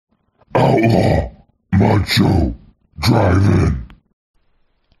Outlaw Macho Drive-In.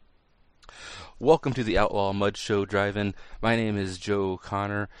 Welcome to the Outlaw Mud Show Drive-In. My name is Joe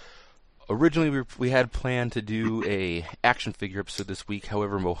Connor. Originally, we had planned to do a action figure episode this week.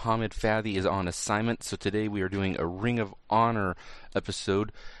 However, Mohammed Fadi is on assignment, so today we are doing a Ring of Honor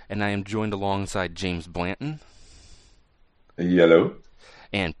episode, and I am joined alongside James Blanton. Hello.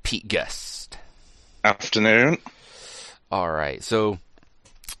 And Pete Guest. Afternoon. Alright, so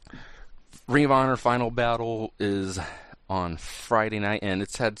Ring of Honor Final Battle is on Friday night, and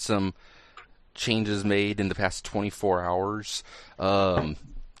it's had some changes made in the past 24 hours.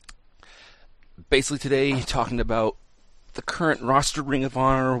 Basically today, talking about the current roster Ring of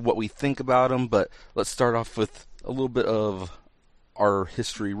Honor, what we think about them, but let's start off with a little bit of our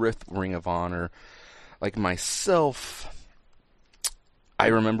history with Ring of Honor. Like myself, I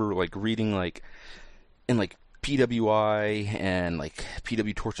remember reading in PWI and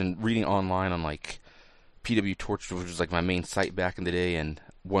PW Torch and reading online on PW Torch, which was my main site back in the day, and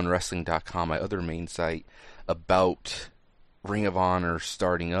OneWrestling.com, my other main site, about Ring of Honor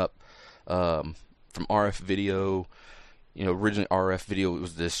starting up. From RF Video, originally RF Video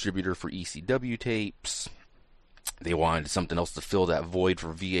was the distributor for ECW tapes. They wanted something else to fill that void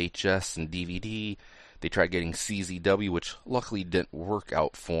for VHS and DVD. They tried getting CZW, which luckily didn't work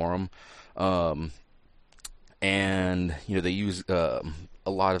out for them. And they used a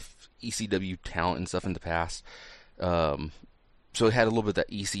lot of ECW talent and stuff in the past. So it had a little bit of that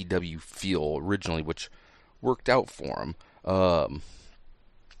ECW feel originally, which worked out for them.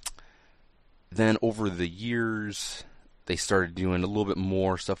 Then over the years, they started doing a little bit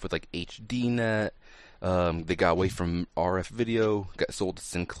more stuff with HDNet. They got away from RF Video, got sold to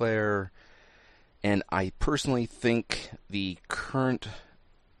Sinclair. And I personally think the current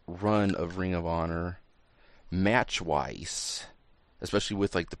run of Ring of Honor, match-wise, especially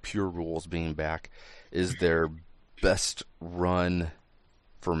with the Pure Rules being back, is their best run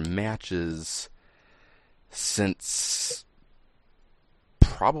for matches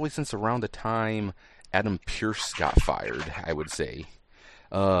probably since around the time Adam Pearce got fired, I would say.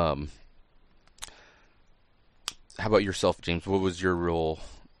 How about yourself, James? What was your real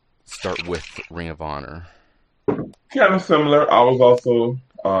start with Ring of Honor? Kind of similar. I was also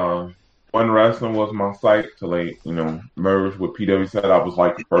One Wrestling was my site to merge with PW Set. I was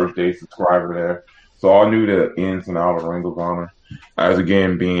the first day subscriber there, so I knew the ins and outs of Ring of Honor. As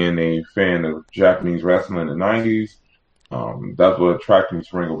again being a fan of Japanese wrestling in the '90s, that's what attracted me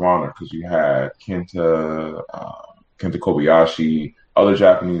to Ring of Honor, because you had Kenta Kobayashi, other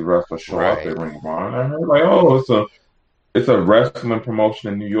Japanese wrestlers show up at Ring of Honor, and I heard it's a wrestling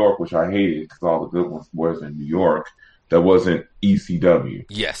promotion in New York, which I hated because all the good ones was in New York. That wasn't ECW.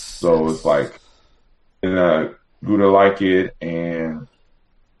 Yes. So it's and I grew to like it, and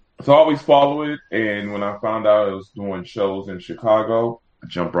so I always follow it. And when I found out it was doing shows in Chicago, I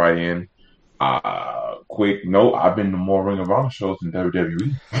jumped right in. Quick note: I've been to more Ring of Honor shows than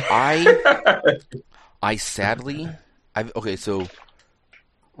WWE. I sadly, so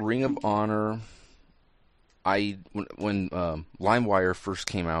Ring of Honor. When LimeWire first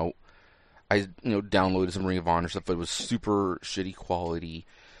came out, I downloaded some Ring of Honor stuff, but it was super shitty quality.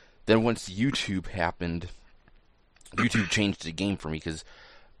 Then once YouTube happened, YouTube changed the game for me, because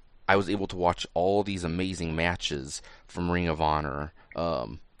I was able to watch all these amazing matches from Ring of Honor,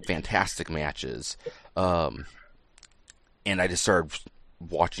 fantastic matches, and I just started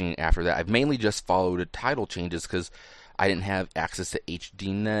watching after that. I've mainly just followed the title changes because I didn't have access to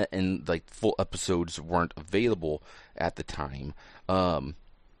HDNet, and full episodes weren't available at the time.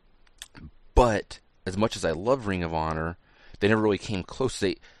 But as much as I love Ring of Honor, they never really came close.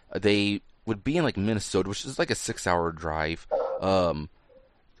 They would be in Minnesota, which is a 6-hour drive.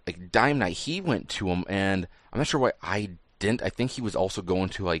 Dynamite, he went to them, and I'm not sure why I didn't. I think he was also going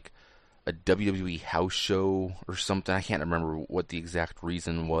to a WWE house show or something. I can't remember what the exact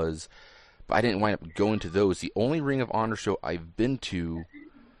reason was, but I didn't wind up going to those. The only Ring of Honor show I've been to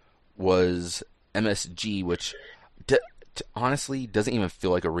was MSG, which honestly doesn't even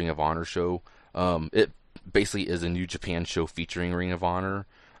feel like a Ring of Honor show. It basically is a New Japan show featuring Ring of Honor,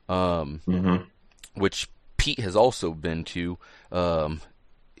 which Pete has also been to.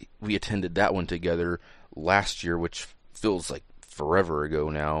 We attended that one together last year, which feels like forever ago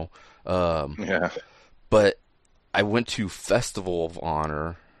now. Yeah. But I went to Festival of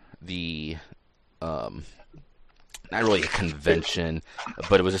Honor, not really a convention,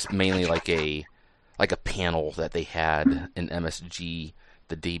 but it was just mainly a panel that they had in MSG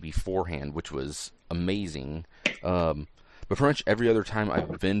the day beforehand, which was amazing. But pretty much every other time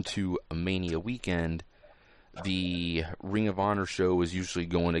I've been to a Mania weekend, the Ring of Honor show was usually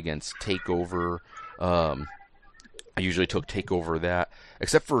going against TakeOver. I usually took TakeOver that,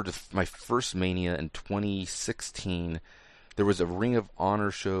 except for my first Mania in 2016. There was a Ring of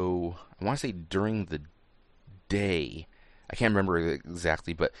Honor show, I want to say during the day. I can't remember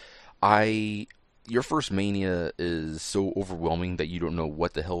exactly, but your first Mania is so overwhelming that you don't know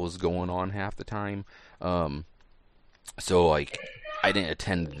what the hell is going on half the time. So, like, I didn't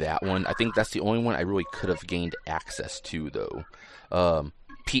attend that one. I think that's the only one I really could have gained access to, though.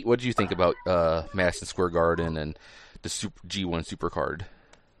 Pete, what did you think about Madison Square Garden and the G1 Supercard?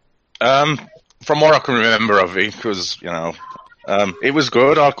 From what I can remember of it, because, it was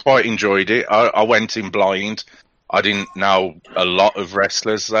good. I quite enjoyed it. I went in blind. I didn't know a lot of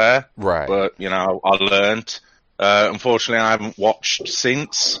wrestlers there. Right. But, I learned. Unfortunately, I haven't watched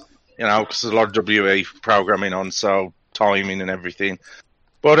since, because there's a lot of WA programming on, so timing and everything.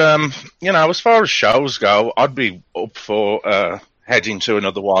 But, as far as shows go, I'd be up for heading to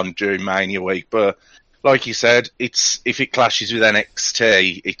another one during Mania week. But like you said, if it clashes with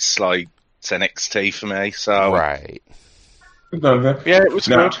NXT, it's NXT for me. So right. Yeah, it was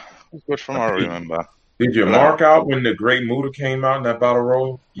good. It was good from what I remember. Did you mark out when the Great Muta came out in that battle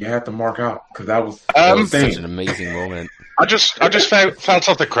royal? You had to mark out because that was such an amazing moment. I just felt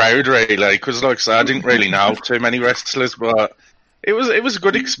off the crowd really because, like I said, I didn't really know too many wrestlers, but it was a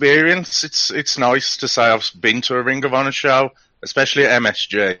good experience. It's nice to say I've been to a Ring of Honor show, especially at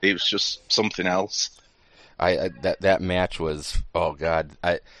MSG. It was just something else. That match was, oh god,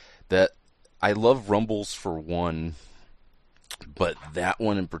 I love Rumbles for one, but that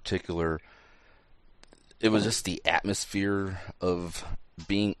one in particular, it was just the atmosphere of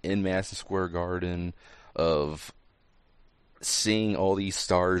being in Madison Square Garden, of seeing all these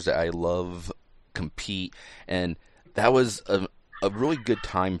stars that I love compete, and that was a really good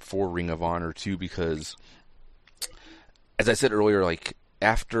time for Ring of Honor too, because as I said earlier, like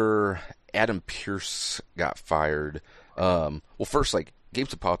after Adam Pearce got fired, first, like Gabe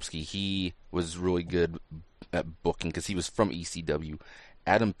Sapolsky, he was really good at booking because he was from ECW.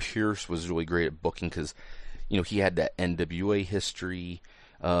 Adam Pearce was really great at booking because, he had that NWA history.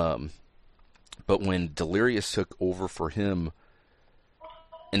 But when Delirious took over for him,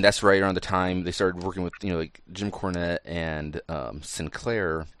 and that's right around the time they started working with, like Jim Cornette and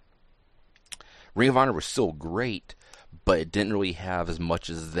Sinclair, Ring of Honor was still great, but it didn't really have as much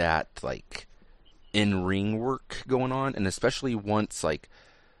as that, like, in-ring work going on. And especially once, like,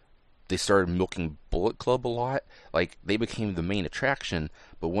 they started milking Bullet Club a lot, like, they became the main attraction.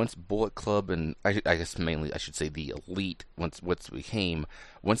 But once Bullet Club and, I guess mainly I should say the Elite, once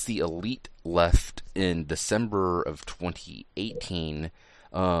the Elite left in December of 2018,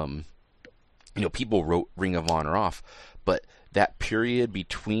 people wrote Ring of Honor off. But that period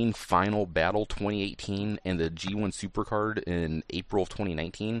between Final Battle 2018 and the G1 Supercard in April of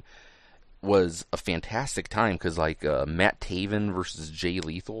 2019 was a fantastic time because, like, Matt Taven versus Jay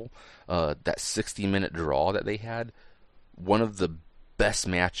Lethal, that 60-minute draw that they had, one of the best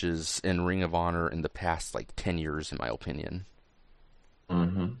matches in Ring of Honor in the past, 10 years, in my opinion.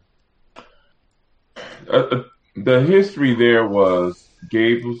 Mm-hmm. The history there was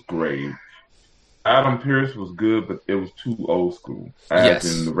Gabe was great. Adam Pearce was good, but it was too old school. And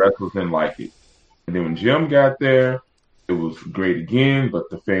the wrestlers didn't like it. And then when Jim got there, it was great again, but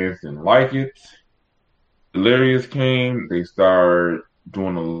the fans didn't like it. Delirious came. They started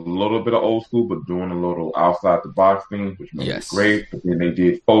doing a little bit of old school, but doing a little outside the box thing, which made it great. But then they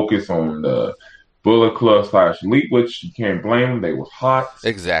did focus on the Bullet Club / Elite, which you can't blame them. They was hot.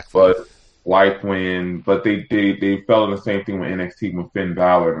 Exactly. But they fell in the same thing with NXT when Finn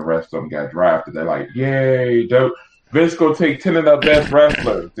Balor and the rest of them got drafted. They're like, yay, Vince go take 10 of the best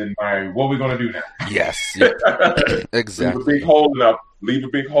wrestlers. And what are we going to do now? Yes. Exactly. Leave a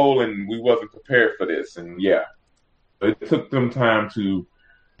big hole, and we wasn't prepared for this. And yeah, it took them time to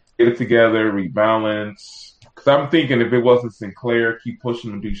get it together, rebalance. Because I'm thinking if it wasn't Sinclair keep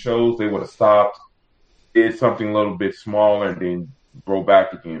pushing them to do shows, they would have stopped, did something a little bit smaller, and then grow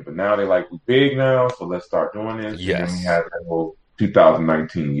back again. But now they're like, we're big now, so let's start doing this. Yes. And then we have that whole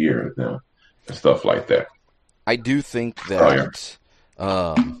 2019 year of them and stuff like that. I do think that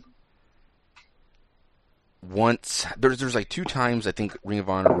once there's like two times I think Ring of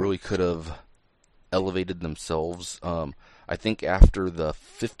Honor really could have elevated themselves. I think after the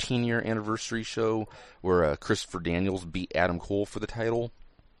 15-year anniversary show where Christopher Daniels beat Adam Cole for the title,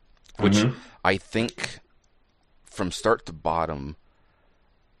 which I think from top to bottom,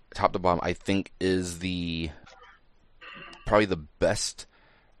 I think is probably the best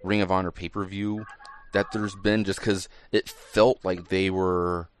Ring of Honor pay-per-view that there's been, just because it felt like they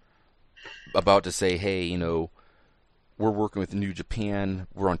were about to say, hey, we're working with New Japan.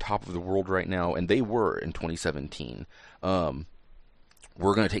 We're on top of the world right now, and they were in 2017.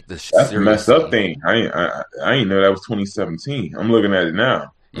 We're going to take this That's seriously. the messed up thing. I didn't know that was 2017. I'm looking at it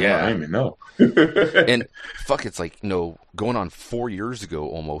now. Yeah. I didn't even know. And fuck, it's like, going on 4 years ago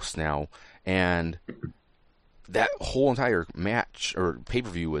almost now, and that whole entire match or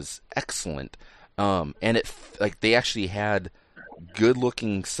pay-per-view was excellent. And it, like, they actually had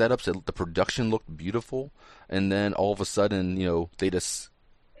good-looking setups. The production looked beautiful, and then all of a sudden, they just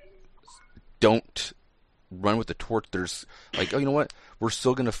don't run with the torch. There's like, oh, you know what? We're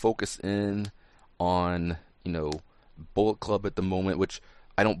still going to focus in on, Bullet Club at the moment, which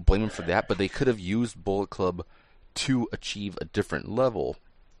I don't blame them for that, but they could have used Bullet Club to achieve a different level,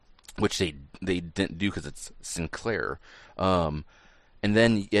 which they didn't do because it's Sinclair. And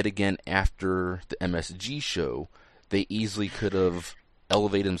then yet again, after the MSG show, they easily could have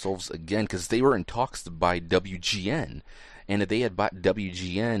elevated themselves again because they were in talks to buy WGN. And if they had bought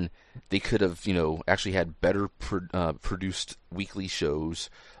WGN, they could have, actually had better produced weekly shows.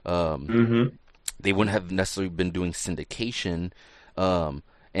 They wouldn't have necessarily been doing syndication.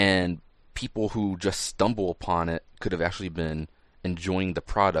 And people who just stumble upon it could have actually been enjoying the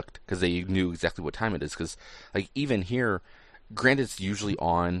product because they knew exactly what time it is. Because, like, even here, granted, it's usually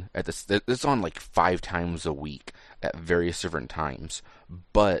on it's on like 5 times a week at various different times,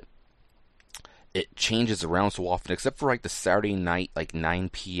 but it changes around so often, except for like the Saturday night, like 9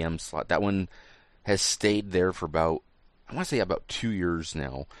 p.m. slot. That one has stayed there for about, I want to say about 2 years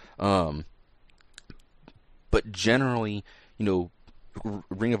now. But generally,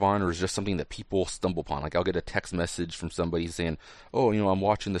 Ring of Honor is just something that people stumble upon. Like, I'll get a text message from somebody saying, oh, I'm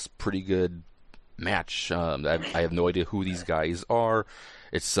watching this pretty good match. I have no idea who these guys are.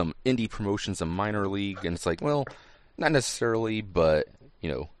 It's some indie promotion, some minor league, and it's like, well, not necessarily, but,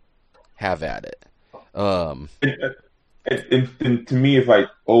 have at it. And to me, it's like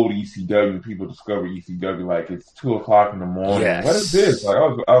old ECW. People discover ECW like it's 2:00 in the morning. Yes. What is this? Like,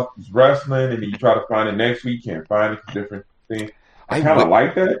 I was wrestling, and then you try to find it next week, can't find it. It's a different thing. I kind of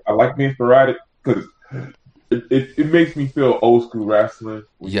like that. I like being sporadic because it makes me feel old school wrestling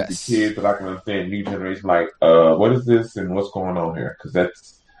when you're the kids, but I can understand new generation. Like, what is this and what's going on here? Because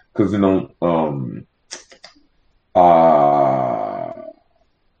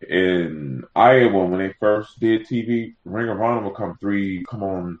in Iowa, when they first did TV, Ring of Honor would come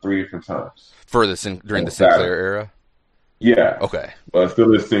on 3 different times. During the Sinclair era? Yeah. Okay. But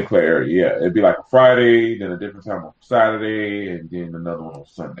still is Sinclair era, yeah. It'd be like a Friday, then a different time on Saturday, and then another one on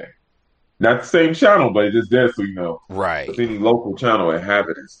Sunday. Not the same channel, but it's just there so you know. Right. With any local channel would have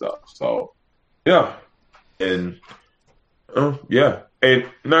it and stuff. So, yeah. And, yeah. And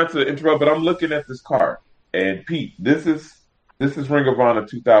not to interrupt, but I'm looking at this card. And Pete, this is Ring of Honor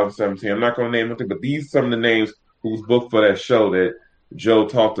 2017. I'm not going to name nothing, but these are some of the names who was booked for that show that Joe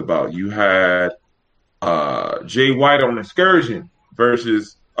talked about. You had Jay White on Excursion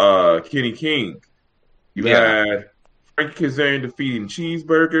versus Kenny King. You had Frank Kazarian defeating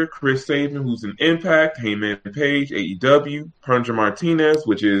Cheeseburger, Chris Sabin, who's in Impact, Heyman Page, AEW, Puncher Martinez,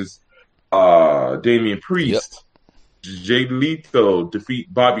 which is Damian Priest. Jay Lethal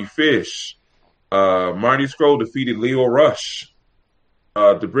defeat Bobby Fish. Marty Scurll defeated Leo Rush.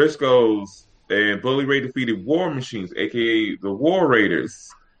 The Briscoes and Bully Ray defeated War Machines, a.k.a. the War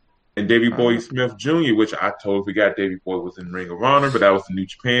Raiders. And Davey Boy Smith Jr., which I totally forgot Davey Boy was in Ring of Honor, but that was the New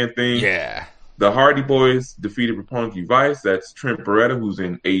Japan thing. Yeah. The Hardy Boys defeated Roppongi Vice. That's Trent Beretta, who's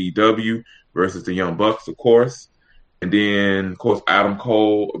in AEW, versus the Young Bucks, of course. And then, of course,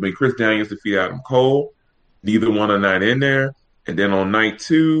 Chris Daniels defeated Adam Cole. Neither one are not in there. And then on night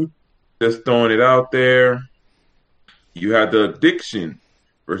 2, just throwing it out there, you had the Addiction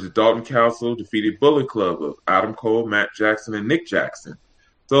versus Dalton Castle defeated Bullet Club of Adam Cole, Matt Jackson, and Nick Jackson.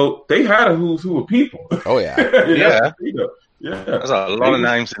 So they had a who's who of people. Oh, yeah. Yeah. Yeah. There's a lot of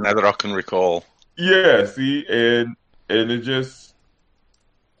names in there that I can recall. Yeah, see, and it just,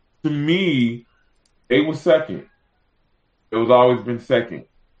 to me, it was second. It was always been second.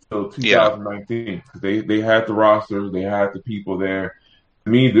 So 2019, they had the roster, they had the people there.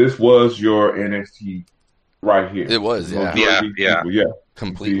 To me, this was your NXT right here. It was, yeah. Yeah.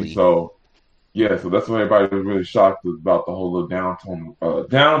 Completely. See, so that's why everybody was really shocked about the whole little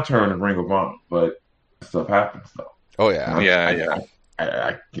downturn in Ring of Honor. But stuff happens, though. Oh, yeah.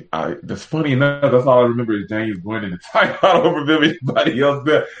 That's funny enough. That's all I remember is Daniels winning the title. I don't remember anybody else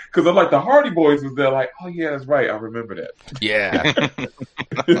there because I'm like the Hardy Boys was there. Like, oh yeah, that's right. I remember that. Yeah.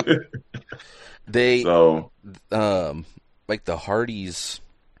 Like the Hardys,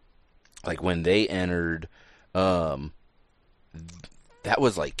 like when they entered, that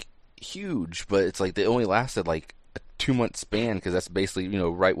was like huge, but it's like they only lasted like a 2-month span because that's basically,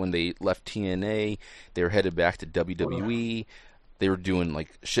 right when they left TNA, they were headed back to WWE. They were doing like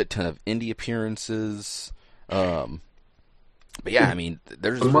a shit ton of indie appearances. But yeah, I mean,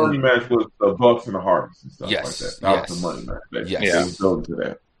 there's the money match was the Bucks and the Hardys and stuff like that. That was the money match. Yes. They was building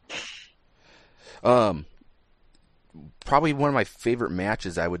to that. Probably one of my favorite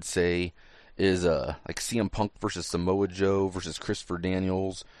matches, I would say, is like CM Punk versus Samoa Joe versus Christopher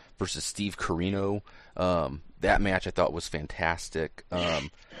Daniels versus Steve Corino. That match I thought was fantastic.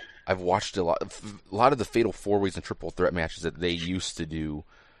 I've watched a lot of the Fatal 4-Ways and Triple Threat matches that they used to do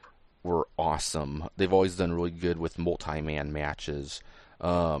were awesome. They've always done really good with multi-man matches.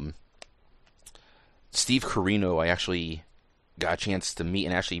 Steve Corino, I actually got a chance to meet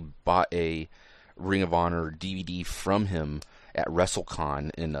and actually bought a Ring of Honor DVD from him at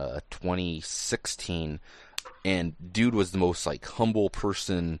WrestleCon in 2016, and dude was the most like humble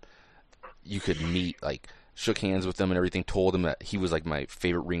person you could meet. Like, shook hands with him and everything, told him that he was like my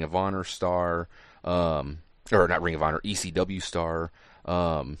favorite Ring of Honor star, or not Ring of Honor, ECW star,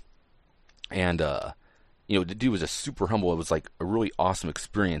 and the dude was just super humble. It was like a really awesome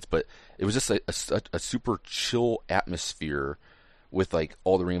experience, but it was just a super chill atmosphere with like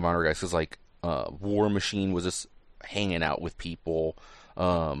all the Ring of Honor guys, because like War Machine was just hanging out with people,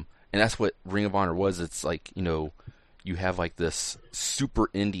 and that's what Ring of Honor was. It's like, you have like this super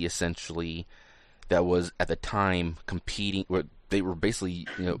indie essentially that was at the time competing. They were basically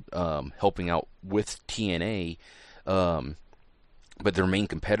helping out with TNA, but their main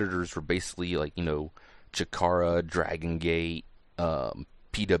competitors were basically like Chikara, Dragon Gate,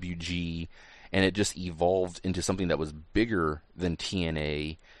 PWG, and it just evolved into something that was bigger than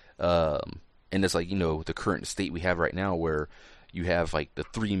TNA. And it's like, the current state we have right now where you have like the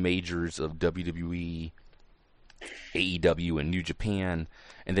three majors of WWE, AEW, and New Japan,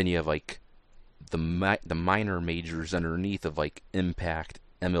 and then you have like the minor majors underneath of like Impact,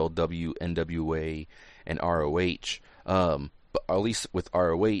 MLW, NWA, and ROH. But at least with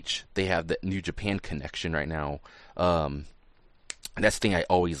ROH, they have that New Japan connection right now. And that's the thing I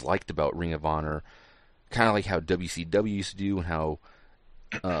always liked about Ring of Honor. Kind of like how WCW used to do, and how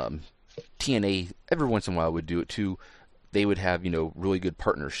TNA every once in a while would do it too. They would have, really good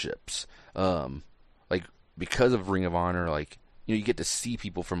partnerships. Like, because of Ring of Honor, like, you get to see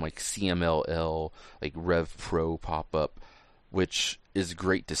people from like CMLL, like Rev Pro pop up, which is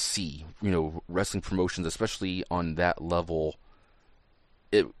great to see. Wrestling promotions, especially on that level,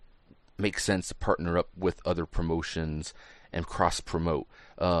 it makes sense to partner up with other promotions and cross promote,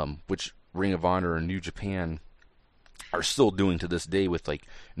 which Ring of Honor and New Japan are still doing to this day with like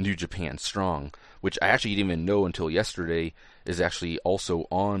New Japan Strong, which I actually didn't even know until yesterday is actually also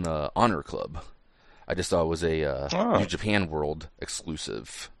on Honor Club. I just thought it was a New Japan World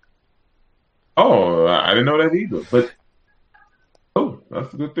exclusive. Oh, I didn't know that either. But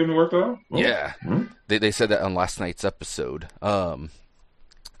that's a good thing to work out. Yeah, they said that on last night's episode.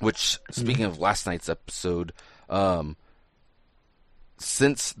 Which, speaking of last night's episode,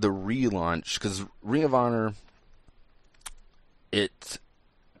 since the relaunch, because Ring of Honor, it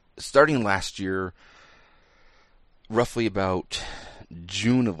starting last year, roughly about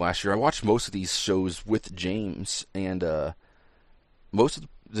June of last year, I watched most of these shows with James, and most of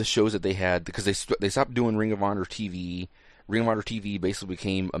the shows that they had, because they stopped doing Ring of Honor TV. Ring of Honor TV basically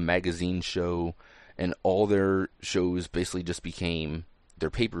became a magazine show, and all their shows basically just became their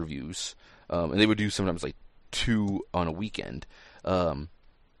pay-per-views, and they would do sometimes like 2 on a weekend,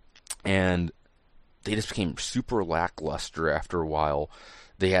 and they just became super lackluster after a while.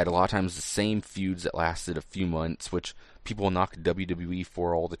 They had a lot of times the same feuds that lasted a few months, which people knock WWE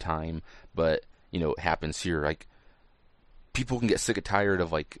for all the time, but it happens here. Like, people can get sick and tired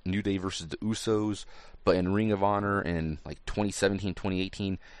of like New Day versus the Usos, but in Ring of Honor in like 2017,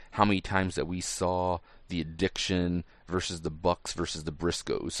 2018, how many times that we saw the Addiction versus the Bucks versus the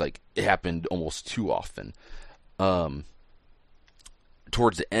Briscoes? Like, it happened almost too often.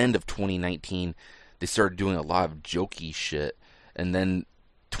 Towards the end of 2019, they started doing a lot of jokey shit, and then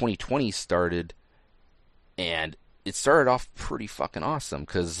 2020 started, and it started off pretty fucking awesome,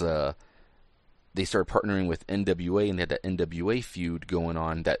 because they started partnering with NWA, and they had that NWA feud going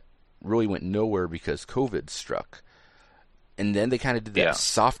on that really went nowhere because COVID struck. And then they kind of did that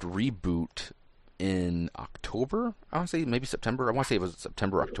soft reboot in October, I want to say, maybe September. I want to say it was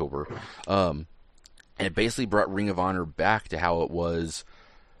September, October. And it basically brought Ring of Honor back to how it was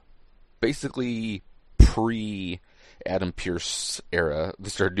basically pre-Adam Pearce era. They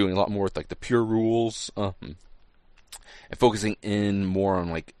started doing a lot more with like the Pure Rules, and focusing in more on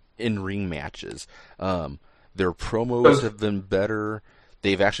like in-ring matches. Their promos have been better.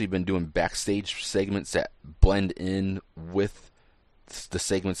 they've actually been doing backstage segments that blend in with the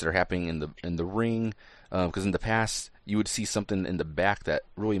segments that are happening in the ring. Because in the past, you would see something in the back that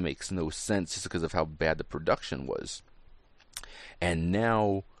really makes no sense just because of how bad the production was. And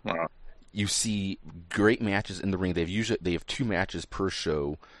now you see great matches in the ring. They have 2 matches per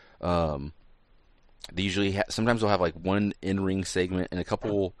show. They usually sometimes they'll have like one in-ring segment and a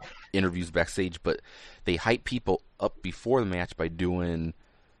couple interviews backstage, but they hype people up before the match by doing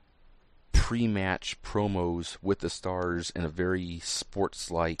pre-match promos with the stars in a very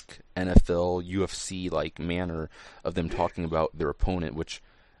sports-like NFL, UFC-like manner of them talking about their opponent, which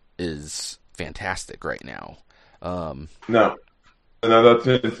is fantastic right now. Now that's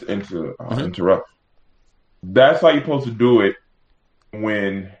interrupt. That's how you're supposed to do it.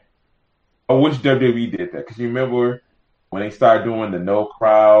 When I wish WWE did that, because you remember when they started doing the no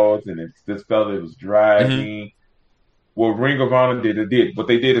crowds and this fella was dragging. What Ring of Honor did. What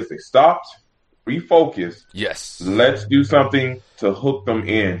they did is they stopped, refocused. Yes. Let's do something to hook them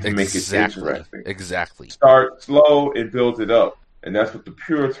in to make it interesting. Exactly. Start slow and build it up. And that's what the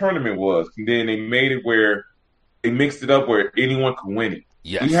pure tournament was. And then they made it where they mixed it up where anyone could win it.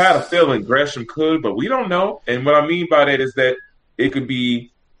 Yes. We had a feeling Gresham could, but we don't know. And what I mean by that is that it could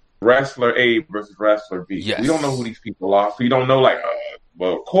be Wrestler A versus Wrestler B. Yes. We don't know who these people are. So you don't know, like,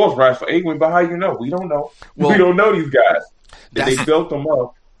 well, of course Wrestler A win, but how you know? We don't know. We don't know these guys. They built them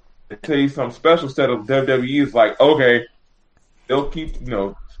up. They tell you some special set of WWE is like, okay, they'll keep,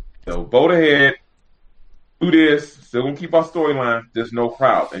 they'll vote ahead, do this, still gonna keep our storyline, there's no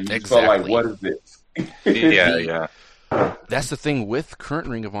crowd. And you just felt like, what is this? Yeah. That's the thing with current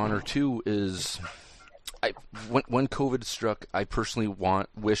Ring of Honor too, is when COVID struck, I personally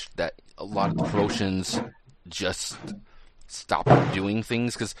wished that a lot of the promotions just stopped doing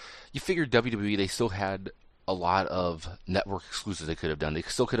things, because you figure WWE, they still had a lot of network exclusives they could have done. They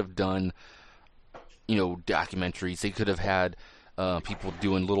still could have done, documentaries. They could have had people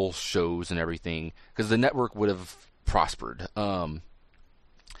doing little shows and everything, because the network would have prospered.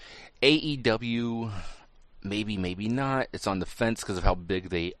 AEW, maybe not. It's on the fence because of how big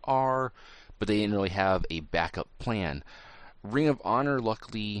they are, but they didn't really have a backup plan. Ring of Honor,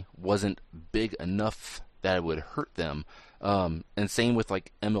 luckily, wasn't big enough that it would hurt them. And same with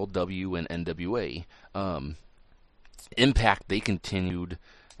like MLW and NWA. Impact, they continued,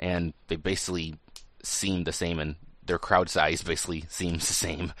 and they basically seemed the same, and their crowd size basically seems the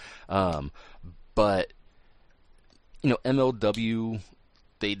same. But MLW,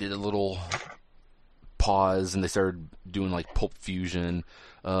 they did a little pause and they started doing like Pulp Fusion.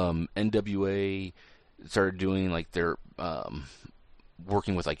 NWA started doing like their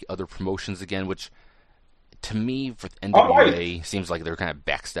working with like other promotions again, which to me for NWA seems like they're kind of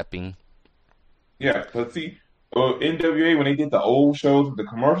backstepping. Yeah, but see, NWA, when they did the old shows with the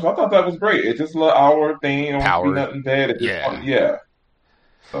commercials, I thought that was great. It's just a little hour thing, don't be nothing bad. Yeah.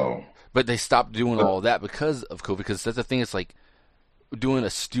 So, but they stopped doing all that because of COVID. Because that's the thing. It's like doing a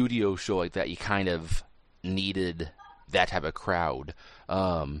studio show like that. You kind of needed that type of crowd.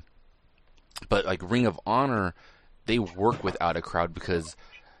 But like Ring of Honor, they work without a crowd because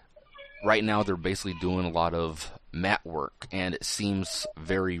right now they're basically doing a lot of mat work, and it seems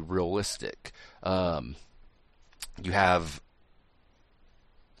very realistic. When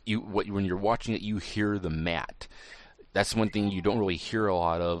you're watching it, you hear the mat. That's one thing you don't really hear a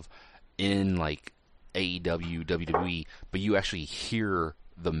lot of in like AEW, WWE, but you actually hear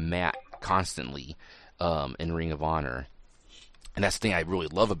the mat constantly in Ring of Honor. And that's the thing I really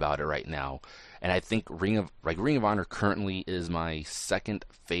love about it right now. And I think Ring of Honor currently is my second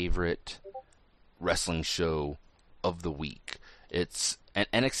favorite wrestling show of the week. It's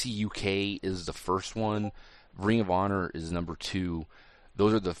NXT UK is the first one. Ring of Honor is number 2.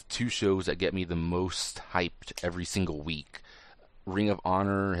 Those are the 2 shows that get me the most hyped every single week. Ring of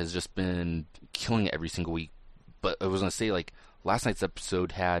Honor has just been killing it every single week. But I was going to say, like, last night's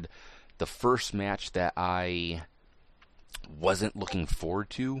episode had the first match that I wasn't looking forward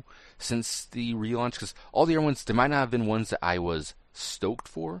to since the relaunch, because all the other ones, they might not have been ones that I was stoked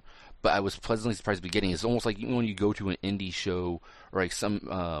for, but I was pleasantly surprised at the beginning. It's almost like when you go to an indie show or like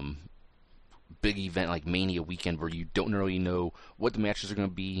some big event like Mania weekend where you don't really know what the matches are going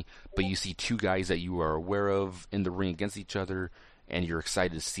to be, but you see 2 guys that you are aware of in the ring against each other, and you're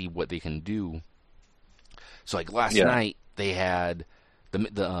excited to see what they can do. So like last night, they had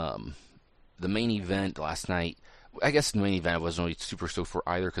the main event last night. I guess the main event I wasn't really super stoked for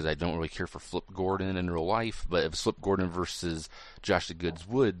either, because I don't really care for Flip Gordon in real life, but it was Flip Gordon versus Josh the Goods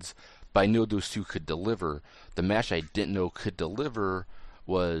Woods. But I know those 2 could deliver. The match I didn't know could deliver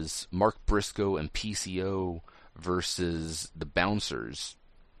was Mark Briscoe and PCO versus the Bouncers.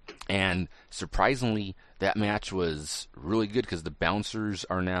 And surprisingly, that match was really good because the Bouncers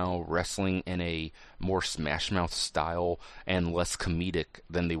are now wrestling in a more Smash Mouth style and less comedic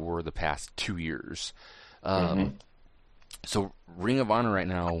than they were the past 2 years. So Ring of Honor right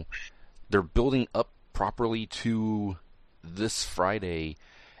now, they're building up properly to this Friday,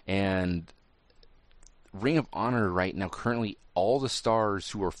 and Ring of Honor right now, currently all the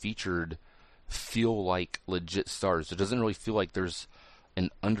stars who are featured feel like legit stars. It doesn't really feel like there's an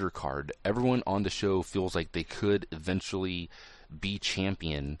undercard. Everyone on the show feels like they could eventually be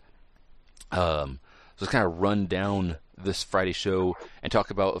champion. So let's kind of run down this Friday show and talk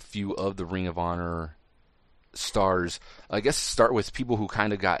about a few of the Ring of Honor stars. I guess start with people who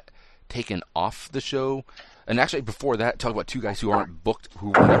kind of got taken off the show. And actually, before that, talk about two guys who aren't booked,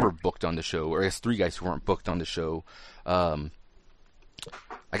 who were never booked on the show, or I guess three guys who weren't booked on the show. I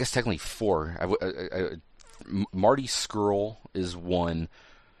guess technically four. Marty Scurll is one.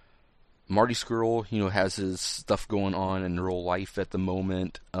 Marty Scurll, has his stuff going on in real life at the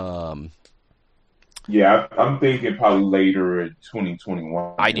moment. Yeah, I'm thinking probably later in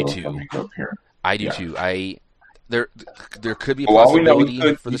 2021. I do too. I do too. There could be a all we know,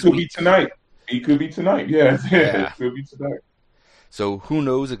 possibility for this could week. Be tonight. It could be tonight. Yes, Yeah. It could be tonight. So who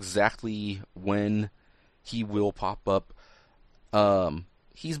knows exactly when he will pop up.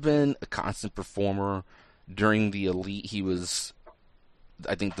 He's been a constant performer. During the Elite, he was,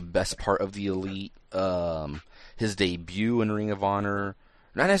 I think, the best part of the Elite. His debut in Ring of Honor,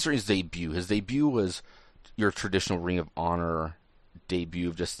 not necessarily his debut. His debut was your traditional Ring of Honor debut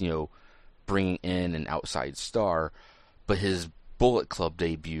of just, bringing in an outside star. But his Bullet Club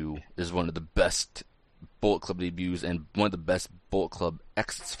debut is one of the best Bullet Club debuts and one of the best Bullet Club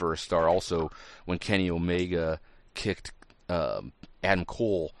exits for a star also, when Kenny Omega kicked Adam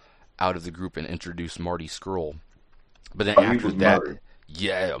Cole out of the group and introduced Marty Scurll. But then after that,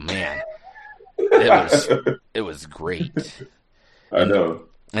 yeah, man, it was great. I know.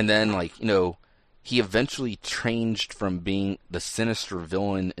 And then, he eventually changed from being the sinister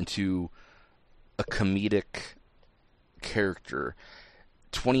villain into a comedic character.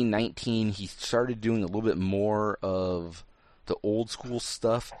 2019, he started doing a little bit more of the old school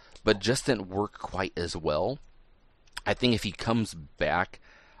stuff, but just didn't work quite as well. I think if he comes back,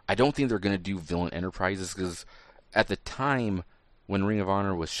 I don't think they're going to do Villain Enterprises, because at the time when Ring of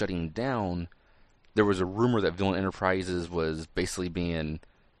Honor was shutting down, there was a rumor that Villain Enterprises was basically being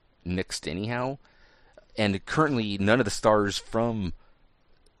nixed anyhow. And currently, none of the stars from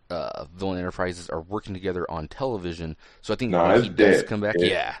Villain Enterprises are working together on television. So I think when he does come back,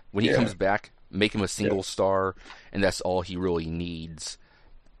 when he comes back, make him a single star, and that's all he really needs.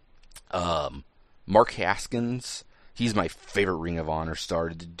 Mark Haskins, he's my favorite Ring of Honor star.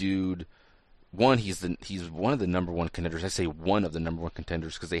 The dude, he's one of the number one contenders. I say one of the number one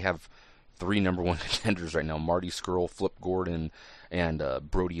contenders because they have three number one contenders right now: Marty Scurll, Flip Gordon, and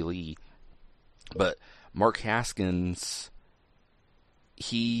Brody Lee. But Mark Haskins,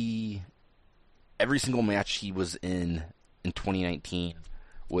 every single match he was in 2019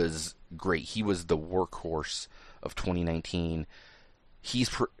 was great. He was the workhorse of 2019. He's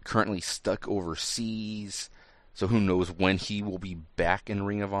currently stuck overseas, so who knows when he will be back in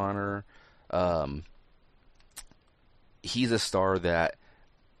Ring of Honor. He's a star that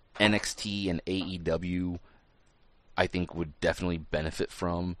NXT and AEW, I think, would definitely benefit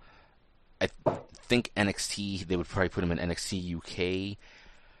from. I think NXT, they would probably put him in NXT UK,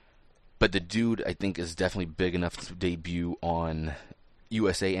 but the dude, I think, is definitely big enough to debut on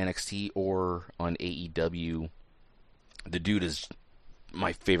USA NXT or on AEW. The dude is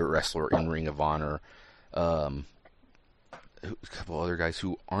my favorite wrestler in Ring of Honor. A couple other guys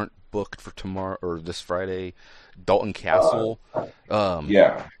who aren't booked for tomorrow or this Friday. Dalton Castle.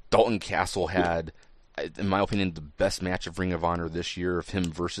 Dalton Castle had, in my opinion, the best match of Ring of Honor this year, of him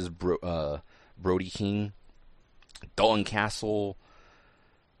versus Brody King. Dalton Castle,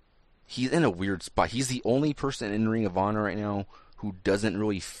 he's in a weird spot. He's the only person in Ring of Honor right now who doesn't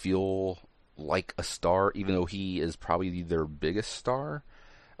really feel like a star, even though he is probably their biggest star.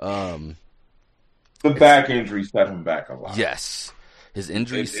 The back injury set him back a lot. Yes. His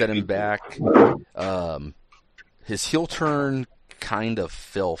injury set him back. His heel turn kind of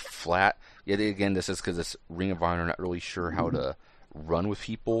fell flat. Yet again, this is because it's Ring of Honor, not really sure how to run with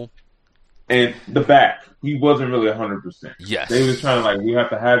people. And the back, he wasn't really 100%. Yes. They was trying to, we have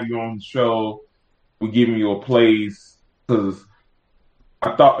to have you on the show. We're giving you a place. Because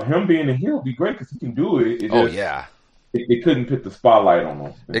I thought him being a heel would be great because he can do it. They couldn't put the spotlight on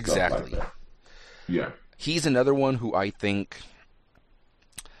him. Exactly. Yeah. He's another one who I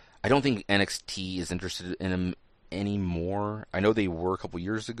don't think NXT is interested in him anymore. I know they were a couple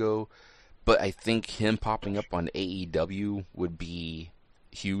years ago, but I think him popping up on AEW would be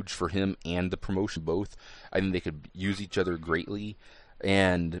huge for him and the promotion both. I think they could use each other greatly,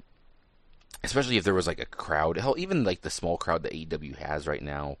 and especially if there was like a crowd. Hell, even like the small crowd that AEW has right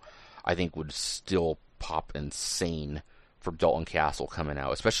now, I think would still pop insane for Dalton Castle coming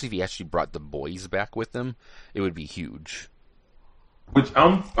out. Especially if he actually brought the boys back with him, it would be huge. Which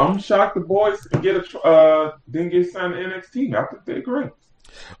I'm shocked the boys didn't get signed to NXT. I think they're great.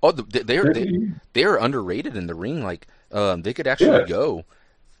 Oh, they're underrated in the ring. Like, they could actually go.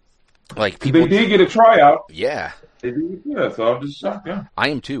 Like people, they did get a tryout. Yeah, They did, yeah. So I'm just shocked. Yeah, I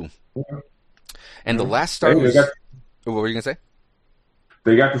am too. Yeah. And the last star was. What were you gonna say?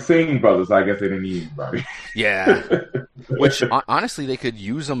 They got the Singh brothers. I guess they didn't need anybody. Yeah. Which honestly, they could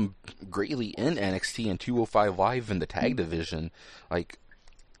use them greatly in NXT and 205 Live in the tag division. Like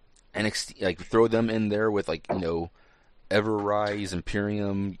NXT, like throw them in there with like Everrise,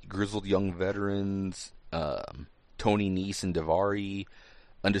 Imperium, Grizzled Young Veterans, Tony Nese and Daivari,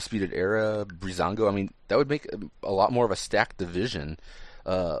 Undisputed Era, Breezango. I mean, that would make a lot more of a stacked division.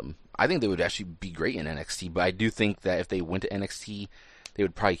 I think they would actually be great in NXT, but I do think that if they went to NXT, they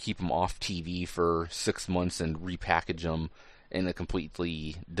would probably keep them off TV for 6 months and repackage them in a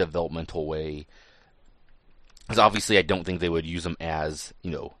completely developmental way. Because obviously, I don't think they would use them as,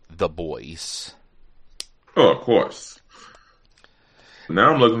 the boys. Oh, of course.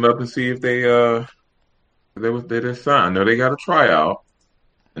 Now I'm looking up to see if they signed. I know they got a tryout,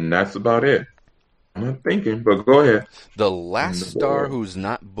 and that's about it. I'm not thinking, but go ahead. The last star who's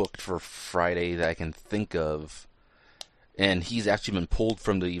not booked for Friday that I can think of, and he's actually been pulled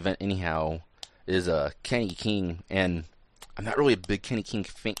from the event anyhow, is Kenny King. And I'm not really a big Kenny King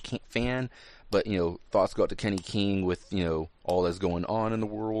fan, but thoughts go out to Kenny King with all that's going on in the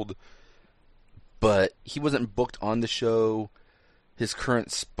world. But he wasn't booked on the show. His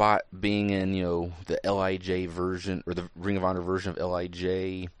current spot being in the LIJ version or the Ring of Honor version of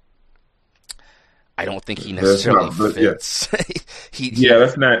LIJ. I don't think he necessarily fits. Yeah.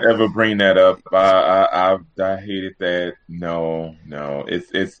 Let's not ever bring that up. I hated that. No,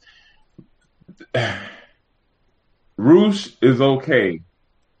 it's Roosh is okay,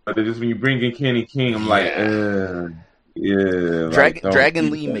 but just when you bring in Kenny King, I'm like, yeah. Dragon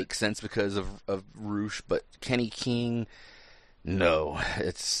Lee makes sense because of Roosh, but Kenny King, no,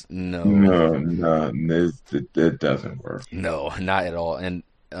 it's no, it doesn't work. No, not at all. And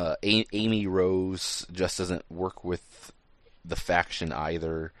Amy Rose just doesn't work with the faction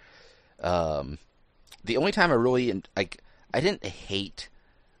either. The only time I really I didn't hate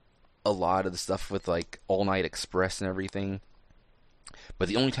a lot of the stuff with like All Night Express and everything, but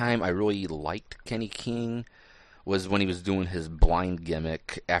the only time I really liked Kenny King was when he was doing his blind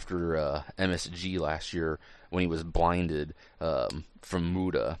gimmick after MSG last year when he was blinded from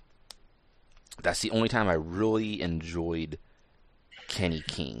Muda. That's the only time I really enjoyed Kenny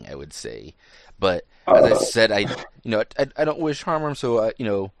King, I would say. But as I said, I don't wish harm on him, so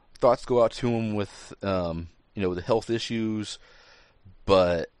thoughts go out to him with the health issues,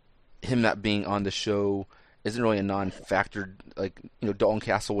 but him not being on the show isn't really a non-factor. Like Dalton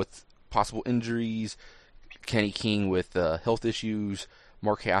Castle with possible injuries, Kenny King with health issues,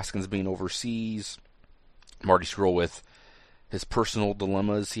 Mark Haskins being overseas, Marty Scurll with his personal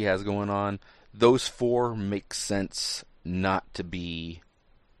dilemmas he has going on. Those four make sense not to be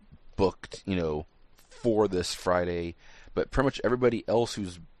booked, for this Friday. But pretty much everybody else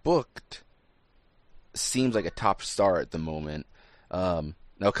who's booked seems like a top star at the moment. Now,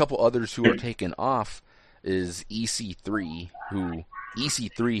 a couple others who are taken off is EC3, who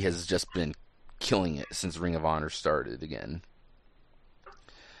EC3 has just been killing it since Ring of Honor started again.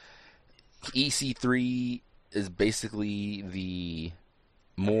 EC3 is basically the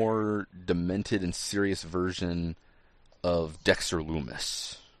more demented and serious version of Dexter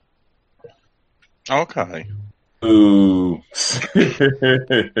Lumis. Okay. Ooh. I'm sure you're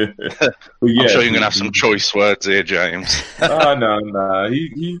going to have some choice words here, James. No.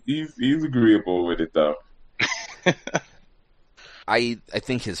 He's agreeable with it, though. I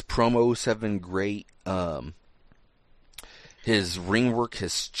think his promos have been great. His ring work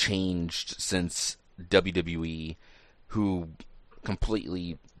has changed since WWE, who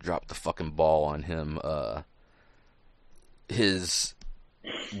completely dropped the fucking ball on him. His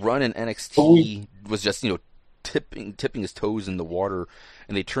run in NXT was just, tipping his toes in the water,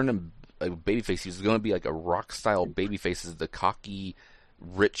 and they turned him a babyface. He was going to be like a rock-style babyface, the cocky,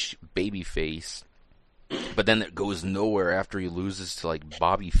 rich babyface. But then it goes nowhere after he loses to, like,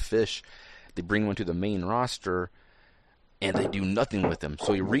 Bobby Fish. They bring him into the main roster, and they do nothing with him.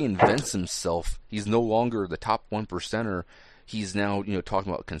 So he reinvents himself. He's no longer the top 1%er. He's now,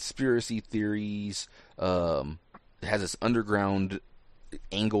 talking about conspiracy theories. Has this underground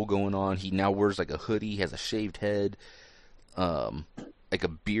angle going on. He now wears like a hoodie, has a shaved head, like a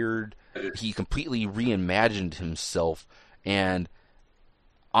beard. He completely reimagined himself, and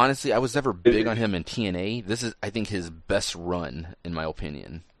honestly, I was never big on him in TNA. This is, I think, his best run, in my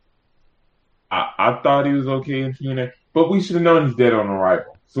opinion. I thought he was okay in TNA, but we should have known he's dead on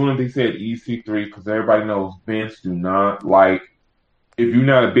arrival. As soon as they said EC3, because everybody knows Vince do not like, if you're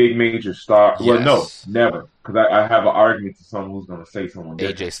not a big major star, Yes. well, no, never. Because I have an argument to someone who's going to say someone AJ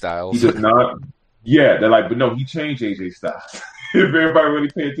different. Styles. He does not. Yeah, they're like, but no, he changed AJ Styles. If everybody really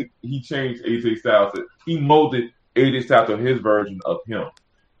paid attention, he changed AJ Styles. He molded AJ Styles to his version of him,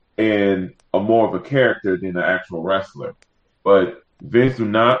 and a more of a character than an actual wrestler. But Vince do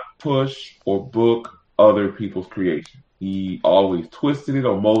not push or book other people's creation. He always twisted it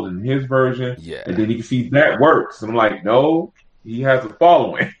or molded in his version, Yeah. and then he can see that works. And I'm like, no, he has a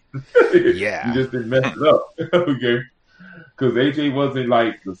following. Yeah. He just didn't mess it up. Okay. Because AJ wasn't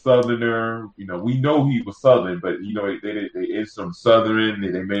like the Southerner. We know he was Southern, but they is some Southern.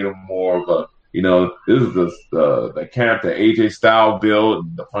 They made him more of a, this is the camp that AJ Styles built,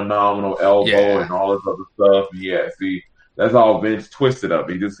 and the phenomenal elbow Yeah. and all this other stuff. Yeah, see, that's all Vince twisted up.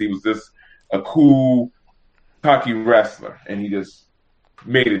 He was just a cool, cocky wrestler, and he just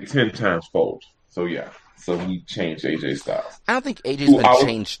made it 10 times fold. So yeah, so he changed AJ Styles. I don't think AJ's been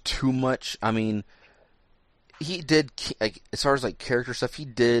changed too much. I mean, he did, like, as far as like character stuff, he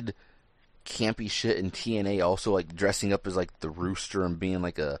did campy shit in TNA. Also, like dressing up as like the Rooster and being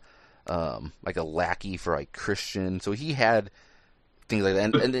like a lackey for like Christian. So he had things like that,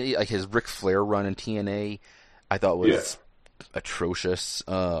 and then, like his Ric Flair run in TNA, I thought was atrocious.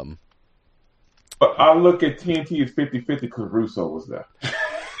 But I look at TNT as 50-50 because Russo was there.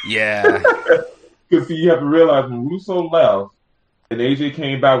 Yeah. Because you have to realize when Russo left and AJ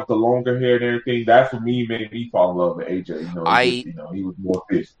came back with the longer hair and everything, that's what made me fall in love with AJ. He was more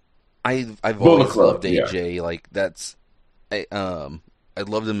fish. I've Bullet always Club, loved AJ. Like that's, I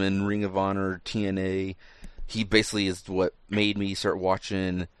loved him in Ring of Honor, TNA. He basically is what made me start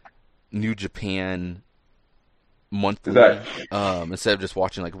watching New Japan monthly, instead of just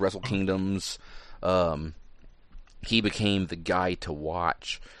watching like Wrestle Kingdoms. He became the guy to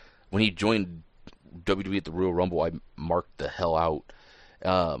watch. When he joined WWE at the Royal Rumble, I marked the hell out.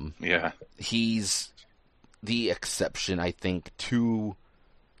 He's the exception, I think, to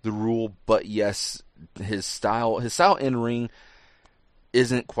the rule. But yes, his style in ring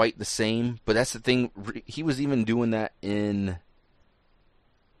isn't quite the same. But that's the thing. He was even doing that in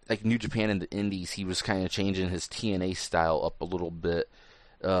like New Japan and the Indies. He was kind of changing his TNA style up a little bit.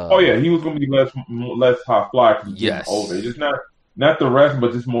 He was going to be less high fly because he's getting older. It's just not the rest,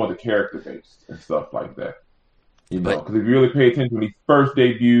 but just more the character based and stuff like that. Because if you really pay attention when he first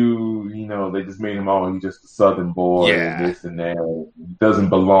debuted, they just made him he's just a Southern boy and this and that. He doesn't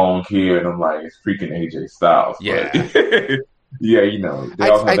belong here, and I'm like, it's freaking AJ Styles. Yeah. But, they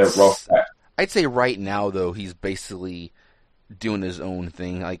also have that rough patch. I'd say right now, though, he's basically doing his own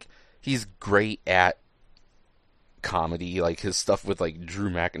thing. Like, he's great at comedy, like his stuff with like Drew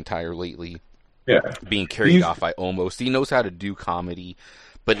McIntyre lately. Yeah, being carried off by Omos. He knows how to do comedy,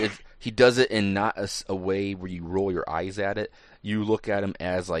 but he does it in not a way where you roll your eyes at it. You look at him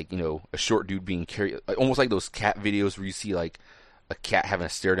as like, a short dude being carried, almost like those cat videos where you see like a cat having a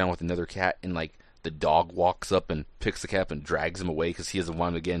stare down with another cat, and like the dog walks up and picks the cat up and drags him away because he doesn't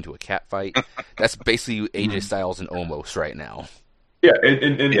want him to get into a cat fight. That's basically AJ Styles and Omos right now. Yeah,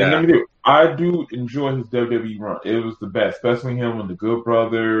 and let me do it. I do enjoy his WWE run. It was the best, especially him and the Good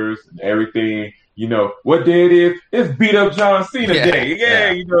Brothers and everything. What day it is? It's beat up John Cena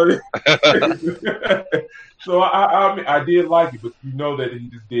day. So I did like it, but that he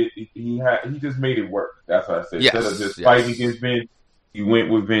just did. He just made it work. That's what I said. Instead of just fighting against Vince, he went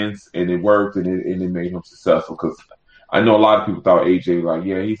with Vince, and it worked, and it made him successful. Because I know a lot of people thought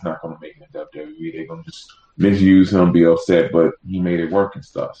AJ he's not going to make it in WWE. They're going to just misuse him, be upset, but he made it work and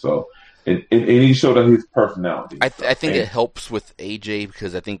stuff. So, and he showed up his personality. I think it helps with AJ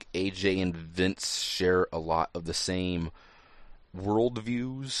because I think AJ and Vince share a lot of the same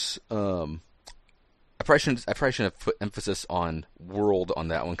worldviews. I probably shouldn't have put emphasis on world on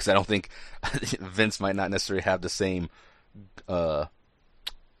that one because I don't think Vince might not necessarily have the same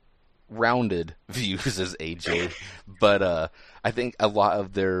rounded views as AJ, but I think a lot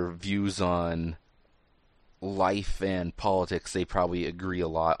of their views on life and politics they probably agree a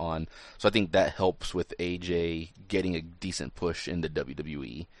lot on. So I think that helps with AJ getting a decent push into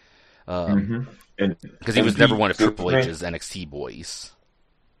WWE. Mm-hmm. And Because he was never Pete, one of just Triple think, H's NXT boys.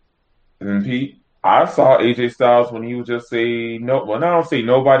 and Pete, I saw AJ Styles when he was just a no. Well, I don't say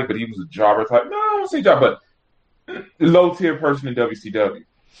nobody, but he was a jobber type. No, I don't say job, but low tier person in WCW.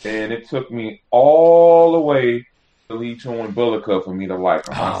 And it took me all the way to Lee Chong Bullet Club for me to like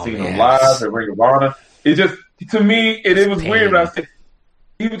him. I Oh, seen him yes. live at Ring of Honor. It just, to me, it was weird. But I said,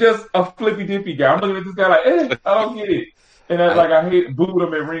 he was just a flippy dippy guy. I'm looking at this guy like, I don't get it. And I hate booed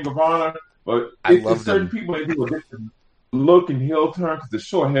him at Ring of Honor. But it's certain people that do a different look and heel turn because the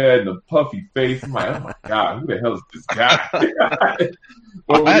short hair and the puffy face. I'm like, oh my God, who the hell is this guy?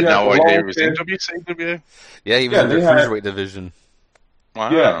 I had no idea he was in WCW. Yeah, he was in the cruiserweight division.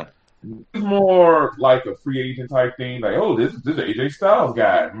 Wow. Yeah. It's more like a free agent type thing. Like, oh, this is AJ Styles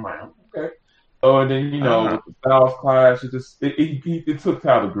guy. I'm like, okay. Oh, and then, with the Styles clash, it took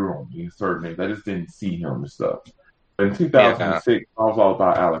time to grow on me in certain things. I just didn't see him and stuff. But in 2006, I was all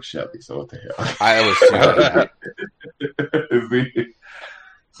about Alex Shelley, so what the hell? I was too.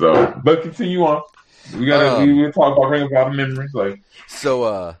 So, but continue on. We gotta talk about Ring of Honor memories.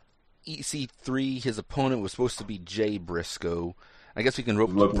 So, EC3, his opponent was supposed to be Jay Briscoe. I guess we can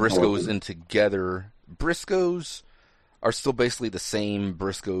rope the Briscoes in together. Briscoes are still basically the same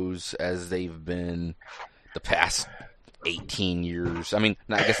Briscoes as they've been the past 18 years. I mean,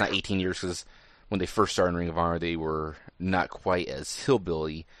 I guess not 18 years because when they first started in Ring of Honor, they were not quite as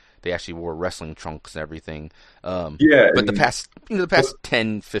hillbilly. They actually wore wrestling trunks and everything. But the past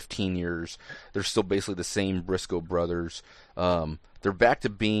 10, 15 years, they're still basically the same Briscoe brothers. They're back to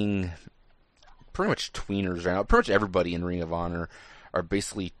being pretty much tweeners right now. Pretty much everybody in Ring of Honor are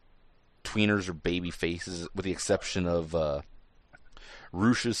basically tweeners or baby faces, with the exception of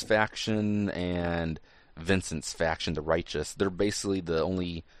Rush's faction and Vincent's faction, the Righteous. They're basically the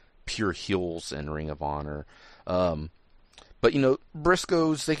only pure heels in Ring of Honor. But,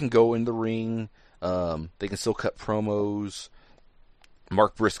 Briscoes, they can go in the ring. They can still cut promos.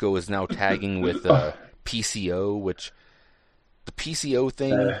 Mark Briscoe is now tagging with PCO, which the PCO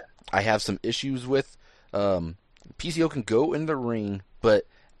thing I have some issues with. PCO can go in the ring, but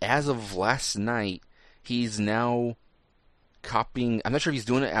as of last night, he's now copying. I'm not sure if he's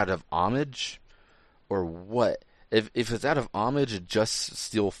doing it out of homage or what. If it's out of homage, it just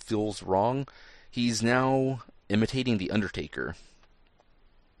still feels wrong. He's now imitating The Undertaker.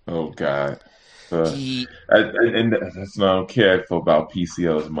 Oh, God. And that's why I don't care about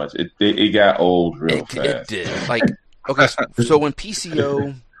PCO as much. It got old real fast. It did. Okay, so when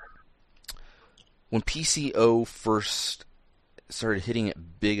PCO first started hitting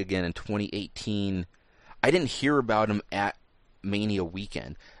it big again in 2018, I didn't hear about him at Mania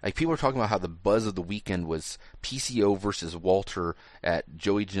weekend. People were talking about how the buzz of the weekend was PCO versus Walter at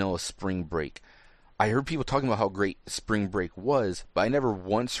Joey Janela's Spring Break. I heard people talking about how great Spring Break was, but I never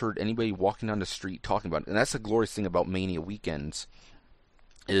once heard anybody walking down the street talking about it. And that's the glorious thing about Mania weekends,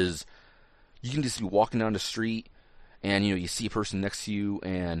 is you can just be walking down the street and you see a person next to you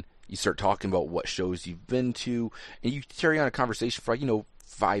and you start talking about what shows you've been to, and you carry on a conversation for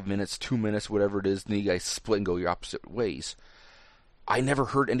 5 minutes, 2 minutes, whatever it is, and then you guys split and go your opposite ways. I never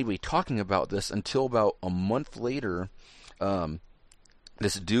heard anybody talking about this until about a month later.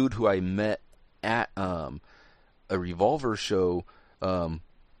 This dude who I met at a Revolver show,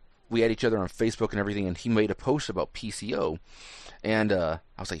 we had each other on Facebook and everything, and he made a post about PCO. And I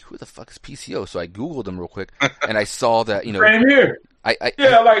was like, who the fuck is PCO? So I Googled him real quick, and I saw that, Same here. I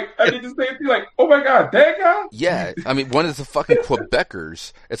did the same thing, like, oh my God, that guy? Yeah, I mean, one of the fucking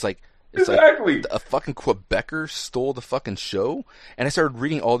Quebecers. It's like a fucking Quebecer stole the fucking show. And I started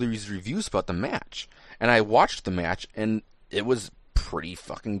reading all these reviews about the match. And I watched the match, and it was pretty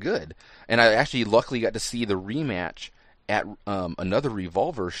fucking good. And I actually luckily got to see the rematch at another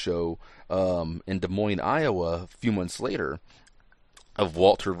Revolver show in Des Moines, Iowa, a few months later, of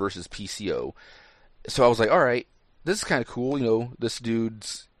Walter versus PCO. So I was like, all right, this is kind of cool. This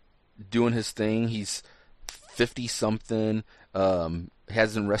dude's doing his thing. He's 50-something,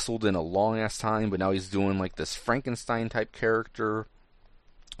 hasn't wrestled in a long-ass time, but now he's doing like this Frankenstein-type character.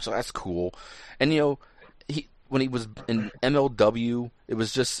 So that's cool. And, when he was in MLW, it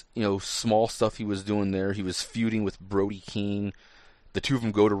was just, small stuff he was doing there. He was feuding with Brody King. The two of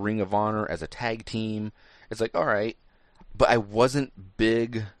them go to Ring of Honor as a tag team. It's like, all right. But I wasn't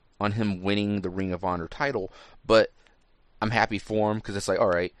big on him winning the Ring of Honor title, but I'm happy for him because it's like, all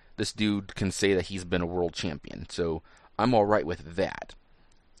right, this dude can say that he's been a world champion, so I'm all right with that.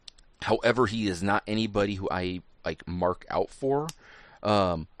 However, he is not anybody who I mark out for.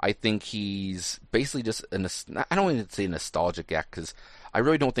 I think he's basically just I don't want to say nostalgic act, because I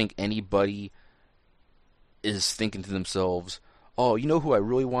really don't think anybody is thinking to themselves, oh, you know who I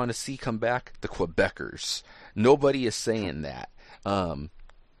really want to see come back? The Quebecers. Nobody is saying that.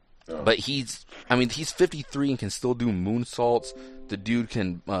 But he's 53 and can still do moonsaults. The dude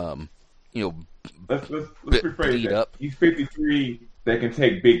can, let's rephrase bleed that. up. He's 53 that can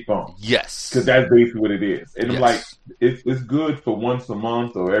take big bumps. Yes. Because that's basically what it is. And Yes. I'm like, it's good for once a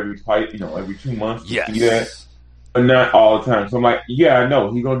month or every 2 months to see that. But not all the time. So I'm like, yeah, I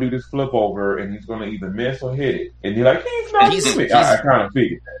know. He's going to do this flip over and he's going to either miss or hit it. And you're like, he's not doing it. I kind of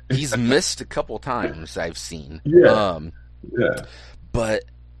figured that. He's missed a couple times, I've seen. Yeah. But,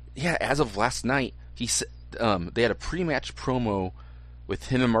 yeah, as of last night, they had a pre-match promo with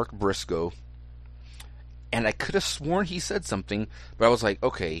him and Mark Briscoe. And I could have sworn he said something, but I was like,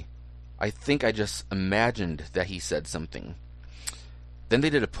 okay, I think I just imagined that he said something. Then they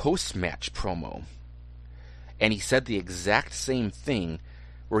did a post-match promo. And he said the exact same thing,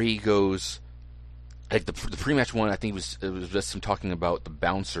 where he goes, like the pre-match one, I think it was just him talking about the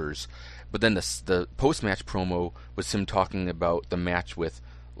bouncers, but then the post-match promo was him talking about the match with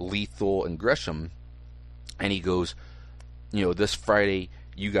Lethal and Gresham, and he goes, this Friday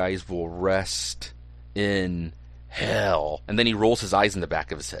you guys will rest in hell, and then he rolls his eyes in the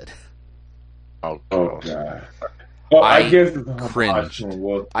back of his head. Oh God! Well, I guess cringed.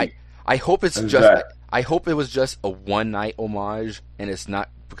 I hope it's I hope it was just a one-night homage and it's not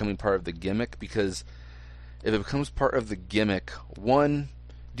becoming part of the gimmick, because if it becomes part of the gimmick, one,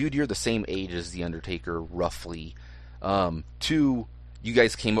 dude, you're the same age as The Undertaker, roughly. Two, you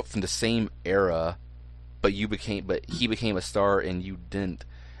guys came up from the same era, but he became a star and you didn't.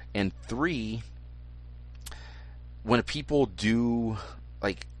 And three, when people do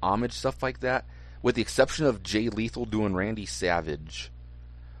like homage stuff like that, with the exception of Jay Lethal doing Randy Savage,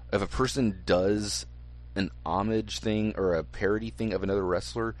 if a person does an homage thing or a parody thing of another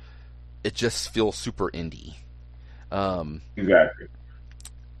wrestler, it just feels super indie. Exactly.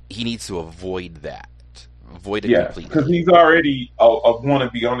 He needs to avoid that. Avoid it completely. Because he's already a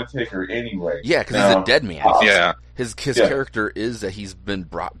wannabe Undertaker anyway. Yeah, because he's a dead man. His character is that he's been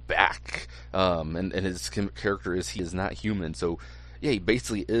brought back, and his character is he is not human. So, yeah, he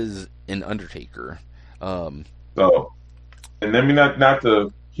basically is an Undertaker. And let me not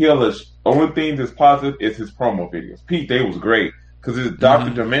to kill us. Only thing that's positive is his promo videos. Pete, they was great. Because it's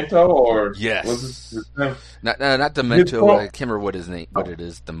Dr. Demento, or yes, was his name? Not Demento. I can't remember what it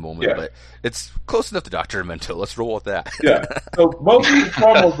is at the moment, but it's close enough to Dr. Demento. Let's roll with that. Yeah. So most of his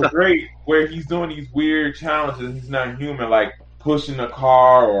promos are great, where he's doing these weird challenges. He's not human, like pushing a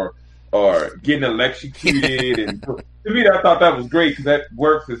car or getting electrocuted. And to me, I thought that was great because that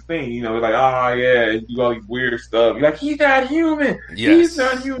works his thing. Like you do all these weird stuff. You're like, he's not human. Yes. He's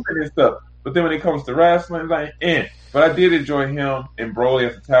not human and stuff. But then when it comes to wrestling, it's like, But I did enjoy him and Broly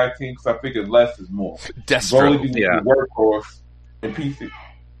as a tag team because I figured less is more. Destro, Broly do the workhorse, and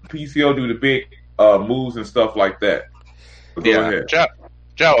PCO do the big moves and stuff like that. But go ahead.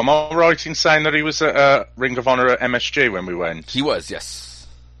 Joe, am I right in saying that he was at Ring of Honor at MSG when we went? He was, yes.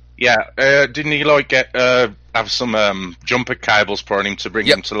 Yeah, didn't he have some jumper cables put on him to bring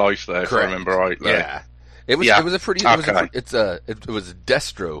him to life there? Correct. If I remember rightly. Yeah. It was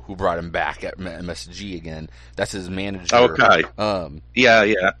Destro who brought him back at MSG again. That's his manager. Okay.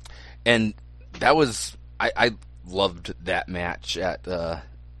 Yeah. And that was I loved that match at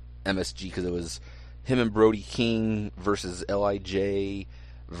MSG because it was him and Brody King versus LIJ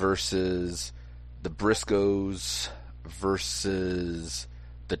versus the Briscoes versus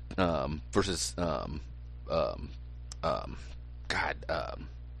the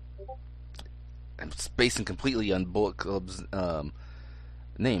I'm spacing completely on Bullet Club's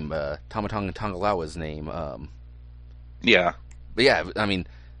name, Tama Tonga Tongalawa's name. Yeah. But yeah, I mean,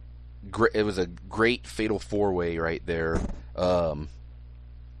 it was a great fatal four-way right there. I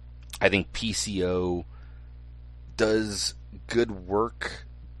think PCO does good work,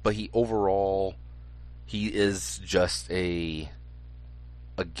 but he is just a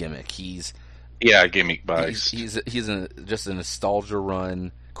gimmick. He's gimmick based. He's just a nostalgia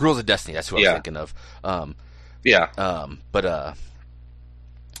run. Girls of Destiny, that's who I was thinking of. But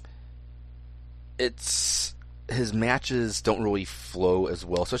it's his matches don't really flow as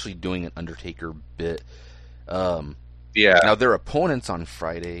well, especially doing an Undertaker bit. Now their opponents on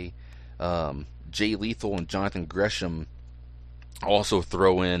Friday, Jay Lethal and Jonathan Gresham, also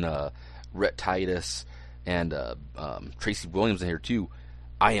throw in Rhett Titus and Tracy Williams in here too.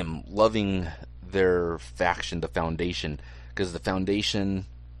 I am loving their faction, the Foundation, because the Foundation,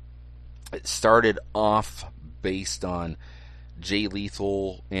 it started off based on Jay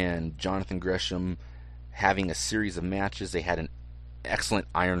Lethal and Jonathan Gresham having a series of matches. They had an excellent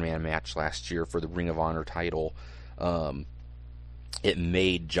Iron Man match last year for the Ring of Honor title. it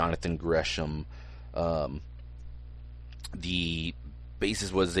made Jonathan Gresham. The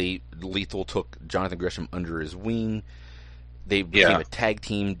basis was Lethal took Jonathan Gresham under his wing. They became a tag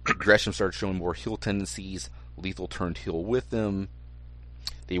team. Gresham started showing more heel tendencies. Lethal turned heel with him.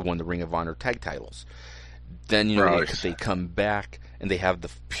 They won the Ring of Honor tag titles. Then, they come back and they have the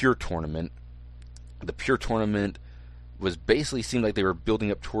Pure Tournament. The Pure Tournament was basically seemed like they were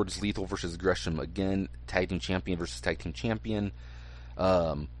building up towards Lethal versus Gresham again, tag team champion versus tag team champion.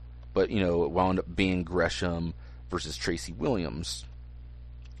 But, it wound up being Gresham versus Tracy Williams.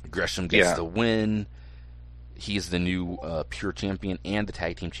 Gresham gets the win. He's the new Pure champion and the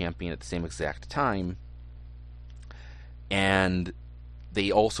tag team champion at the same exact time. And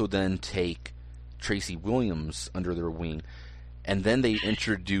they also then take Tracy Williams under their wing. And then they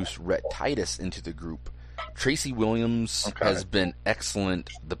introduce Rhett Titus into the group. Tracy Williams has been excellent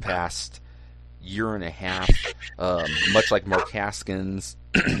the past year and a half. Much like Mark Haskins,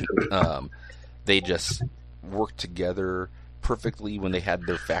 they just worked together perfectly when they had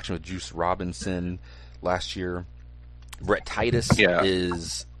their faction with Juice Robinson last year. Rhett Titus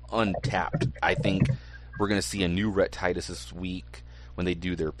is untapped. I think we're going to see a new Rhett Titus this week when they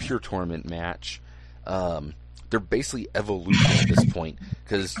do their Pure Tournament match. They're basically evolution at this point,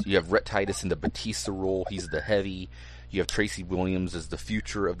 because you have Rhett Titus in the Batista role. He's the heavy. You have Tracy Williams as the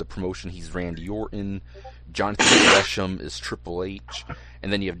future of the promotion. He's Randy Orton. Jonathan Gresham is Triple H.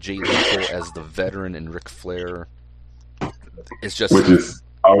 And then you have Jay Lethal as the veteran and Ric Flair. It's just... Which is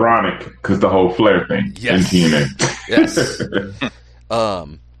ironic, because the whole Flair thing in TNA. Yes.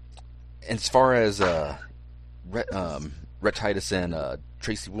 As far as Rhett Titus and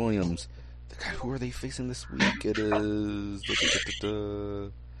Tracy Williams... who are they facing this week? It is...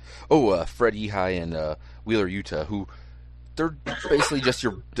 Fred Yehai and Wheeler Yuta, who... they're basically just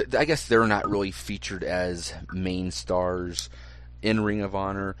your... I guess they're not really featured as main stars in Ring of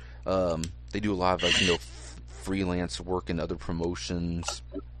Honor. They do a lot of, freelance work in other promotions.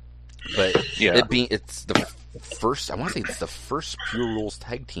 But it's the first... I want to say it's the first Pure Rules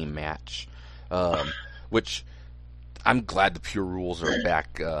tag team match. Which... I'm glad the Pure Rules are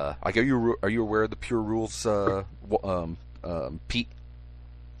back. Are you aware of the Pure Rules, Pete?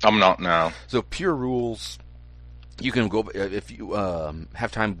 I'm not now. So Pure Rules, you can go if you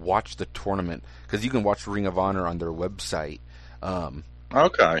have time. Watch the tournament, because you can watch Ring of Honor on their website.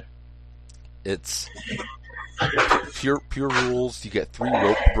 Okay. It's Pure Rules. You get 3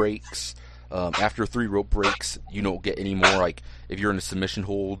 rope breaks. After 3 rope breaks, you don't get any more. Like if you're in a submission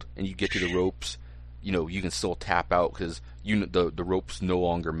hold and you get to the ropes, you can still tap out because the ropes no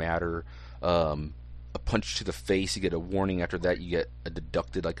longer matter. A punch to the face, you get a warning. After that, you get a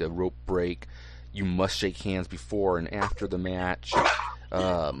deducted, like a rope break. You must shake hands before and after the match.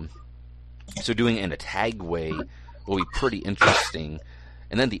 So doing it in a tag way will be pretty interesting.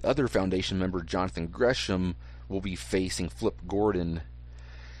 And then the other Foundation member, Jonathan Gresham, will be facing Flip Gordon.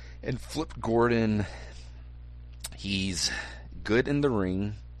 And Flip Gordon, he's good in the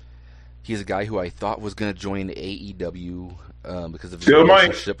ring. He's a guy who I thought was going to join AEW because of his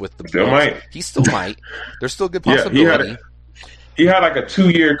relationship with the Bucks. He still might. There's still a good possibility. He had like a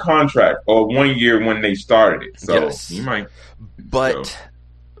 2-year contract, or 1 year when they started it. So he might. But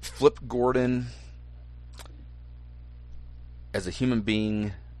Flip Gordon, as a human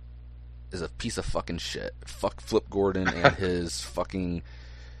being, is a piece of fucking shit. Fuck Flip Gordon and his fucking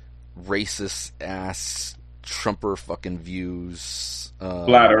racist ass Trumper fucking views.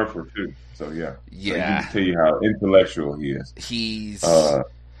 Flat earther too. So yeah. So you can tell you how intellectual he is. He's. I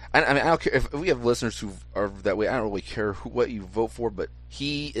don't care if we have listeners who are that way. I don't really care what you vote for, but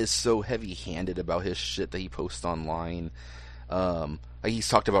he is so heavy-handed about his shit that he posts online. He's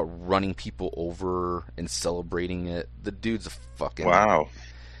talked about running people over and celebrating it. The dude's a fucking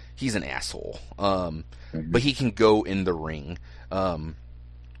He's an asshole. But he can go in the ring.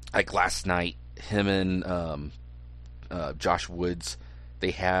 Like last night, him and Josh Woods,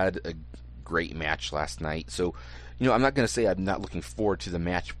 they had a great match last night. So, I'm not going to say I'm not looking forward to the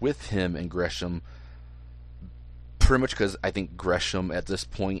match with him and Gresham, pretty much because I think Gresham at this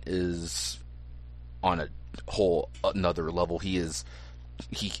point is on a whole another level. He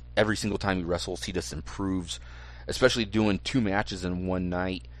every single time he wrestles, he just improves, especially doing 2 matches in one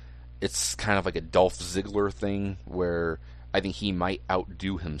night. It's kind of like a Dolph Ziggler thing where I think he might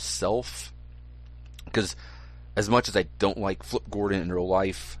outdo himself. Because as much as I don't like Flip Gordon in real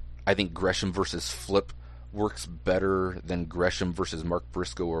life, I think Gresham versus Flip works better than Gresham versus Mark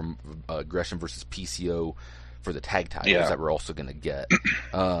Briscoe or Gresham versus PCO for the tag titles that we're also going to get.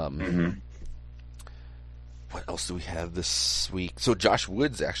 What else do we have this week? So Josh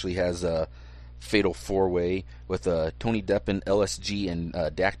Woods actually has Fatal 4-Way with Tony Deppen, LSG,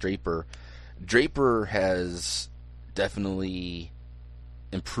 and Dak Draper. Draper has definitely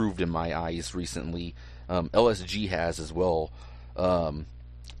improved in my eyes recently. LSG has as well. Tony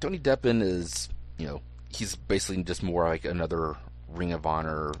Deppen is, he's basically just more like another Ring of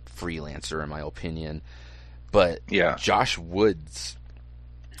Honor freelancer, in my opinion. But Yeah. Josh Woods,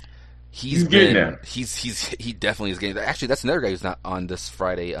 He's getting there. he definitely is getting there. Actually, that's another guy who's not on this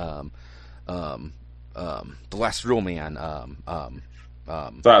Friday. The Last Real Man.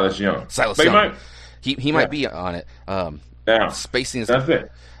 Silas Young. Silas They Young. might- He might be on it. Now, Spacing is. that's it.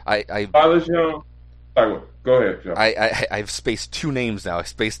 I Silas Young. Sorry, go ahead, Joe. I've spaced two names now. I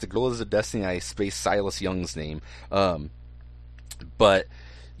spaced the Gorillas of Destiny. I spaced Silas Young's name. But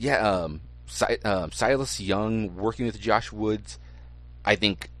yeah, Silas Young working with Josh Woods, I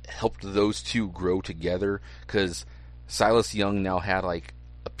think helped those two grow together, because Silas Young now had like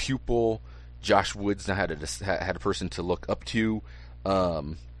a pupil. Josh Woods now had a person to look up to,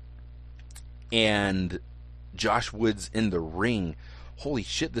 and Josh Woods in the ring. Holy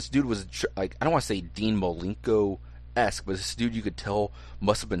shit, this dude was like, I don't want to say Dean Malenko-esque, but this dude, you could tell,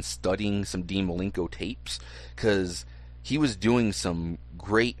 must have been studying some Dean Malenko tapes, because he was doing some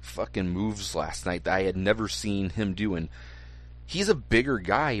great fucking moves last night that I had never seen him doing. He's a bigger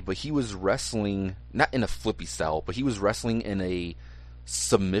guy, but he was wrestling, not in a flippy style, but he was wrestling in a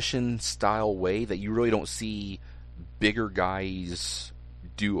submission style way that you really don't see bigger guys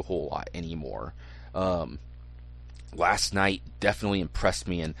do a whole lot anymore. Last night definitely impressed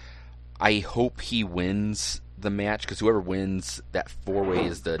me, and I hope he wins the match, because whoever wins that 4-way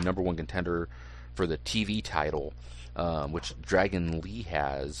is the number one contender for the TV title, which Dragon Lee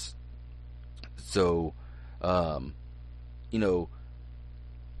has. So,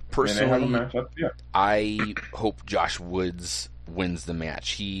 personally, I hope Josh Woods wins the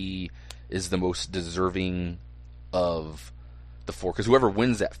match. He is the most deserving of the 4, because whoever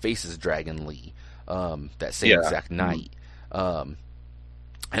wins that faces Dragon Lee that same exact night.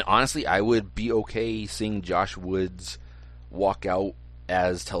 And honestly, I would be okay seeing Josh Woods walk out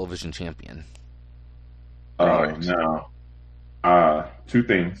as television champion. Now, two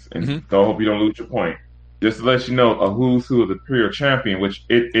things, and so I hope you don't lose your point. Just to let you know, a who's who of the Pure Champion, which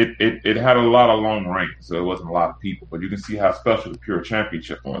it had a lot of long reigns, so it wasn't a lot of people, but you can see how special the Pure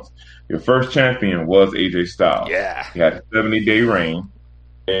Championship was. Your first champion was AJ Styles. Yeah. He had a 70-day reign,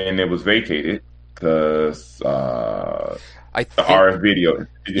 and it was vacated because the RF video.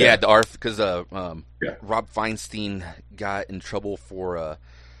 Yeah, the RF, because Rob Feinstein got in trouble for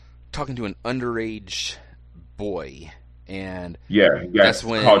talking to an underage boy, and that's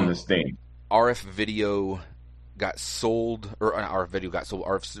when caught in this thing. RF Video got sold, or RF Video got sold.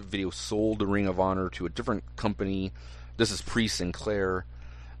 RF Video sold the Ring of Honor to a different company. This is pre-Sinclair.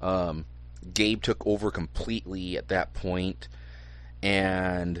 Gabe took over completely at that point,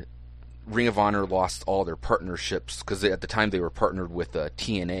 and Ring of Honor lost all their partnerships, because at the time they were partnered with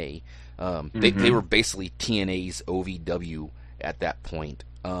TNA. They were basically TNA's OVW at that point.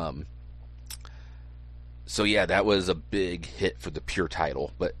 So yeah, that was a big hit for the Pure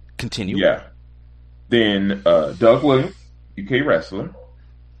title. But continue. Yeah. Then Doug Williams, UK wrestler.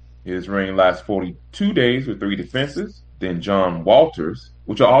 His reign lasts 42 days with 3 defenses. Then John Walters,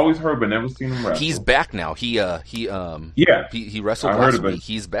 which I always heard but never seen him wrestle. He's back now. He wrestled last week.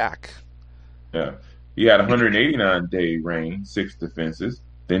 He's back. Yeah. He had a 189-day reign, 6 defenses.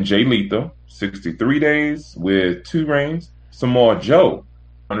 Then Jay Lethal, 63 days with 2 reigns. Samoa Joe,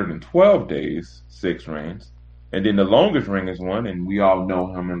 112 days, 6 reigns. And then the longest ringers one, and we all know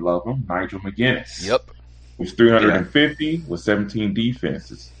him and love him, Nigel McGuinness. Yep. Was 350 with 17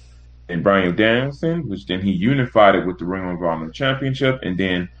 defenses. And Bryan Danielson, which then he unified it with the Ring of Honor Championship, and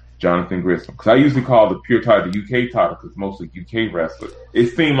then Jonathan Grissom. Because I usually call the Pure title the UK title, because mostly UK wrestlers. It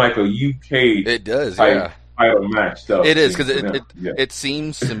seemed like a UK title match. Stuff. It is, because it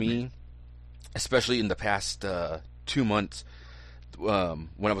seems to me, especially in the past 2 months, when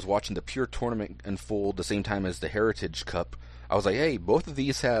I was watching the Pure tournament unfold the same time as the Heritage Cup, I was like, hey, both of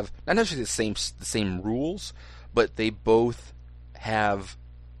these have not necessarily the same rules, but they both have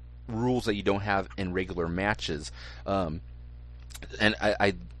rules that you don't have in regular matches. And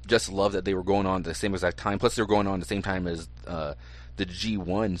I just love that they were going on at the same exact time. Plus, they were going on at the same time as the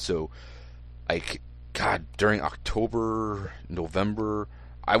G1. So, during October, November,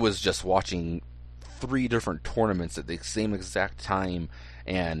 I was just watching 3 different tournaments at the same exact time,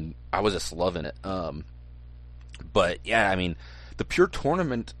 and I was just loving it. But yeah, I mean, the Pure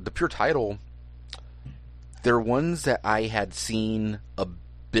tournament, the Pure title, they're ones that I had seen a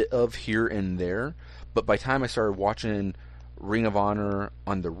bit of here and there, but by the time I started watching Ring of Honor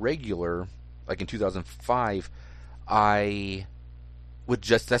on the regular, like in 2005, I would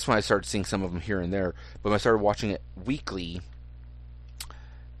just, that's when I started seeing some of them here and there. But when I started watching it weekly,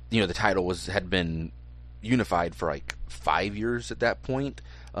 the title had been unified for like 5 years at that point.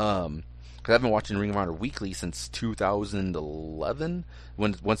 Because I've been watching Ring of Honor weekly since 2011,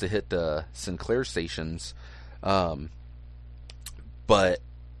 once it hit the Sinclair stations. But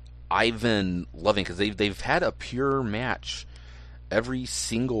I've been loving, because they've had a pure match every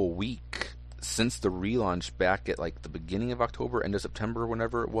single week since the relaunch back at like the beginning of October, end of September,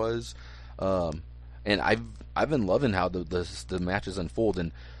 whenever it was. And I've been loving how the matches unfold.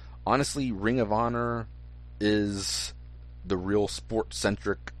 And honestly, Ring of Honor is the real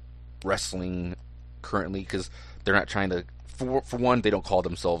sport-centric wrestling currently, because they're not trying to, for one, they don't call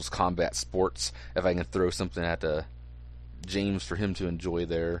themselves combat sports, if I can throw something at James for him to enjoy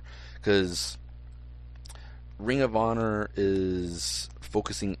there, because Ring of Honor is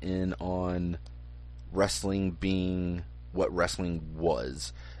focusing in on wrestling being what wrestling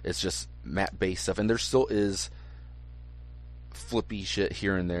was. It's just mat-based stuff, and there still is flippy shit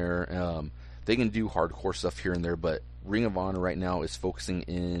here and there. They can do hardcore stuff here and there, but Ring of Honor right now is focusing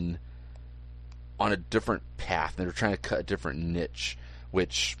in on a different path, and they're trying to cut a different niche,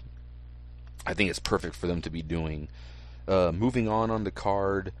 which I think is perfect for them to be doing. Moving on the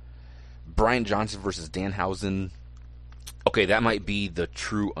card, Brian Johnson versus Danhausen. Okay, that might be the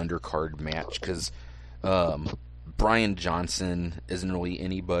true undercard match, because Brian Johnson isn't really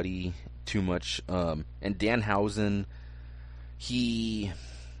anybody too much. And Danhausen,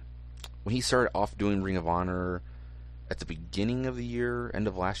 when he started off doing Ring of Honor at the beginning of the year, end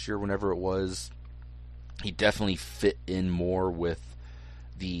of last year, whenever it was, he definitely fit in more with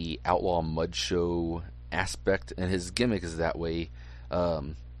the Outlaw Mud Show aspect, and his gimmick is that way.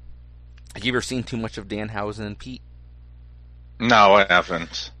 Have you ever seen too much of Danhausen, Pete? No, I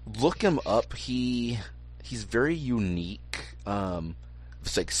haven't. Look him up. He's very unique.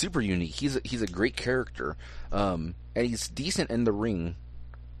 It's like super unique. He's a great character, and he's decent in the ring.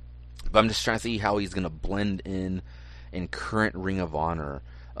 But I'm just trying to see how he's going to blend in current Ring of Honor.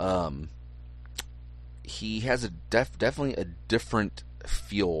 He has definitely a different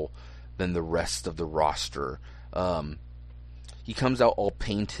feel than the rest of the roster. He comes out all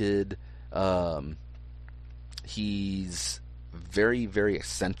painted. He's very, very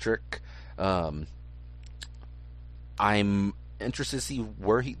eccentric. I'm interested to see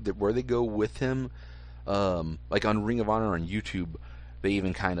where they go with him. Like on Ring of Honor on YouTube, they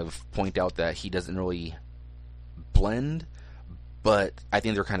even kind of point out that he doesn't really blend, but I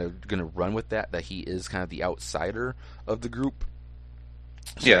think they're kind of going to run with that he is kind of the outsider of the group.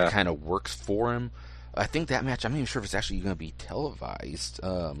 So yeah, it kind of works for him. I think that match, I'm not even sure if it's actually going to be televised.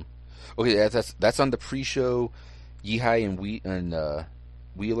 Okay, that's on the pre-show. Yihai and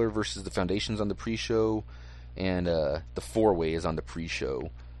Wheeler versus the Foundation's on the pre-show, and the four-way is on the pre-show.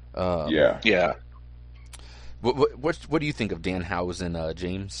 Yeah. What do you think of Danhausen,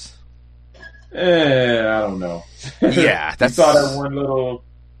 James? I don't know. Yeah, that's.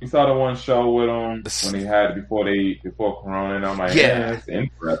 You saw the one show with him when he had before Corona, and I'm like, yeah, it's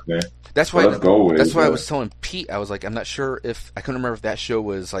interesting. That's why. Let's go with that's why I was telling Pete. I was like, I'm not sure if I couldn't remember if that show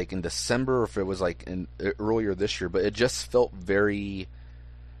was like in December or if it was like in earlier this year, but it just felt very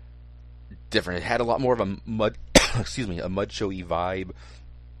different. It had a lot more of a mud showy vibe.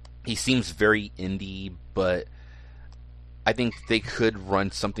 He seems very indie, but I think they could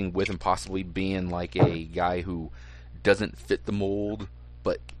run something with him, possibly being like a guy who doesn't fit the mold,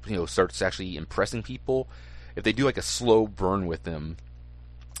 but starts actually impressing people. If they do like a slow burn with him,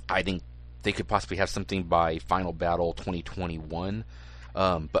 I think they could possibly have something by Final Battle 2021.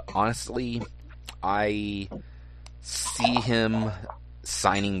 But honestly, I see him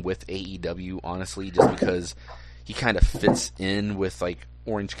signing with AEW, honestly, just because he kind of fits in with like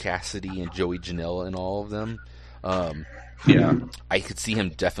Orange Cassidy and Joey Janela and all of them. Yeah, I could see him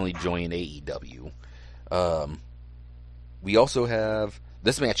definitely joining AEW. We also have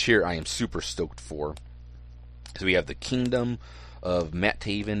this match here I am super stoked for. So we have the Kingdom of Matt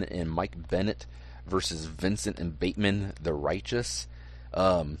Taven and Mike Bennett versus Vincent and Bateman, the Righteous.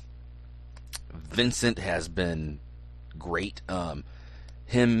 Vincent has been great.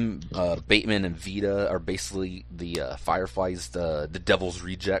 Him, Bateman, and Vita are basically the Fireflies, the Devil's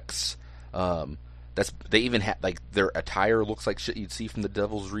Rejects. They even have like their attire looks like shit you'd see from the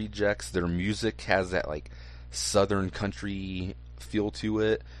Devil's Rejects. Their music has that like Southern country feel to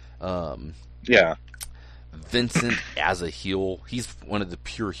it. Yeah. Vincent as a heel, he's one of the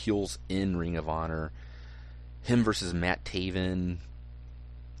pure heels in Ring of Honor. Him versus Matt Taven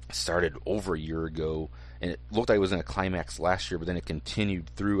started over a year ago, and it looked like it was in a climax last year, but then it continued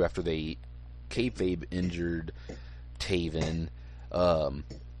through after they kayfabe injured Taven.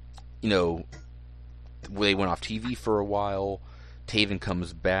 They went off TV for a while. Taven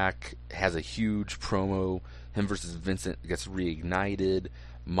comes back, has a huge promo. Him versus Vincent gets reignited.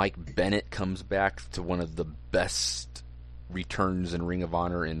 Mike Bennett comes back to one of the best returns in Ring of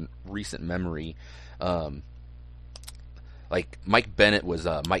Honor in recent memory. Mike Bennett was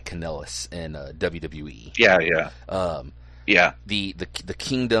Mike Kanellis in WWE. Yeah. The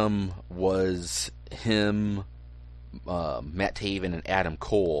Kingdom was him, Matt Taven, and Adam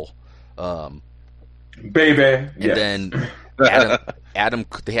Cole. Baby. And Yes. then Adam,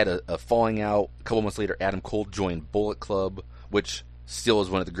 they had a falling out. A couple months later, Adam Cole joined Bullet Club, which still is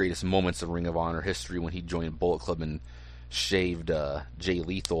one of the greatest moments of Ring of Honor history when he joined Bullet Club and shaved Jay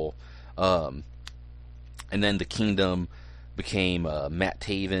Lethal. And then the Kingdom became Matt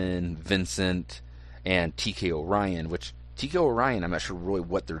Taven, Vincent, and TK O'Ryan, which TK O'Ryan, I'm not sure really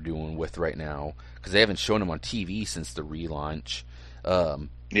what they're doing with right now because they haven't shown him on TV since the relaunch.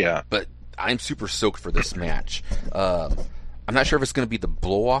 But I'm super stoked for this match. I'm not sure if it's going to be the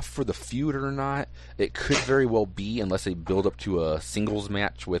blow-off for the feud or not. It could very well be, unless they build up to a singles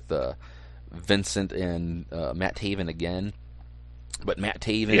match with Vincent and Matt Taven again. But Matt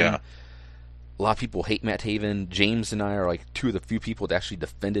Taven, a lot of people hate Matt Taven. James and I are like two of the few people that actually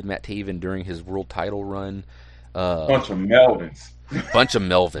defended Matt Taven during his world title run. Bunch of Melvins.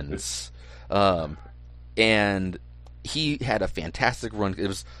 And he had a fantastic run.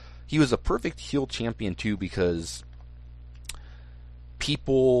 He was a perfect heel champion too because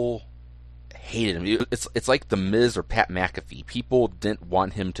people hated him. It's like The Miz or Pat McAfee. People didn't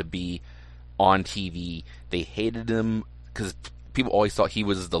want him to be on TV. They hated him because people always thought he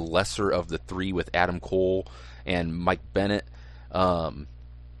was the lesser of the three with Adam Cole and Mike Bennett.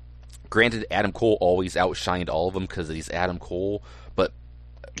 Granted, Adam Cole always outshined all of them because he's Adam Cole, but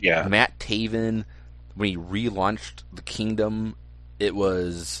Matt Taven, when he relaunched the Kingdom, it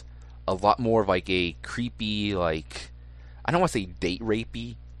was a lot more of like a creepy, like, I don't want to say date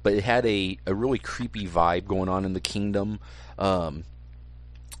rapey, but it had a really creepy vibe going on in the Kingdom.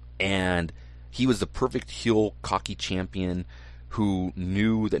 And he was the perfect heel, cocky champion who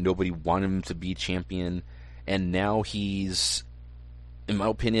knew that nobody wanted him to be champion. And now he's, in my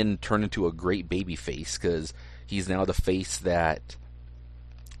opinion, turned into a great baby face because he's now the face that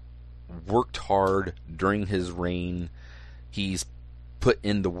worked hard during his reign. He's put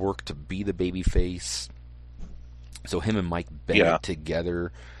in the work to be the baby face. So him and Mike Bennett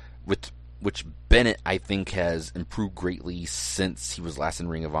together, which Bennett I think has improved greatly since he was last in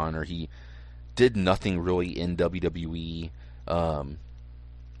Ring of Honor. He did nothing really in WWE. Him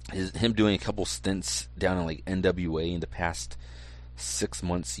doing a couple stints down in like NWA in the past 6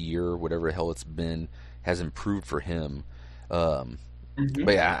 months, year, whatever the hell it's been, has improved for him. But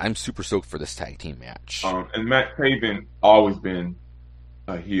yeah, I'm super stoked for this tag team match. And Matt Taven always been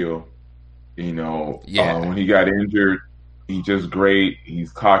a heel. When he got injured, he's just great.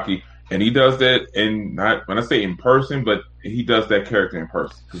 He's cocky, and he does that. And not when I say in person, but he does that character in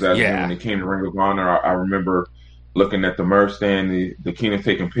person. Because when he came to Ring of Honor, I remember looking at the merch stand, the Kingdom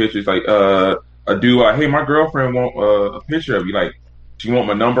taking pictures. Like, hey, my girlfriend want a picture of you. Like, she want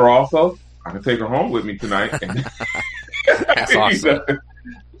my number also. I can take her home with me tonight. And that's awesome.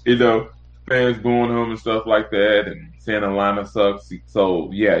 Fans booing him and stuff like that, and saying Alana sucks. So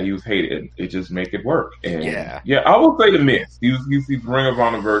yeah, he was hated. It just make it work. And I will say the Miz. He's Ring of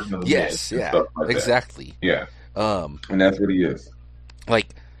Honor version of the Miz. And stuff like exactly. That. Yeah. And that's what he is. Like,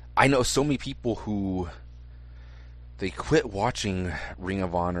 I know so many people who they quit watching Ring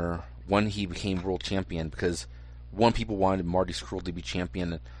of Honor when he became world champion because people wanted Marty Scurll to be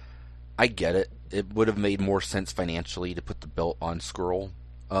champion. I get it. It would have made more sense financially to put the belt on Scurll.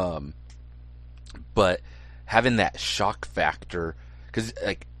 But having that shock factor, because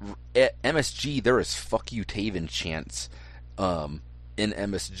like at MSG there was "fuck you Taven" chants in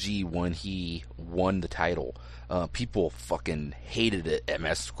MSG when he won the title. People fucking hated it at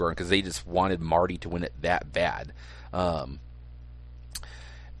Madison Square because they just wanted Marty to win it that bad.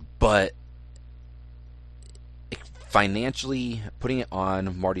 But financially, putting it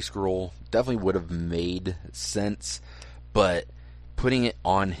on Marty Scurll definitely would have made sense, but putting it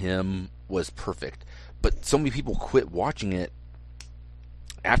on him was perfect. But so many people quit watching it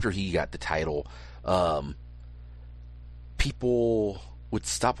after he got the title. People would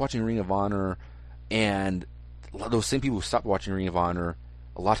stop watching Ring of Honor, and those same people who stopped watching Ring of Honor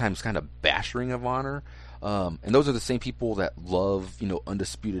a lot of times kind of bash Ring of Honor. And those are the same people that love,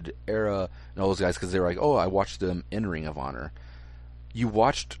 Undisputed Era and all those guys because they're like, oh, I watched them in Ring of Honor. You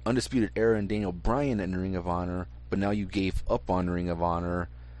watched Undisputed Era and Daniel Bryan in Ring of Honor, but now you gave up on Ring of Honor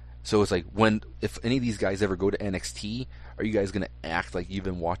So it's like, if any of these guys ever go to NXT, are you guys going to act like you've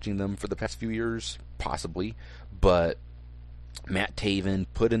been watching them for the past few years? Possibly. But Matt Taven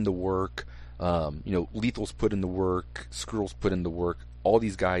put in the work. Lethal's put in the work. Skrull's put in the work. All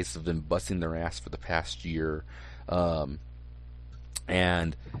these guys have been busting their ass for the past year.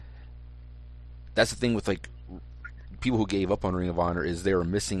 And that's the thing with, like, people who gave up on Ring of Honor is they were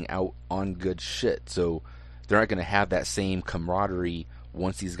missing out on good shit. So they're not going to have that same camaraderie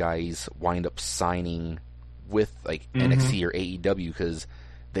once these guys wind up signing with, like, NXT or AEW because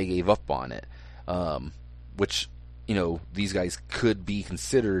they gave up on it. Which, these guys could be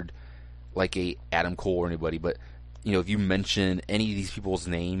considered like a Adam Cole or anybody, but, if you mention any of these people's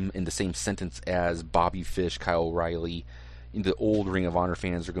name in the same sentence as Bobby Fish, Kyle O'Reilly, the old Ring of Honor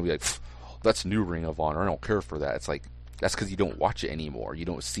fans are going to be like, that's new Ring of Honor, I don't care for that. It's like, that's because you don't watch it anymore. You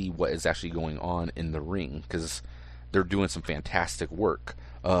don't see what is actually going on in the ring, because they're doing some fantastic work.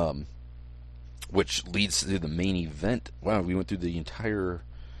 Which leads to the main event. Wow, we went through the entire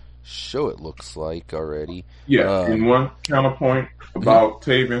show, it looks like, already. Yeah, and one counterpoint about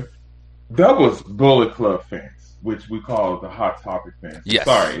Taven, that was Bullet Club fans, which we call the Hot Topic fans. Yes.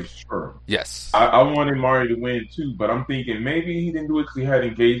 Sorry, it's true. Yes. I wanted Mario to win too, but I'm thinking maybe he didn't do it because he had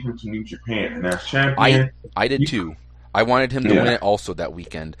engagement to New Japan, and as champion, I did too. I wanted him to win it also that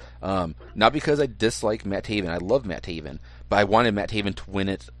weekend. Not because I dislike Matt Taven. I love Matt Taven, but I wanted Matt Taven to win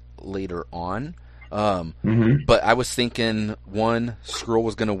it later on. But I was thinking, one, Skrull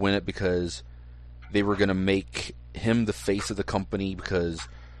was going to win it because they were going to make him the face of the company, because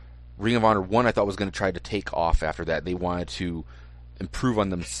Ring of Honor 1 I thought was going to try to take off after that. They wanted to improve on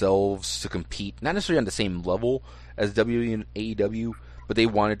themselves to compete, not necessarily on the same level as WWE and AEW, but they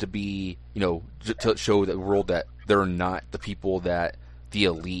wanted to be, to show the world that they're not the people that the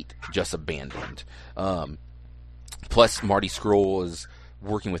Elite just abandoned. Plus, Marty Scurll was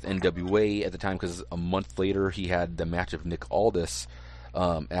working with NWA at the time, because a month later he had the match of Nick Aldis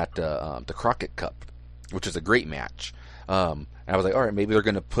at the Crockett Cup, which is a great match. And I was like, all right, maybe they're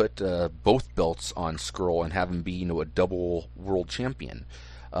going to put both belts on Scurll and have him be, a double world champion.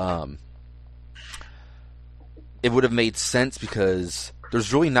 It would have made sense because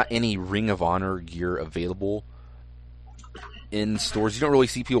there's really not any Ring of Honor gear available in stores. You don't really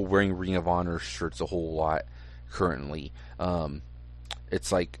see people wearing Ring of Honor shirts a whole lot currently.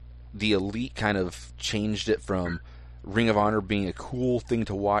 It's like the Elite kind of changed it from Ring of Honor being a cool thing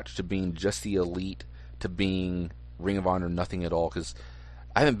to watch to being just the Elite to being Ring of Honor nothing at all, because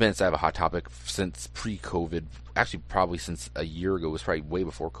I haven't been inside of a Hot Topic since pre-COVID. Actually, probably since a year ago. It was probably way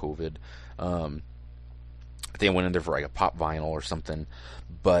before COVID. I think I went in there for like a pop vinyl or something.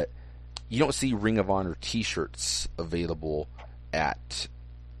 But you don't see Ring of Honor t-shirts available at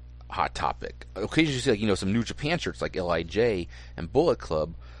Hot Topic. Occasionally you see, like, some New Japan shirts like LIJ and Bullet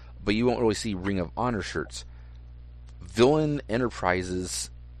Club, but you won't really see Ring of Honor shirts. Villain Enterprises,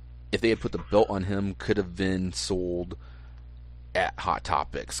 if they had put the belt on him, could have been sold at Hot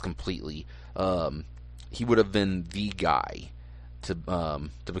Topics completely. He would have been the guy to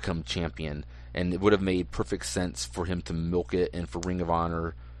become champion, and it would have made perfect sense for him to milk it and for Ring of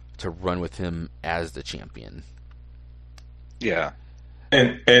Honor to run with him as the champion. Yeah.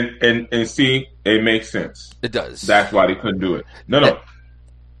 And see, it makes sense. It does. That's why they couldn't do it. No.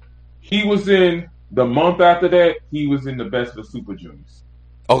 He was in the month after that. He was in the Best of the Super Juniors.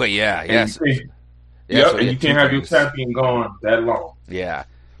 Okay, yeah, yes. So you can't have your champion gone that long. Yeah.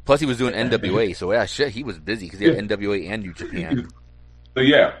 Plus, he was doing NWA, so yeah, shit, he was busy because he had NWA and New Japan. So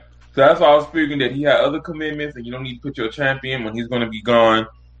that's why I was figuring that he had other commitments, and you don't need to put your champion when he's going to be gone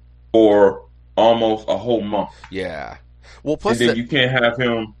for almost a whole month. Yeah. Well, plus and then you can't have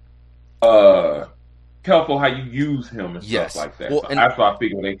him careful how you use him and stuff like that. Well, so that's why I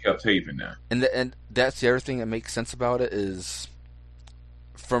figured they kept Taven there. And that's the other thing that makes sense about it is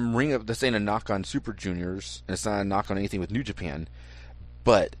from Ring of, this ain't a knock on Super Juniors, and it's not a knock on anything with New Japan,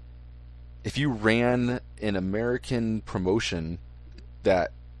 but if you ran an American promotion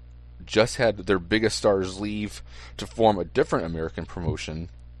that just had their biggest stars leave to form a different American promotion,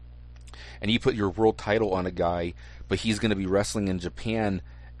 and you put your world title on a guy, but he's going to be wrestling in Japan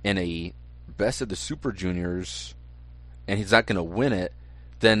in a Best of the Super Juniors, and he's not going to win it,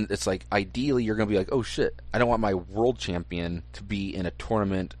 then it's like, ideally, you're going to be like, oh shit, I don't want my world champion to be in a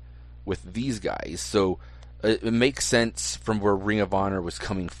tournament with these guys. So it makes sense from where Ring of Honor was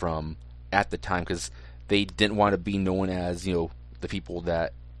coming from at the time, because they didn't want to be known as, the people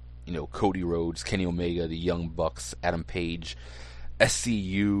that, Cody Rhodes, Kenny Omega, the Young Bucks, Adam Page,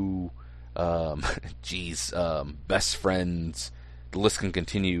 SCU, Best Friends, the list can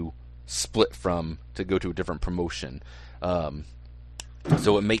continue, split from to go to a different promotion.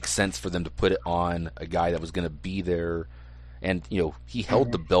 So it makes sense for them to put it on a guy that was going to be there, and he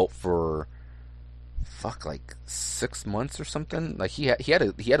held the belt for like 6 months or something. Like he had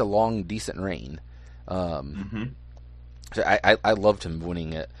a long, decent reign. So I loved him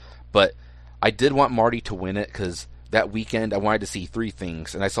winning it, but I did want Marty to win it because that weekend I wanted to see 3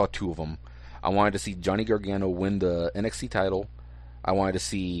 things, and I saw 2 of them. I wanted to see Johnny Gargano win the NXT title. I wanted to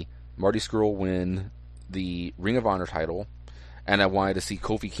see Marty Scurll win the Ring of Honor title, and I wanted to see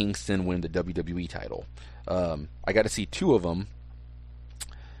Kofi Kingston win the WWE title. I got to see 2 of them,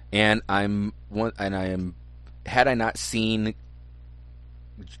 and had I not seen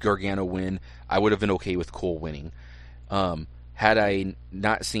Gargano win, I would have been okay with Cole winning. Had I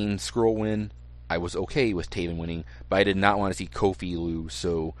not seen Scurll win, I was okay with Taven winning, but I did not want to see Kofi lose.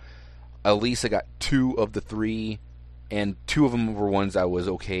 So at least I got 2 of the 3, and 2 of them were ones I was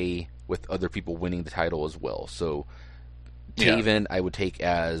okay with other people winning the title as well. So Taven I would take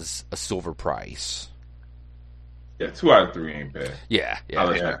as a silver prize. Yeah, 2 out of 3 ain't bad. Yeah.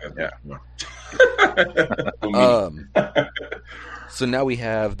 So now we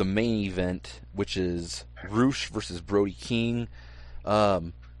have the main event, which is Rush versus Brody King.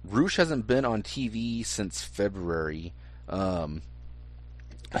 Rush hasn't been on TV since February.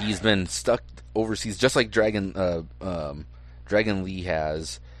 He's been stuck overseas, just like Dragon Lee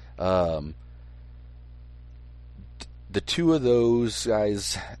has. The 2 of those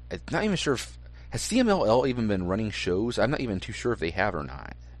guys, I'm not even sure if has CMLL even been running shows. I'm not even too sure if they have or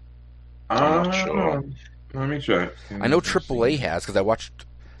not. I'm not sure. Let me check. I know AAA has, because I watched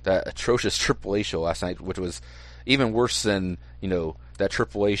that atrocious AAA show last night, which was even worse than that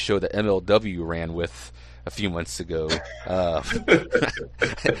AAA show that MLW ran with a few months ago.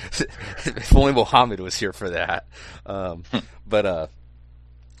 If only Muhammad was here for that. But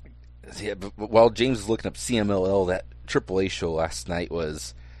while James was looking up CMLL, that AAA show last night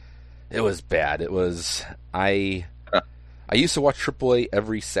was bad. It was I used to watch AAA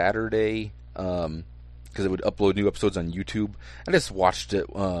every Saturday because it would upload new episodes on YouTube. I just watched it.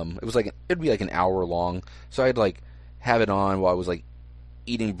 It'd be like an hour long, so I'd like have it on while I was like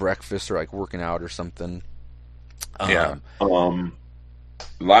eating breakfast or like working out or something.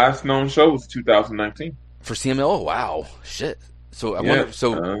 Last known show was 2019 for CMLL. Wow, shit. So I wonder.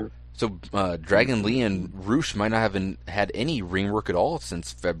 So Dragon Lee and Rush might not have had any ring work at all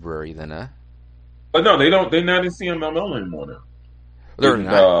since February, then, huh? But no, they don't. They're not in CMLL anymore now. They're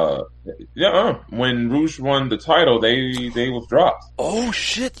not. When Rush won the title, they was dropped. Oh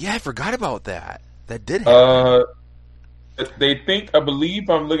shit! Yeah, I forgot about that. That did happen. I believe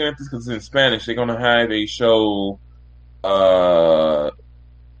I'm looking at this because it's in Spanish. They're gonna have a show on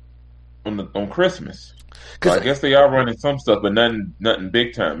Christmas. So I guess they are running some stuff, but nothing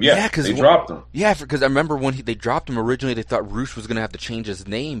big time. Yeah, because they dropped him. Yeah, because I remember when they dropped him originally, they thought Rush was going to have to change his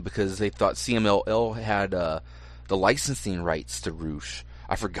name because they thought CMLL had the licensing rights to Rush.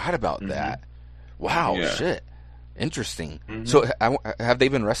 I forgot about that. Wow, shit, interesting. So have they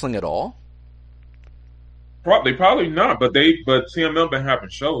been wrestling at all? Probably not, but CML been having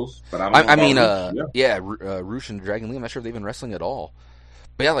shows. But I don't know. Rush and Dragon Lee. I'm not sure if they've been wrestling at all.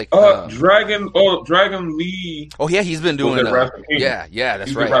 But yeah, like Dragon Lee. Oh yeah, he's been doing. That's right. Yeah.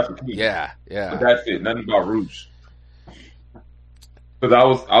 But that's it. Nothing about Rush.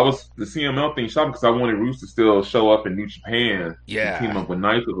 Because I was the CML thing shot because I wanted Rush to still show up in New Japan. Yeah. And team up with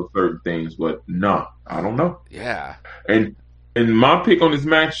Naito with certain things, but no, I don't know. Yeah. And my pick on this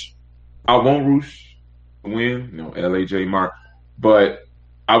match, I want Rush to win. LAJ Mark, but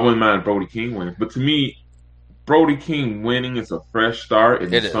I wouldn't mind Brody King winning. But to me, Brody King winning is a fresh start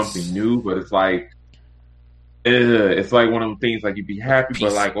and it's something new, but it's like one of them things like you'd be happy,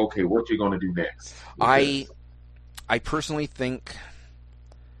 but like, okay, what you gonna do next? I personally think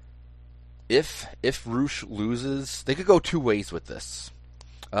if Rush loses, they could go 2 ways with this.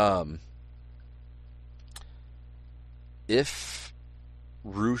 If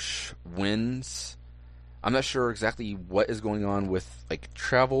Rush wins, I'm not sure exactly what is going on with like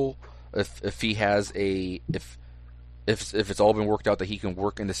travel. If he has if it's all been worked out that he can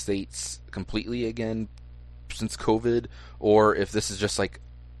work in the States completely again since COVID, or if this is just like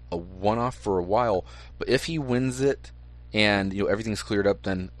a one-off for a while. But if he wins it and everything's cleared up,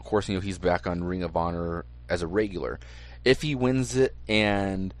 then of course he's back on Ring of Honor as a regular. If he wins it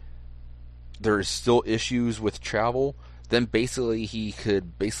and there's still issues with travel, then basically he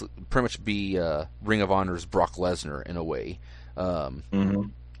could pretty much be Ring of Honor's Brock Lesnar in a way.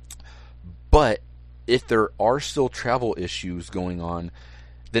 But if there are still travel issues going on,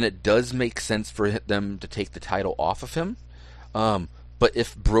 then it does make sense for them to take the title off of him. But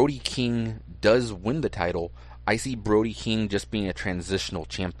if Brody King does win the title, I see Brody King just being a transitional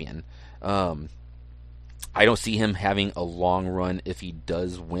champion. I don't see him having a long run if he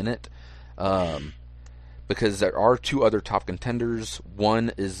does win it. Because there are two other top contenders.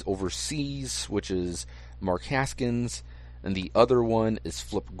 One is overseas, which is Mark Haskins, and the other one is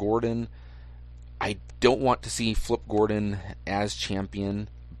Flip Gordon. I don't want to see Flip Gordon as champion,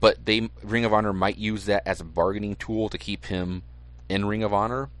 but Ring of Honor might use that as a bargaining tool to keep him in Ring of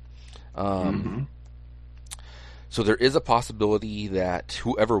Honor. So there is a possibility that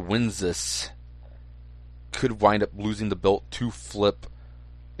whoever wins this could wind up losing the belt to Flip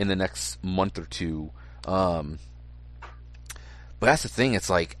in the next month or two. But that's the thing. It's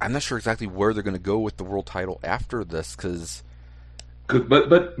like I'm not sure exactly where they're going to go with the world title after this,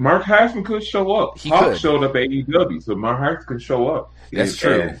 but Mark Haskins could show up. Hawk showed up at AEW, so Mark Haskins could show up. That's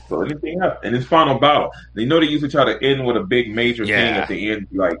true. So anything happens in his final battle, they know they usually try to end with a big major thing at the end,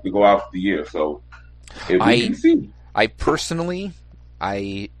 like to go out for the year. So we can see. I personally,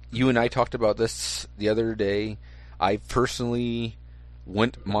 you and I talked about this the other day. I personally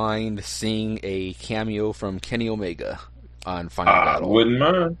wouldn't mind seeing a cameo from Kenny Omega on Final Battle. I wouldn't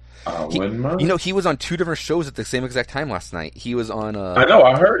mind. You know, he was on two different shows at the same exact time last night. He was on. I know.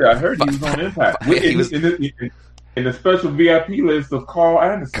 I heard he was on Impact. He was in the special VIP list of Carl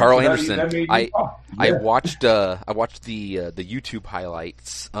Anderson. I watched the YouTube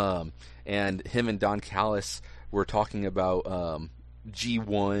highlights, and him and Don Callis were talking about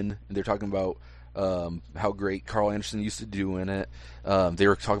G1, and they're talking about how great Carl Anderson used to do in it. They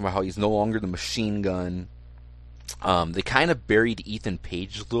were talking about how he's no longer the machine gun. They kind of buried Ethan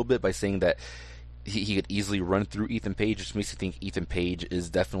Page a little bit by saying that he could easily run through Ethan Page, which makes me think Ethan Page is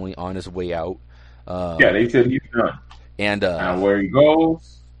definitely on his way out. They said he's done. And now where he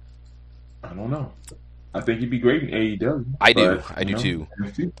goes, I don't know. I think he'd be great in AEW. I do too.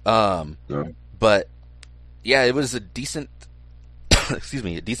 But yeah, it was a decent,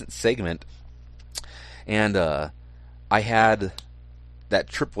 a decent segment, and I had that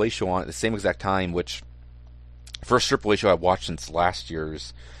AAA show on at the same exact time, which first AAA show I watched since last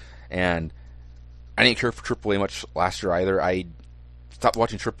year's, and I didn't care for AAA much last year either. I stopped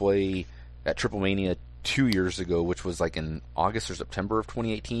watching AAA at Triple Mania 2 years ago, which was like in August or September of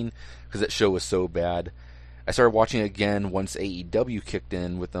 2018, because that show was so bad. I started watching it again once AEW kicked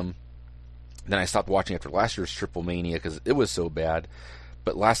in with them. Then I stopped watching after last year's Triple Mania because it was so bad.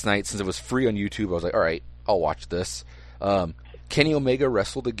 But last night, since it was free on YouTube, I was like, all right, I'll watch this. Kenny Omega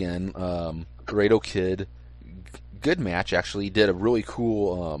wrestled again. Laredo Kid, good match actually. Did a really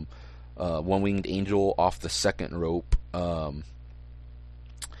cool one-winged angel off the second rope.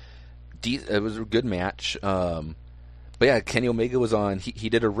 It was a good match. But yeah, Kenny Omega was on. He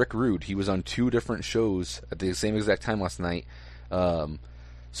did a Rick Rude. He was on two different shows at the same exact time last night.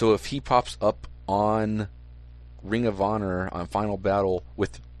 So if he pops up on Ring of Honor on Final Battle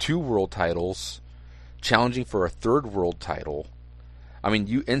with 2 world titles, challenging for a 3rd world title, I mean,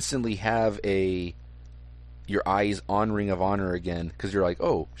 you instantly have your eyes on Ring of Honor again, because you're like,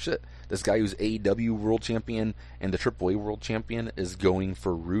 oh shit, this guy who's AEW world champion and the AAA world champion is going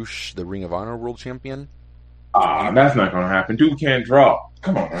for Roosh, the Ring of Honor world champion. That's not gonna happen. Dude can't draw.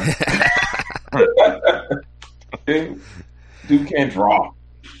 Come on, man. Dude can't draw.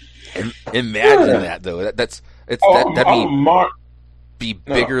 Imagine that though. That'd be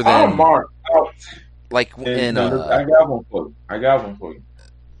bigger than like in. I got one for you.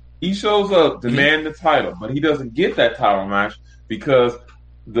 He shows up demanding the title, but he doesn't get that title match because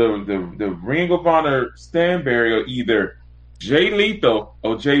the Ring of Honor stand barrier, either Jay Lethal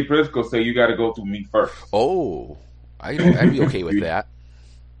or Jay Briscoe, say you got to go through me first. Oh, I'd be okay with that.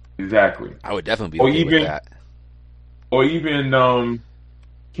 Exactly. I would definitely be okay with that. Or even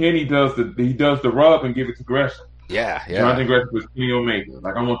Kenny does the rub and give it to Gresham. Yeah. Jonathan Gresham was Kenny Omega.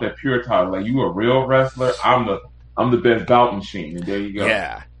 Like, I want that pure title. Like, you a real wrestler. I'm the best bout machine, and there you go.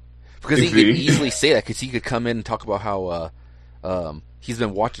 Yeah, because he could easily say that, because he could come in and talk about how he's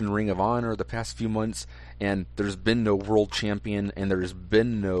been watching Ring of Honor the past few months, and there's been no world champion, and there's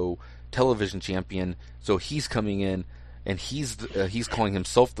been no television champion. So he's coming in, and he's calling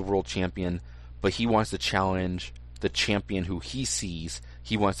himself the world champion, but he wants to challenge the champion who he sees.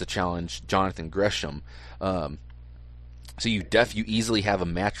 He wants to challenge Jonathan Gresham. So you easily have a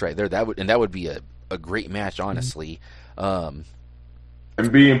match right there. That would be a great match, honestly. And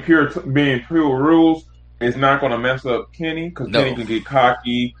being pure rules is not going to mess up Kenny, because Kenny can get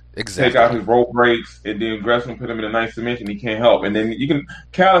cocky, take out his rope breaks, and then Gresham put him in a nice submission. He can't help. And then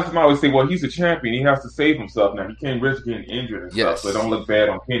Callis can always say, well, he's a champion. He has to save himself now. He can't risk getting injured and stuff. So it don't look bad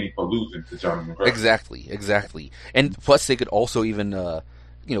on Kenny for losing to Jonathan Gresham. Exactly. And plus, they could also even,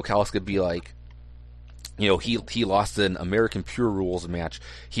 Callis could be like, he lost an American Pure Rules match.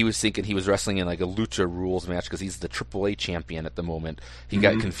 He was thinking he was wrestling in like a Lucha Rules match because he's the AAA champion at the moment. He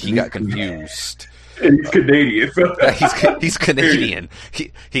got confused. And he's Canadian. So. He's Canadian.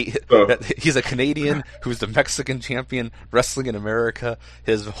 He's a Canadian who's the Mexican champion wrestling in America.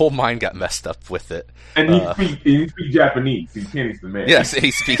 His whole mind got messed up with it. And he speaks Japanese. He's Kenny's the man. Yes,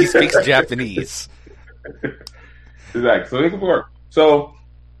 he speaks Japanese. Exactly. So it could work. So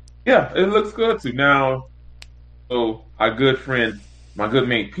yeah, it looks good too. Now, so our good friend, my good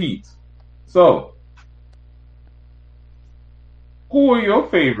mate Pete. So, who are your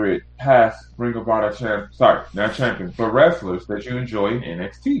favorite past Ring of Honor champions, but wrestlers that you enjoy in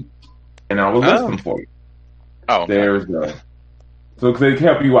NXT? And I will list them for you. Oh, okay. There's so they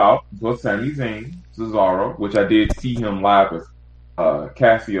help you out. So Sami Zayn, Cesaro, which I did see him live with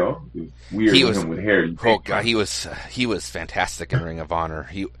Cassio. It was weird with him with hair. Oh god, he was fantastic in Ring of Honor.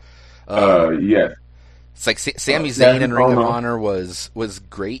 Yes. It's like Sami Zayn in Ring of Honor was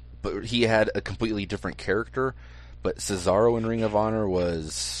great, but he had a completely different character. But Cesaro in Ring of Honor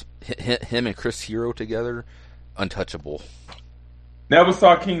was him and Chris Hero together, untouchable. Never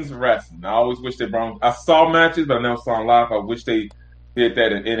saw Kings of Wrestling. I always wish they brought. I saw matches, but I never saw them live. I wish they did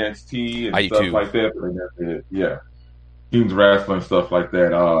that in NXT and stuff like that. But they never did. Yeah, Kings of Wrestling stuff like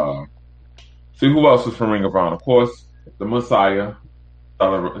that. See who else was from Ring of Honor? Of course, the Messiah.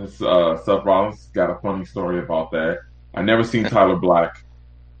 Seth Rollins got a funny story about that. I never seen Tyler Black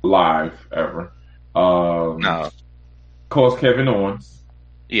live ever. No. Of course, Kevin Owens.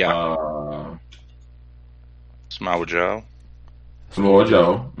 Yeah. Samoa Joe.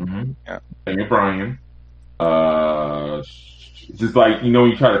 Mm-hmm. Yeah. Daniel Bryan. Just like,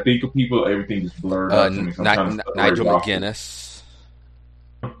 you try to think of people, everything just blurred out to me. Nigel McGuinness.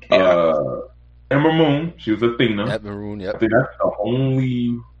 Ember Moon, she was Athena. Ember Moon, yep. I think that's the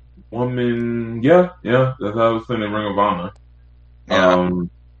only woman. Yeah, that's how I was saying in Ring of Honor. Yeah.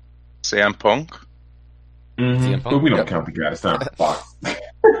 CM Punk. Mm-hmm. CM Punk, But we don't count the guy that's signed for Fox.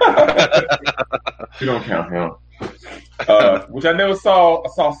 We don't count him. Which I never saw. I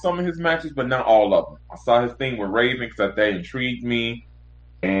saw some of his matches, but not all of them. I saw his thing with Raven because that intrigued me.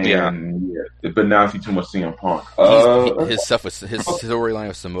 And but now I see too much CM Punk. His stuff with his storyline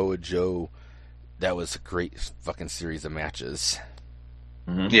with Samoa Joe. That was a great fucking series of matches.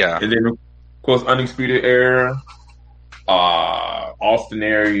 Mm-hmm. Yeah. And then, of course, Undisputed Era, Austin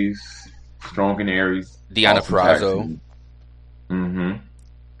Aries, Strong and Aries, Deonna Purrazzo. Mm-hmm.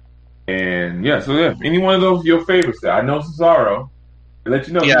 And any one of those your favorites there. I know Cesaro. To let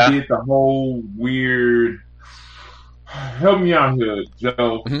you know, he did the whole weird. Help me out here,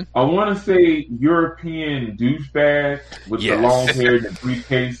 Joe. Mm-hmm. I want to say European douchebag with the long hair and the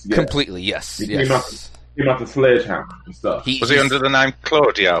briefcase. Yeah. Completely, yes. He came out the sledgehammer and stuff. Was he under the name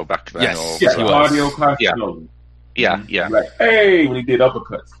Claudio back then? Yes, Claudio Castagnoli. Yeah. Like, hey, when he did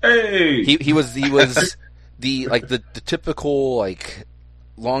uppercuts. Hey, he was the typical like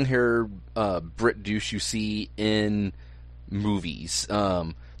long hair Brit douche you see in movies.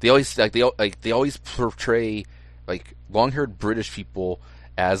 They always portray like long-haired British people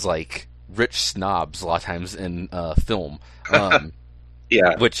as like rich snobs a lot of times in film.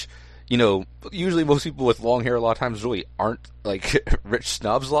 Which, usually most people with long hair a lot of times really aren't like rich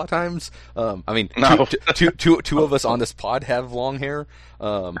snobs a lot of times. I mean, no. two of us on this pod have long hair.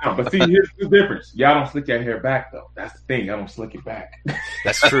 But see, here's the difference. Y'all don't slick your hair back though. That's the thing. I don't slick it back.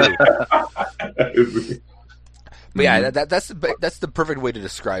 That's true. But yeah, that's the perfect way to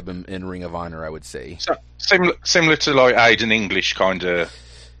describe him in Ring of Honor, I would say. So, similar to like Aiden English kind of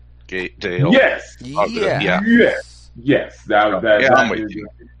deal. Yes. Yeah. Yes. I'm with you.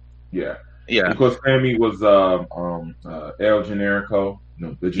 Yeah. Yeah. Of course, Sammy was El Generico,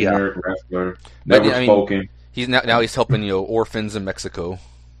 the generic wrestler, never spoken. He's now he's helping orphans in Mexico.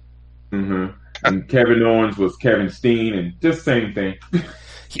 Mm-hmm. And Kevin Owens was Kevin Steen, and just same thing.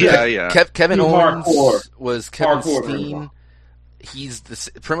 Kevin Owens was Kevin hardcore Steen. He's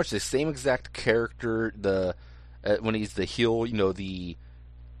pretty much the same exact character. When he's the heel, the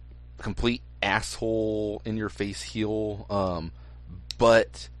complete asshole in your face heel.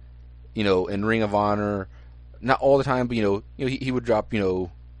 But in Ring of Honor, not all the time, but he would drop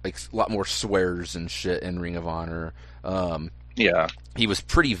like a lot more swears and shit in Ring of Honor. He was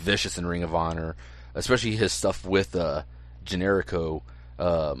pretty vicious in Ring of Honor, especially his stuff with Generico.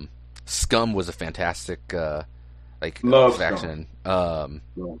 Scum was a fantastic faction.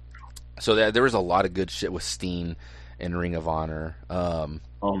 So there was a lot of good shit with Steen in Ring of Honor.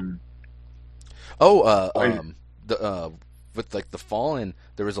 With like the Fallen,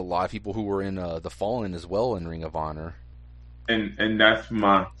 there was a lot of people who were in the Fallen as well in Ring of Honor. And that's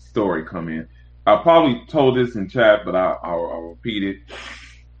my story come in. I probably told this in chat, but I'll repeat it.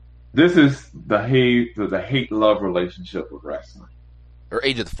 This is the hate love relationship with wrestling. Or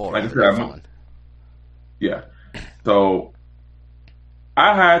Age of the Fall. Like I rather, said, Fallen. Yeah. So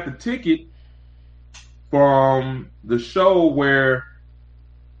I had the ticket from the show where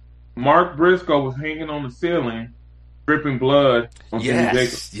Mark Briscoe was hanging on the ceiling, dripping blood on Jimmy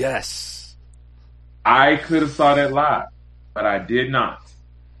Jacobs. Yes. I could have saw that live, but I did not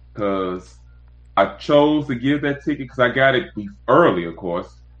because I chose to give that ticket because I got it early, of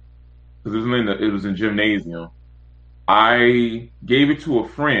course, because it was in gymnasium. I gave it to a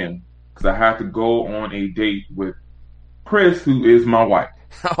friend because I had to go on a date with Chris, who is my wife.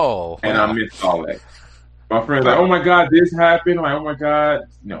 Oh, And wow. I missed all that. My friend's like, "Oh my God, this happened!" I'm like, "Oh my God,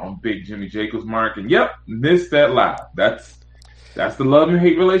 I'm big Jimmy Jacobs mark." And yep, missed that live. That's the love and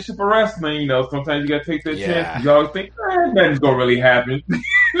hate relationship of wrestling. Sometimes you gotta take that chance. You always think, nothing's gonna really happen.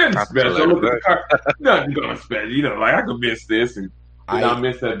 Nothing special. Look at the card. Nothing's gonna special. Like I could miss this, and I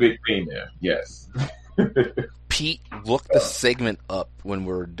missed that big thing there. Yes. Pete, look the segment up when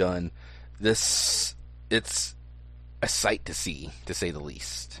we're done. It's a sight to see, to say the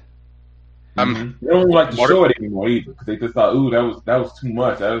least. They don't like to show it anymore either because they just thought, "Ooh, that was too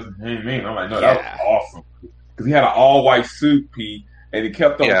much." That was man. I'm like, no, that was awesome because he had an all white suit, Pete, and he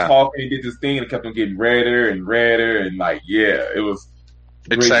kept on talking. He did this thing and it kept on getting redder and redder, and it was.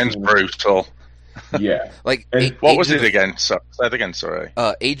 It sounds brutal. Yeah. Like, what was it again? Say it again. Sorry.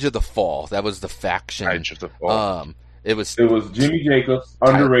 Age of the Fall. That was the faction. Age of the Fall. It was Jimmy Jacobs,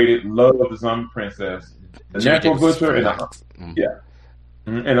 underrated, love of the Zombie Princess, the Necro Butcher, and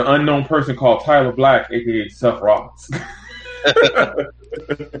and an unknown person called Tyler Black, aka Seth Rollins.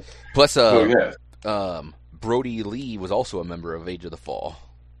 Plus, Brody Lee was also a member of Age of the Fall.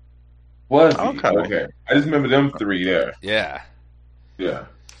 Was he? Okay. I just remember them three there. Yeah. Yeah.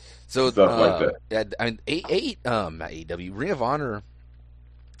 So stuff like that. I mean, not AEW, Ring of Honor.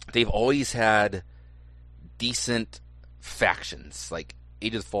 They've always had decent factions like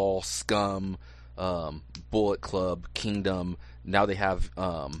Age of the Fall, Scum, Bullet Club, Kingdom. Now they have.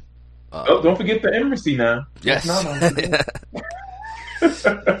 Don't forget the Embassy now. Yes.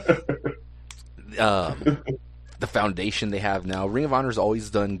 The Foundation they have now. Ring of Honor's always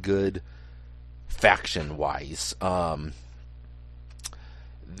done good faction wise. I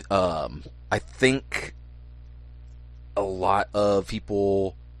think a lot of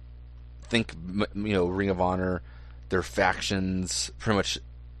people think Ring of Honor, their factions pretty much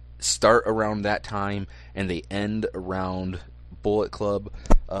start around that time and they end around Bullet Club.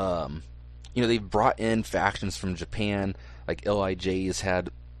 They've brought in factions from Japan, like LIJ has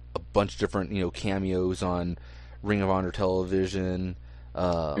had a bunch of different cameos on Ring of Honor television.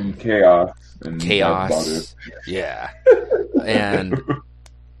 And Chaos. Yeah. And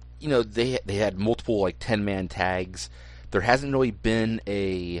they had multiple 10-man tags. There hasn't really been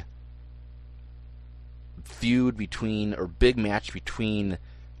a feud between or big match between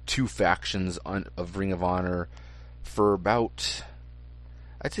two factions of Ring of Honor for about,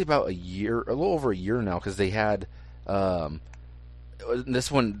 I'd say about a little over a year now, because they had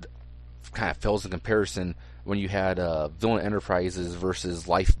this one kind of fails in comparison when you had Villain Enterprises versus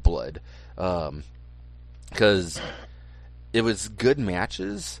Lifeblood, because it was good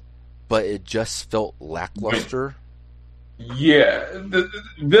matches, but it just felt lackluster. Yeah, the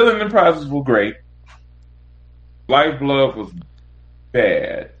Villain Enterprises were great. Lifeblood was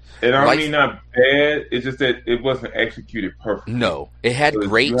bad. And I mean, not bad. It's just that it wasn't executed perfectly. No, it had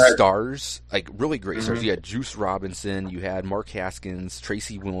great stars, really great stars. You had Juice Robinson, you had Mark Haskins,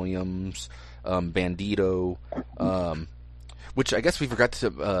 Tracy Williams, Bandito, which I guess we forgot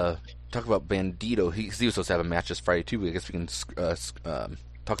to talk about Bandito. He was supposed to have a match this Friday too. I guess we can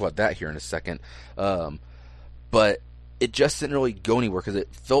talk about that here in a second. But it just didn't really go anywhere because it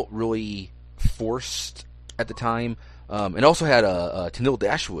felt really forced at the time. And also had Tenille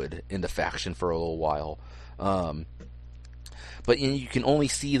Dashwood in the faction for a little while. But you can only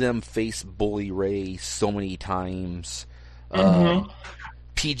see them face Bully Ray so many times.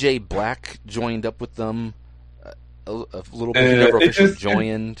 PJ Black joined up with them a little bit. He never officially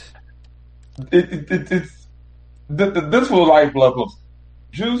joined. This was Lifeblood.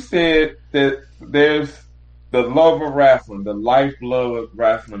 Juice said that there's the love of wrestling, the lifeblood of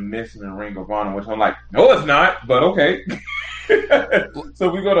wrestling missing in Ring of Honor, which I'm like, no, it's not, but okay. So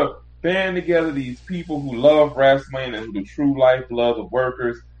we're going to band together these people who love wrestling and who the true lifeblood of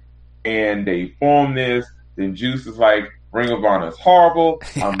workers, and they form this. Then Juice is like, Ring of Honor is horrible,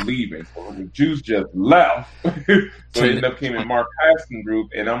 I'm leaving. So Juice just left. So it ended up came in Mark Haskins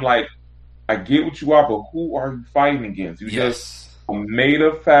group, and I'm like, I get what you are, but who are you fighting against? You just made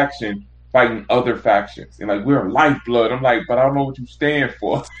a faction fighting other factions, and like we're Lifeblood. I'm like, but I don't know what you stand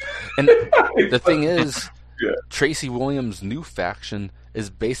for. And the thing is, Yeah. Tracy Williams' new faction is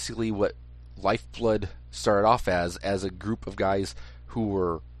basically what Lifeblood started off as a group of guys who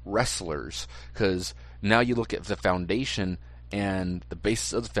were wrestlers. Because now you look at the Foundation, and the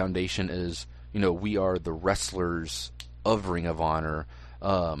basis of the Foundation is, we are the wrestlers of Ring of Honor.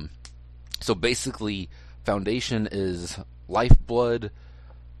 So basically, Foundation is Lifeblood,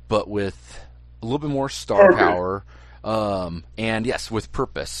 but with a little bit more star power, and yes, with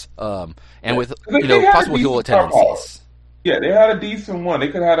purpose, and with possible heel tendencies. Yeah, they had a decent one. They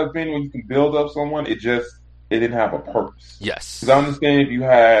could have had a thing where you can build up someone. It didn't have a purpose. Yes, because I understand if you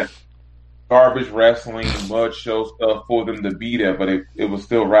had garbage wrestling, mud show stuff for them to be there, but it was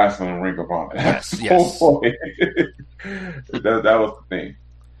still wrestling Ring of Honor. Yes. that was the thing.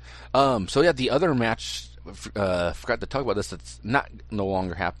 So yeah, the other match, forgot to talk about this. That's no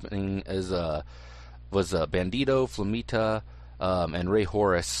longer happening. Was Bandito, Flamita, and Ray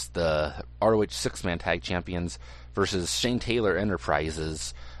Horace, the ROH 6-man tag champions, versus Shane Taylor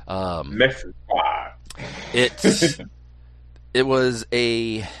Enterprises. Mexican Squad. It was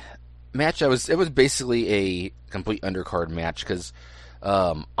a match. It was basically a complete undercard match because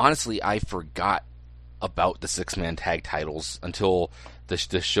honestly, I forgot about the 6-man tag titles until the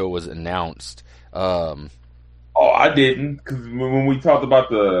show was announced. I didn't, because when we talked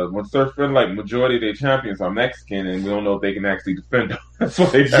about when Surf Friend, like majority of their champions are Mexican, and we don't know if they can actually defend them. That's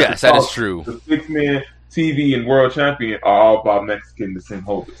why yes, that is true. The 6-man TV and world champion are all about Mexican descent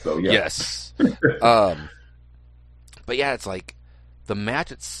holders. So yeah. Yes. But yeah, it's like the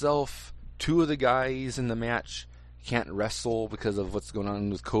match itself. 2 of the guys in the match can't wrestle because of what's going on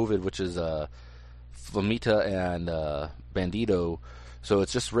with COVID, which is Flamita and Bandito. So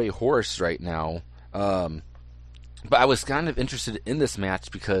it's just Ray Horace right now. But I was kind of interested in this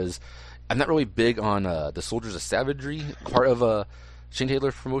match because I'm not really big on the Soldiers of Savagery part of Shane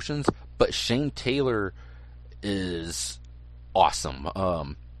Taylor Promotions, but Shane Taylor is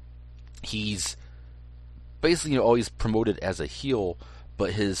awesome. He's basically always promoted as a heel, but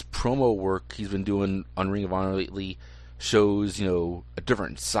his promo work he's been doing on Ring of Honor lately shows a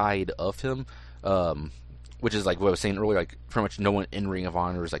different side of him, which is like what I was saying earlier. Like pretty much no one in Ring of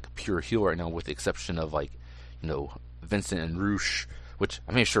Honor is like a pure heel right now, with the exception of like Vincent and Roosh, which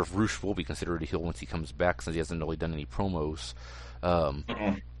I'm not sure if Roosh will be considered a heel once he comes back, since he hasn't really done any promos.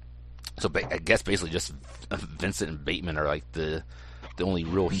 So I guess basically just Vincent and Bateman are like the only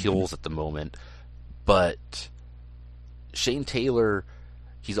real heels at the moment. But Shane Taylor,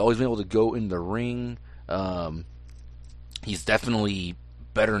 he's always been able to go in the ring. He's definitely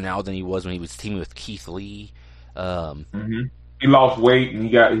better now than he was when he was teaming with Keith Lee. He lost weight and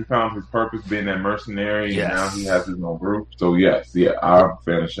he found his purpose being that mercenary. Yes. And now he has his own group. So yes, I'm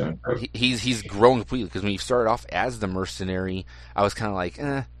finishing. He's grown completely, because when he started off as the mercenary, I was kind of like,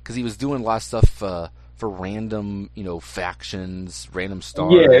 because he was doing a lot of stuff for random, factions, random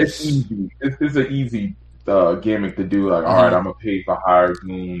stars. Yeah, it's easy. It's an easy gimmick to do. Like, all right, I'm gonna pay for hire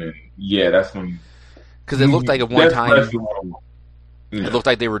goon, and that's when. Because it looked like at one time, it looked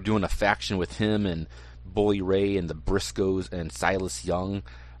like they were doing a faction with him and Bully Ray and the Briscoes and Silas Young.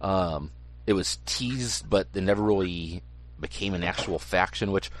 It was teased, but it never really became an actual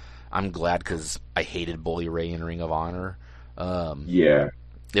faction, which I'm glad, because I hated Bully Ray in Ring of Honor.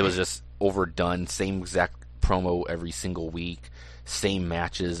 It was just overdone, same exact promo every single week, same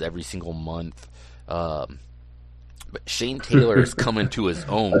matches every single month. But Shane Taylor is coming to his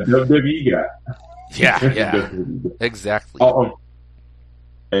own. A WWE guy. Yeah, exactly.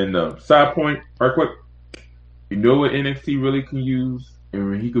 And side point, right quick, you know what NXT really can use?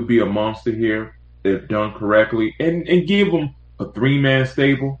 And he could be a monster here if done correctly, and give him a 3-man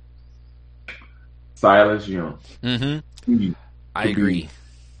stable. Silas Young. I agree.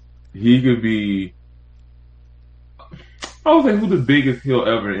 He could be. I would say who the biggest heel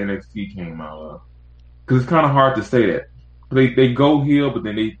ever in NXT came out of, because it's kind of hard to say that. They go heel, but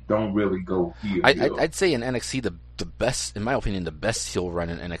then they don't really go heel. I'd say in NXT the best, in my opinion, the best heel run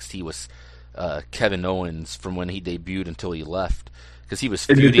in NXT was Kevin Owens from when he debuted until he left, because he was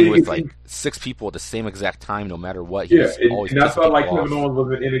feuding with like 6 people at the same exact time, no matter what. He was always and I felt like Kevin Owens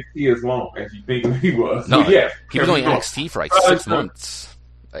was in NXT as long as you think he was. No, yes, he was only in NXT for like 6 months,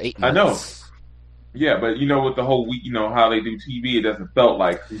 8 months. I know. Yeah, but with the whole week, how they do TV, it doesn't felt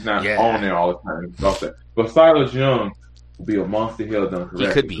like he's not on there all the time. But Silas Young will be a monster heel done correctly.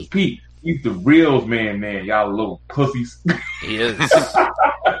 He could be. Pete, he's the real man. Y'all little pussies. He is.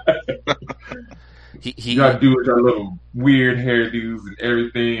 You gotta do with your little weird hairdos and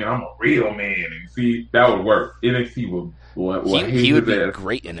everything. And I'm a real man. And see, that would work. NXT would he would be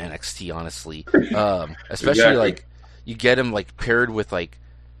great in NXT, honestly. Especially Exactly. like you get him like paired with like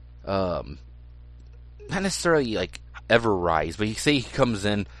not necessarily like Everrise, but say he comes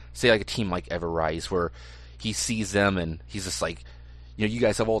in, say like a team like Everrise, where he sees them and he's just like, you know, you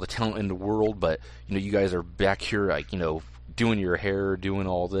guys have all the talent in the world, but you know, you guys are back here like, you know, doing your hair, doing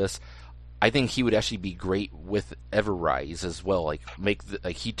all this. I think he would actually be great with Everrise as well. Like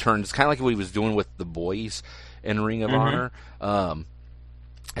like he turns kind of like what he was doing with the boys in Ring of Honor,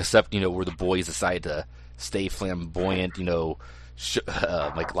 except you know where the boys decide to stay flamboyant, you know,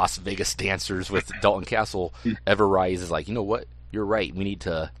 like Las Vegas dancers with Dalton Castle. Everrise is like, you know what, you're right. We need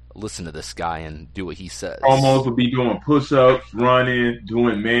to listen to this guy and do what he says. Almost would be doing push-ups, running,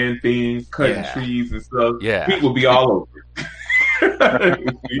 doing man things, cutting trees and stuff. Yeah, Pete would be all over it.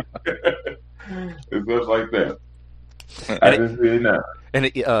 It's just like that. I just see it now. And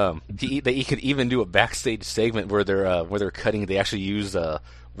he could even do a backstage segment where they're cutting. They actually use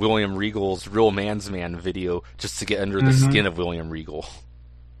William Regal's Real Man's Man video just to get under the skin of William Regal.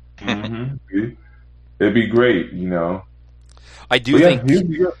 It'd be great, you know. I do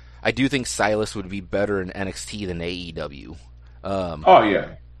think Silas would be better in NXT than AEW.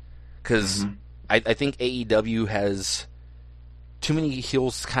 Because I think AEW has too many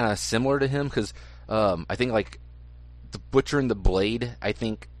heels kind of similar to him. Because I think like the Butcher and the Blade, I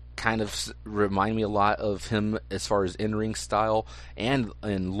think kind of remind me a lot of him as far as in-ring style and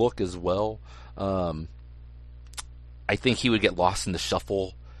look as well. I think he would get lost in the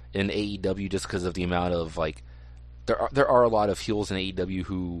shuffle in AEW just because of the amount of like there are a lot of heels in AEW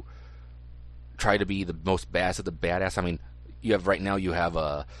who try to be the most badass of the badass. I mean, you have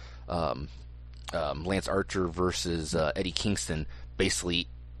Lance Archer versus Eddie Kingston, basically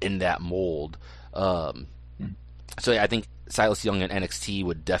in that mold. So yeah, I think Silas Young in NXT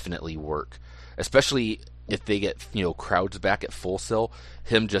would definitely work, especially if they get, you know, crowds back at Full Sail.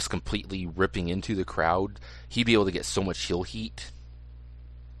 Him just completely ripping into the crowd, he'd be able to get so much heel heat.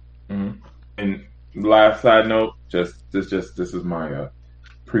 And last side note, this is my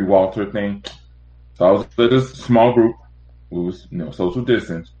pre-Walter thing. So I was with this small group. We was, you know, social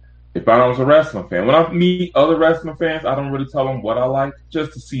distance. If I was a wrestling fan, when I meet other wrestling fans, I don't really tell them what I like,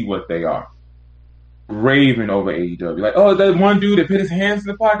 just to see what they are. Raving over AEW, like, oh, that one dude that put his hands in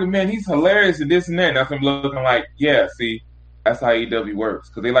the pocket, man, he's hilarious and this and that. And that's them looking like, yeah, see, that's how AEW works,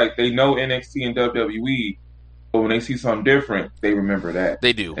 because they know NXT and WWE, but when they see something different, they remember that.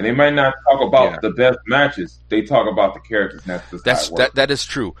 They do, and they might not talk about the best matches. They talk about the characters. And that is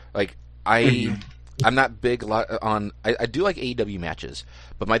true. Like I'm not big on. I do like AEW matches,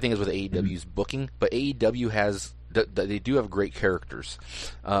 but my thing is with AEW's booking. But AEW they do have great characters.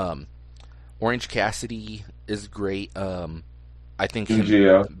 Orange Cassidy is great. I think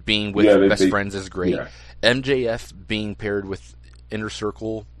him being with best friends is great. Yeah. MJF being paired with Inner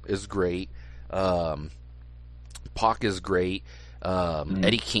Circle is great. Pac is great.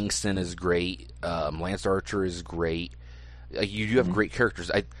 Eddie Kingston is great. Lance Archer is great. You do have great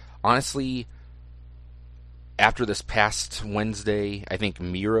characters. Honestly, after this past Wednesday, I think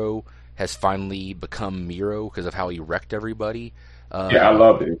Miro has finally become Miro because of how he wrecked everybody. I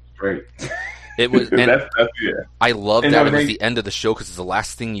loved it. It was great. It was. I loved that it was the end of the show because it's the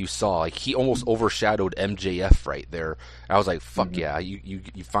last thing you saw. Like he almost overshadowed MJF right there. I was like, "Fuck yeah, you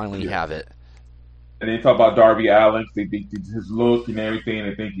finally have it." And they talk about Darby Allin. They think his look and everything.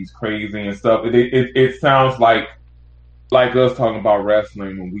 They think he's crazy and stuff. It sounds like us talking about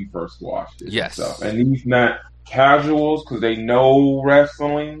wrestling when we first watched it. Yes. And stuff. And he's not casuals because they know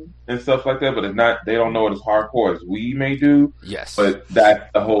wrestling and stuff like that, but it's not. They don't know it as hardcore as we may do. Yes. But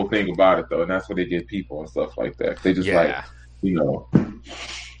that's the whole thing about it, though, and that's what they get people and stuff like that. They just like, you know.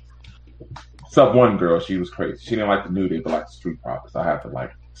 Sub one girl, she was crazy. She didn't like the New Day, but like the Street Profits. I had to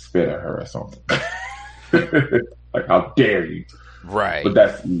like spit at her or something. Like, how dare you? Right. But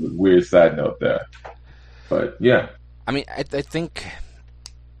that's a weird side note there. But yeah. I mean, I think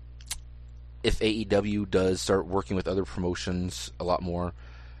if AEW does start working with other promotions a lot more,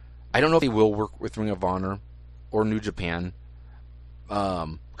 I don't know if they will work with Ring of Honor or New Japan,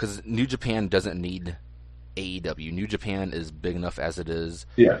 because New Japan doesn't need AEW. New Japan is big enough as it is.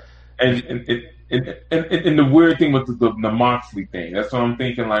 Yeah. And the weird thing with the Moxley thing, that's what I'm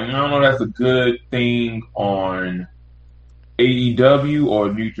thinking. Like, I don't know, that's a good thing on AEW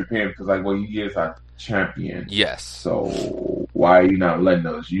or New Japan because, like, well, he is our champion. Yes. So why are you not letting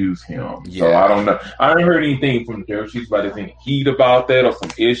us use him? Yeah. So I don't know. I haven't heard anything from Derek Sheets about any heat about that or some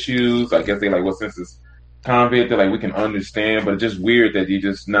issues. I guess they like, well, since it's convict, they're like, we can understand, but it's just weird that you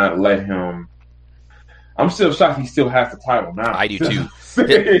just not let him I'm still shocked he still has the title now. I do too.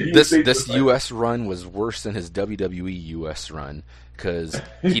 This U.S. run was worse than his WWE U.S. run because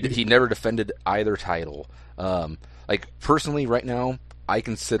he never defended either title. Like personally, right now, I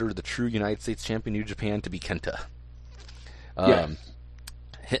consider the true United States champion New Japan to be Kenta.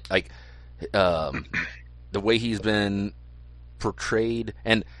 The way he's been portrayed,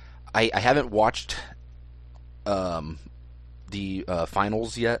 and I haven't watched the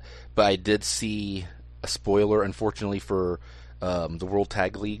finals yet, but I did see a spoiler, unfortunately, for the World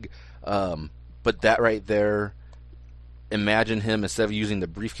Tag League. But that right there, imagine him, instead of using the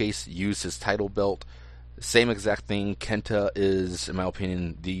briefcase, use his title belt. Same exact thing. Kenta is, in my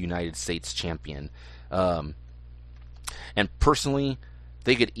opinion, the United States champion. And personally,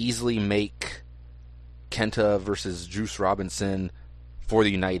 they could easily make Kenta versus Juice Robinson for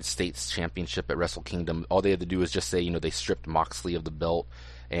the United States Championship at Wrestle Kingdom. All they had to do is just say, they stripped Moxley of the belt.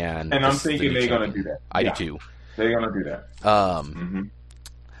 And I'm thinking they're going to do that. I do too. They're going to do that.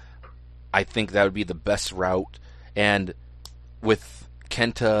 I think that would be the best route. And with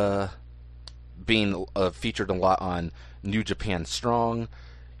Kenta being featured a lot on New Japan Strong,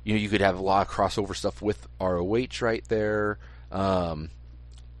 you could have a lot of crossover stuff with ROH right there. And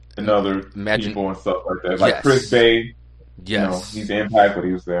other people and stuff like that. Like yes. Chris Bay. Yes. He's Impact, but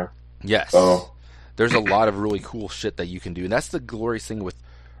he was there. Yes. So there's a lot of really cool shit that you can do. And that's the glorious thing with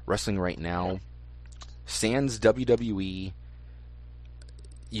wrestling right now. Sans WWE,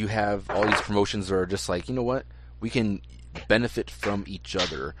 you have all these promotions that are just like, you know what? We can benefit from each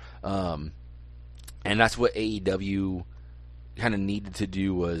other. And that's what AEW kind of needed to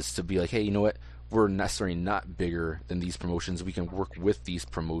do, was to be like, hey, you know what? We're necessarily not bigger than these promotions. We can work with these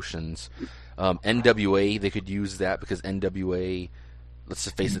promotions. NWA, they could use that because NWA, let's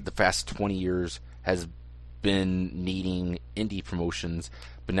just face it, the past 20 years has been needing indie promotions,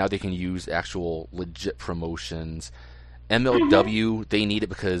 but now they can use actual legit promotions. MLW, they need it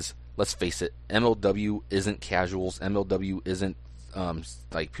because, let's face it, MLW isn't casuals. MLW isn't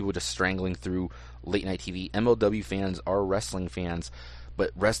like people just strangling through late night TV. MLW fans are wrestling fans,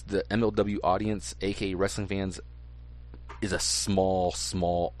 but the MLW audience, aka wrestling fans, is a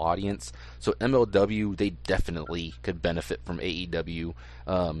small audience. So MLW, they definitely could benefit from AEW.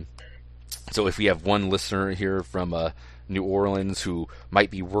 So if we have one listener here from New Orleans who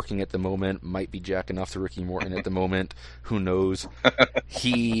might be working at the moment, might be jacking off to Ricky Morton at the moment, who knows?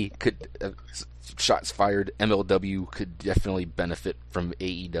 He could, shots fired, MLW could definitely benefit from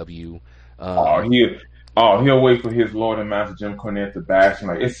AEW. He'll wait for his Lord and Master Jim Cornette to bash him.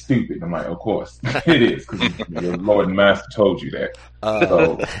 Like, it's stupid. I'm like, of course it is, because your Lord and Master told you that.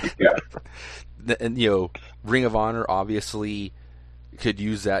 So yeah. And Ring of Honor obviously could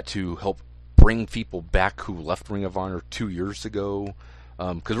use that to help bring people back who left Ring of Honor 2 years ago.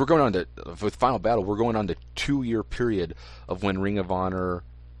 Because we're going on to, with Final Battle, we're going on the 2-year period of when Ring of Honor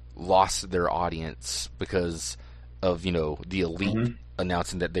lost their audience because of the Elite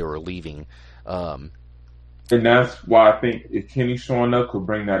announcing that they were leaving. And that's why I think if Kenny's showing up, could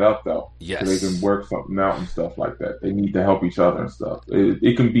bring that up, though. Yes. So they can work something out and stuff like that. They need to help each other and stuff.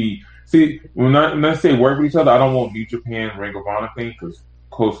 It can be... See, when I say work with each other, I don't want New Japan, Ring of Honor thing, because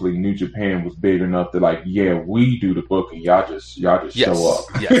closely New Japan was big enough to, like, yeah, we do the booking. Y'all just yes. show up.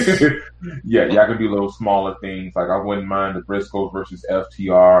 Yes. Yeah, y'all can do little smaller things. Like, I wouldn't mind the Briscoes versus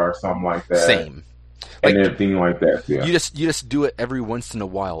FTR or something like that. Same. And everything like that, yeah. You just do it every once in a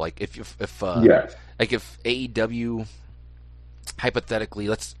while. Like, if yes. Like if AEW, hypothetically,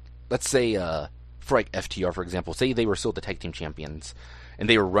 let's say for like FTR, for example, say they were still the tag team champions and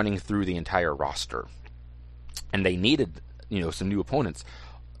they were running through the entire roster and they needed some new opponents.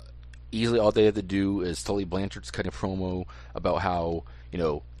 Easily, all they had to do is Tully Blanchard's cutting a promo about how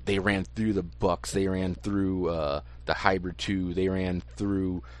they ran through the Bucks, they ran through the Hybrid 2, they ran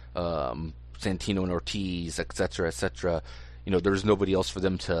through Santino and Ortiz, etc., etc. There's nobody else for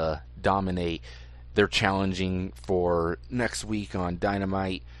them to dominate. They're challenging for next week on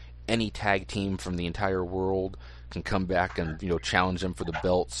Dynamite. Any tag team from the entire world can come back and challenge them for the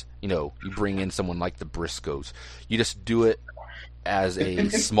belts. You bring in someone like the Briscoes. You just do it as a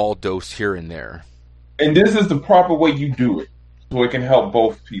small dose here and there. And this is the proper way you do it, so it can help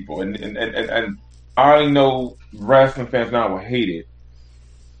both people. And I already know wrestling fans now will hate it.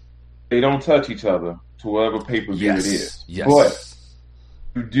 They don't touch each other to whatever pay-per-view it is. Yes. But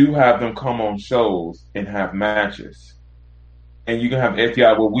you do have them come on shows and have matches. And you can have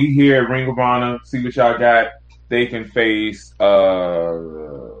FTR. Well, we here at Ring of Honor, see what y'all got. They can face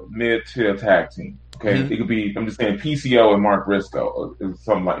mid-tier tag team. Okay? It could be, I'm just saying, PCO and Mark Briscoe. Or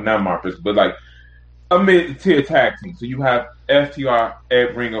something like, not Mark Briscoe, but like a mid-tier tag team. So you have FTR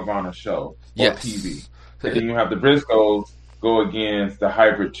at Ring of Honor show or TV. And then you have the Briscoes go against the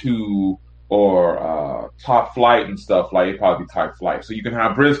Hybrid 2 or Top Flight and stuff. Like, it probably Top Flight. So you can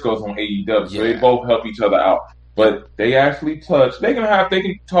have Briscoes on AEW. So they both help each other out. But they actually touch. They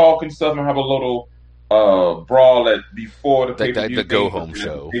can talk and stuff and have a little brawl before the pay-per-view. The go-home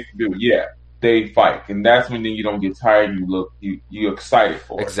show. Yeah. They fight, and that's when then you don't get tired and you're excited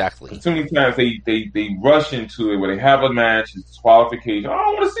for it. Exactly. Too many times they rush into it where they have a match, it's disqualification. I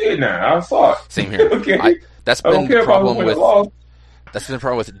don't want to see it now. I saw it. Same here. Okay. That's been the problem with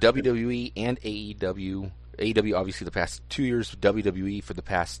WWE and AEW. AEW obviously the past 2 years, WWE for the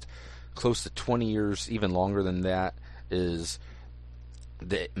past close to 20 years, even longer than that, is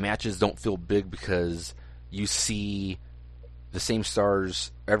the matches don't feel big because you see the same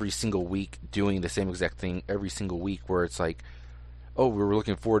stars every single week doing the same exact thing every single week, where it's like, oh, we were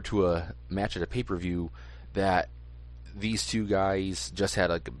looking forward to a match at a pay-per-view that these two guys just had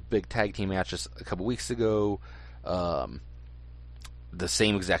like a big tag team match just a couple weeks ago. The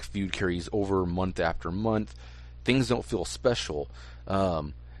same exact feud carries over month after month. Things don't feel special.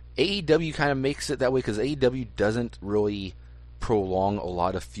 AEW kind of makes it that way because AEW doesn't really prolong a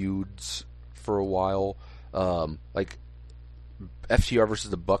lot of feuds for a while. Like FTR versus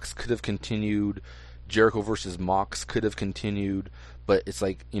the Bucks could have continued. Jericho versus Mox could have continued, but it's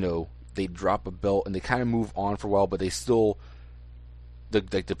like, they drop a belt and they kind of move on for a while, but they still, the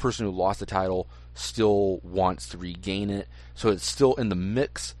person who lost the title still wants to regain it, so it's still in the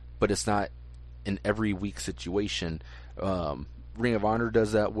mix, but it's not an every week situation. Ring of Honor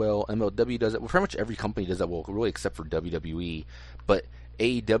does that well. MLW does it well. Pretty much every company does that well, really, except for WWE. But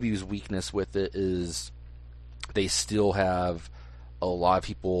AEW's weakness with it is they still have a lot of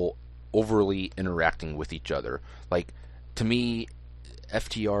people overly interacting with each other. Like, to me,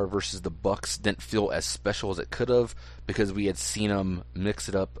 FTR versus the Bucks didn't feel as special as it could have because we had seen them mix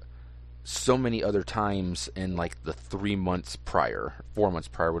it up so many other times in like the 4 months prior,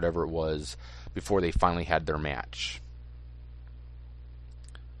 whatever it was, before they finally had their match.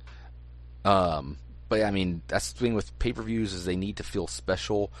 But I mean, that's the thing with pay-per-views, is they need to feel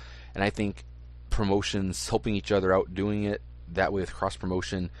special, and I think promotions helping each other out doing it that way with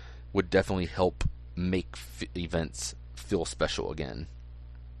cross-promotion would definitely help make events feel special again.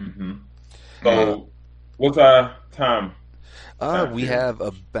 Mm-hmm. So, what's our time? We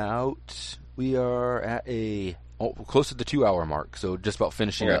are at close to the 2 hour mark, so just about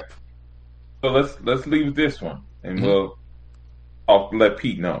finishing up. So let's leave this one, and I'll let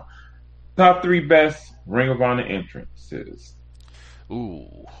Pete know. Top 3 best Ring of Honor entrances.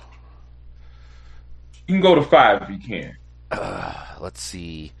 Ooh. You can go to 5 if you can. Let's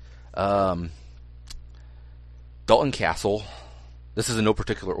see. Dalton Castle. This is in no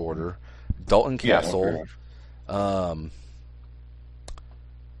particular order. Dalton Castle.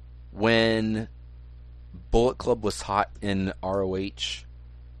 When Bullet Club was hot in ROH,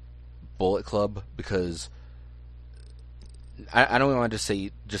 Bullet Club, because I don't want to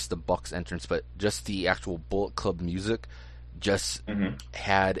say just the Bucks entrance, but just the actual Bullet Club music just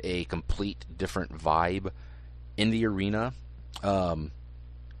had a complete different vibe in the arena.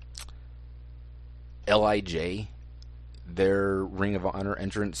 LIJ, their Ring of Honor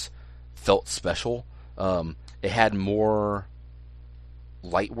entrance felt special. It had more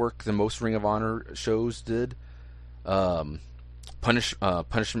light work than most Ring of Honor shows did.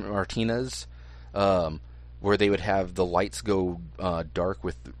 Punishment Martinez, where they would have the lights go dark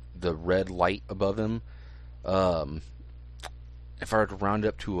with the red light above him. If I were to round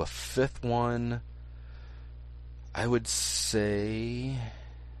up to a 5th one, I would say...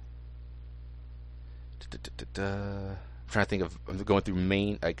 I'm trying to think of going through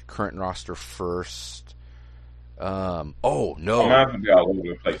main, like, current roster first. Oh no! I'm not gonna be all over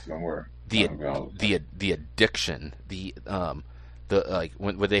the place. Don't worry. The addiction. The like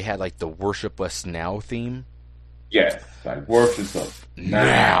when they had like the Worship Us Now theme. Yes, like Worship Us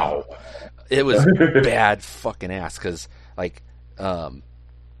Now. It was bad fucking ass because like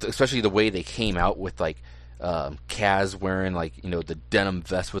especially the way they came out with like Kaz wearing like the denim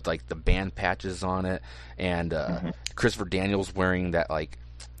vest with like the band patches on it, and Christopher Daniels wearing that like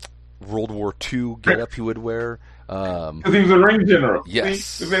World War II getup he would wear. Because he was a ring general.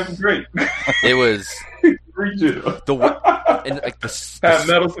 Yes, that was great. It was ring general. And like had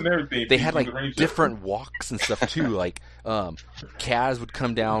medals and everything. They had like different walks and stuff too. Like Kaz would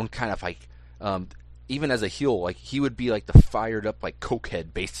come down kind of like even as a heel, like he would be like the fired up like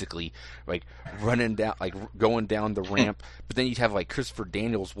cokehead, basically, like running down, like going down the ramp. But then you'd have like Christopher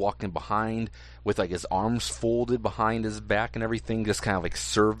Daniels walking behind with like his arms folded behind his back and everything, just kind of like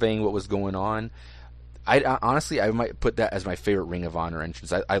surveying what was going on. Honestly, I might put that as my favorite Ring of Honor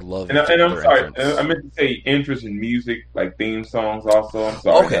entrance. I love. And I'm their sorry, entrance. I meant to say interest in music, like theme songs. Also, I'm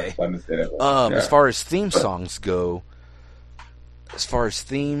sorry. Okay. I didn't say that. Yeah. As far as theme songs go, as far as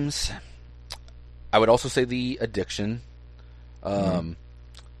themes, I would also say the Addiction,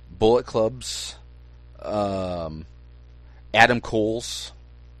 Bullet Club's, Adam Cole's.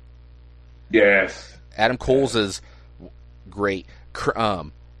 Yes. Adam Cole's is great.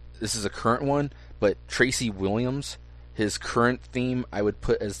 This is a current one, but Tracy Williams, his current theme, I would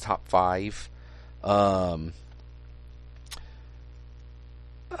put as top 5. I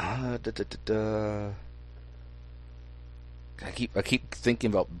keep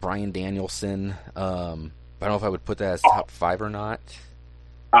thinking about Bryan Danielson. But I don't know if I would put that as top 5 or not.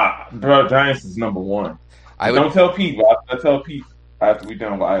 Bro, Giants is number 1. Don't tell Pete, but I'll tell Pete after we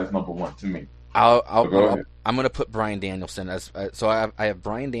done. Why it's number 1 to me. I'm going to put Bryan Danielson as. So I have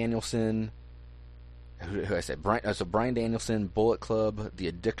Bryan Danielson. Who I said? Bryan Danielson, Bullet Club, The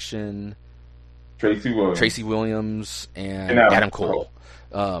Addiction, Tracy Williams, and Adam Cole.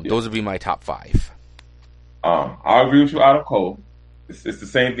 Those would be my top 5. I agree with you, Adam Cole. It's the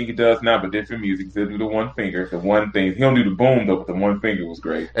same thing he does now, but different music. He'll do the one finger, the one thing. He don't do the boom though, but the one finger was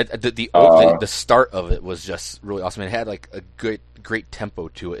great. The start of it was just really awesome. It had like a great tempo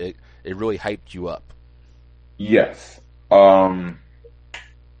to it. It really hyped you up. Yes. Also,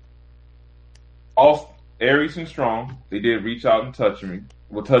 Aries and Strong, they did reach out and touch me.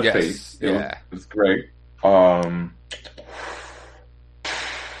 Well, touch base. It was great.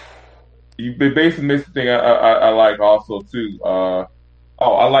 You basically missed the thing I like also too.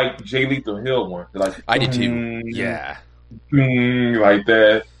 I like Jay Lethal Hill one. I did too. Yeah. Like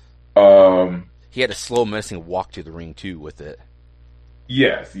that. He had a slow menacing walk to the ring too with it.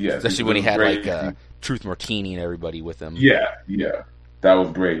 Yes. Especially when he had like Truth Martini and everybody with him. Yeah. That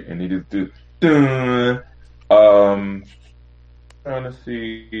was great. And he just did. Trying to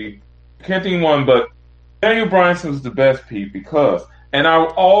see. Can't think one, but Daniel Bryanson was the best, Pete, because. And I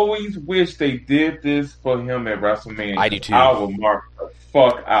always wish they did this for him at WrestleMania. I do too. I will mark the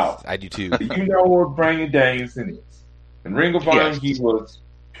fuck out. I do too. You know what Bryan Danielson is. In Ring of Honor, he was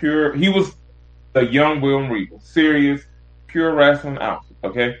pure. He was the young William Regal. Serious, pure wrestling outfit,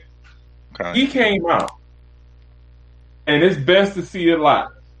 okay? He came out. And it's best to see it live.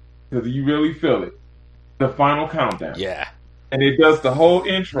 Because you really feel it. The final countdown. Yeah. And it does the whole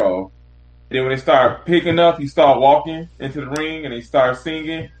intro. Then when they start picking up, he start walking into the ring and he starts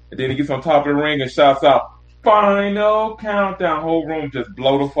singing. And then he gets on top of the ring and shouts out, "Final countdown." Whole room just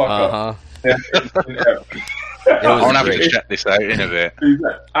blow the fuck up. I'll have to check this out in a bit.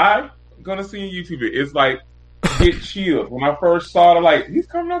 I'm gonna see on YouTube. It's like get chills. When I first saw it, like he's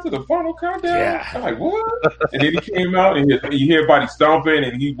coming out to the final countdown. Yeah. I'm like, what? And then he came out and you hear everybody stomping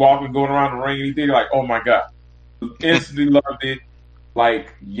and he walking, going around the ring and he like, oh my god, instantly loved it.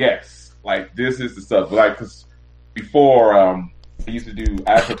 Like yes. Like, this is the stuff. Like, because before, they used to do,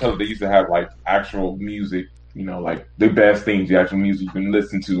 after they used to have, like, actual music, you know, like, the best things, the actual music you can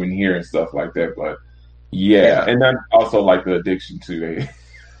listen to and hear and stuff like that. But, yeah. And then also, like, the Addiction, too.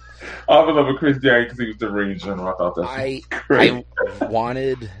 I love Chris Jericho because he was the ring general. I thought that was great. I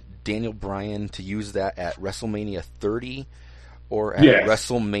wanted Daniel Bryan to use that at WrestleMania 30 or at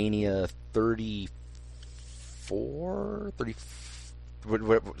WrestleMania 34,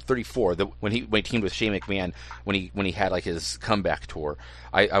 34, when he teamed with Shane McMahon when he had like his comeback tour.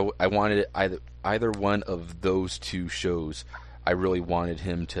 I wanted either one of those two shows. I really wanted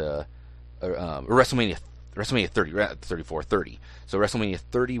him to WrestleMania 30, 34, 30. So WrestleMania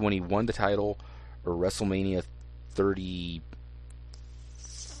 30 when he won the title, or WrestleMania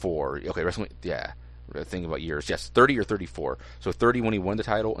 34. Okay, WrestleMania, thinking about years. Yes, 30 or 34. So 30 when he won the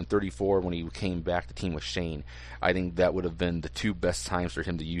title, and 34 when he came back to team with Shane. I think that would have been the two best times for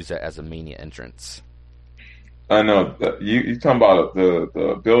him to use that as a Mania entrance. I know. You talking about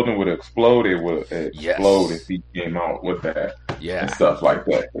the building would explode. It would explode if he came out with that. Yeah. And stuff like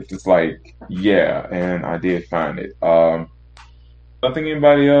that. It's just like, yeah, and I did find it. Something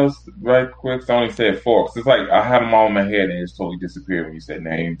anybody else, right quick? So I only said 4. Cause it's like I had them all in my head and it just totally disappeared when you said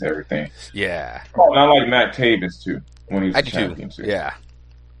names, everything. Yeah. Oh, and I like Matt Taven too when he was champion too. Yeah.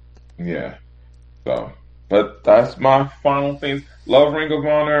 Yeah. So, but that's my final things. Love Ring of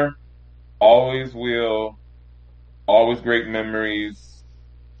Honor. Always will. Always great memories.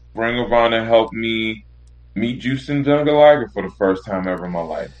 Ring of Honor helped me meet Justin Jungle Liger for the first time ever in my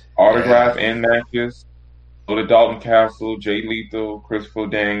life. Autograph and matches. Go to Dalton Castle, Jay Lethal, Christopher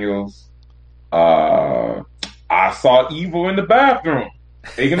Daniels. I saw Evil in the bathroom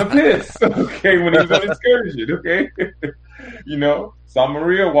taking a piss. Okay, when he was on excursion. Okay, you know, saw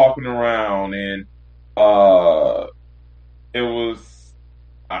Maria walking around, and Uh, it was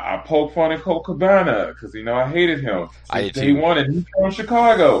I poked fun at Colt Cabana because I hated him I since did day too. one, and he's from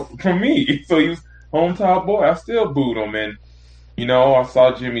Chicago from me, so he was hometown boy. I still booed him, and I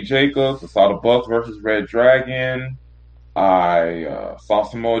saw Jimmy Jacobs, I saw the Bucks versus Red Dragon. I saw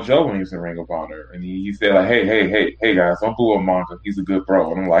Samoa Joe when he was in Ring of Honor, and he said like, "Hey, guys, don't boo Monka. He's a good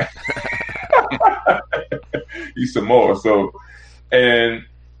bro." And I'm like, "He's Samoa." So, and,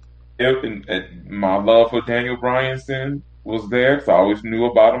 and my love for Daniel Bryanson was there, so I always knew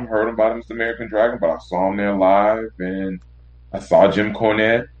about him, heard about him as the American Dragon, but I saw him there live, and I saw Jim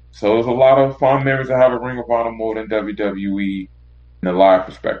Cornette. So there's a lot of fond memories I have of Ring of Honor more than WWE in a live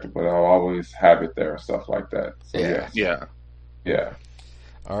perspective, but I'll always have it there and stuff like that. So Yeah. yes. Yeah.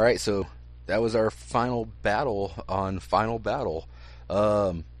 All right, so that was our final battle on Final Battle.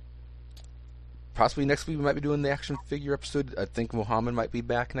 Possibly next week we might be doing the action figure episode. I think Muhammad might be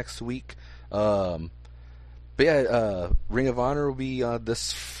back next week. But yeah, Ring of Honor will be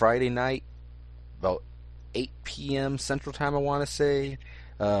this Friday night, about 8 p.m. Central Time, I want to say.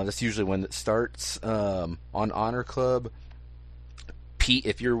 That's usually when it starts on Honor Club. Pete,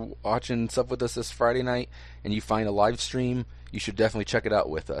 if you're watching stuff with us this Friday night and you find a live stream, you should definitely check it out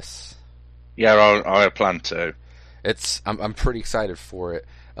with us. Yeah, I plan to. I'm pretty excited for it.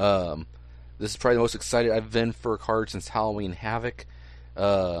 This is probably the most excited I've been for a card since Halloween Havoc.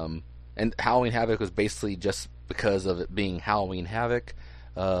 And Halloween Havoc was basically just because of it being Halloween Havoc.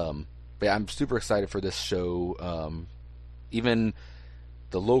 But yeah, I'm super excited for this show. Even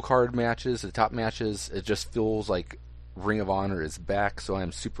the low card matches, the top matches, it just feels like Ring of Honor is back, so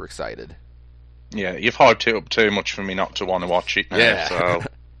I'm super excited. Yeah, you've hyped it up too much for me not to want to watch it now, Yeah. so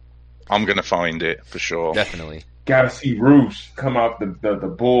I'm going to find it for sure. Definitely. Gotta see Roosh come out the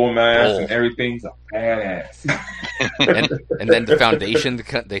bull mask Bull. and everything's a badass. and then the Foundation,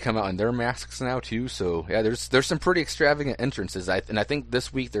 they come out in their masks now too. So yeah, there's some pretty extravagant entrances. I think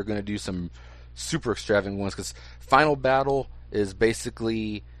this week they're going to do some super extravagant ones because Final Battle is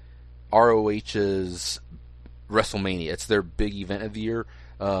basically ROH's WrestleMania. It's their big event of the year.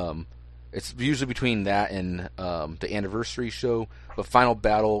 It's usually between that and the anniversary show, but Final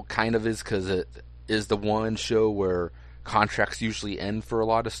Battle kind of is because it is the one show where contracts usually end for a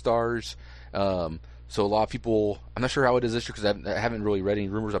lot of stars. So a lot of people, I'm not sure how it is this year because I haven't really read any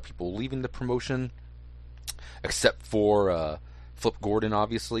rumors of people leaving the promotion, except for Flip Gordon,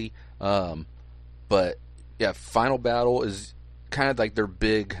 obviously. But yeah, Final Battle is kind of like their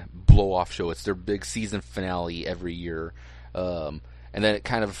big blow-off show. It's their big season finale every year. And then it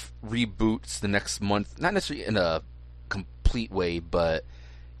kind of reboots the next month, not necessarily in a complete way, but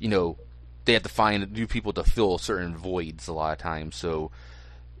they have to find new people to fill certain voids a lot of times. So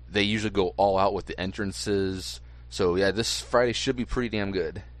they usually go all out with the entrances. So yeah, this Friday should be pretty damn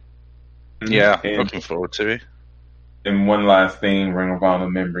good. Yeah, and, looking forward to it. And one last thing, Ring of Honor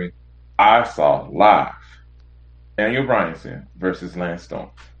memory. I saw live Daniel Bryanson versus Lance Storm.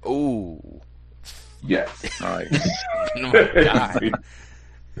 Oh, Yes. Nice. oh my God.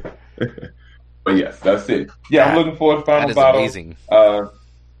 But yes, that's it. Yeah, I'm looking forward to That Final is Battle. amazing.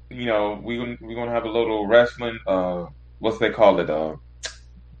 We're gonna have a little wrestling. What's they call it?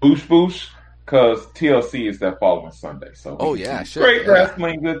 Boosh, because TLC is that following Sunday. So Oh yeah, sure. great Yeah.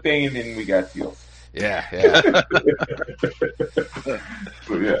 wrestling, good thing, and then we got TLC. Yeah.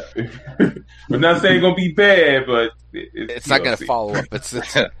 So yeah, we're not saying it's gonna be bad, but It's not going to TLC. follow up.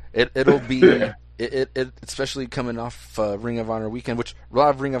 It'll be especially coming off Ring of Honor weekend, which a lot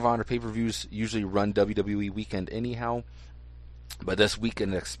of Ring of Honor pay-per-views usually run WWE weekend anyhow. But this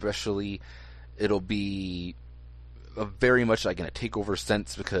weekend especially, it'll be very much like in a takeover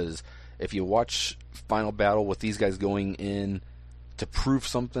sense because if you watch Final Battle with these guys going in to prove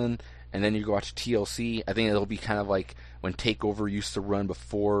something, and then you go watch TLC, I think it'll be kind of like when Takeover used to run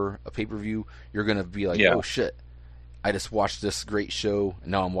before a pay-per-view. You're going to be like, Yeah. oh shit, I just watched this great show,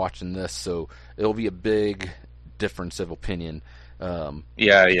 and now I'm watching this. So it'll be a big difference of opinion between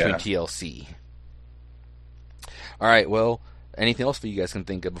TLC. All right, well, anything else that you guys can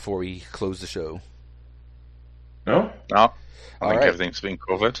think of before we close the show? No, No, I All think right. everything's been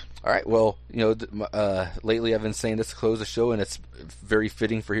covered. All right, well, lately I've been saying this to close the show, and it's very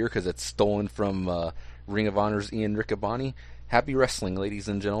fitting for here because it's stolen from Ring of Honor's Ian Riccaboni. Happy wrestling, ladies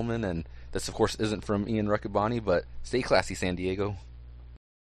and gentlemen, and this, of course, isn't from Ian Riccaboni, but stay classy, San Diego.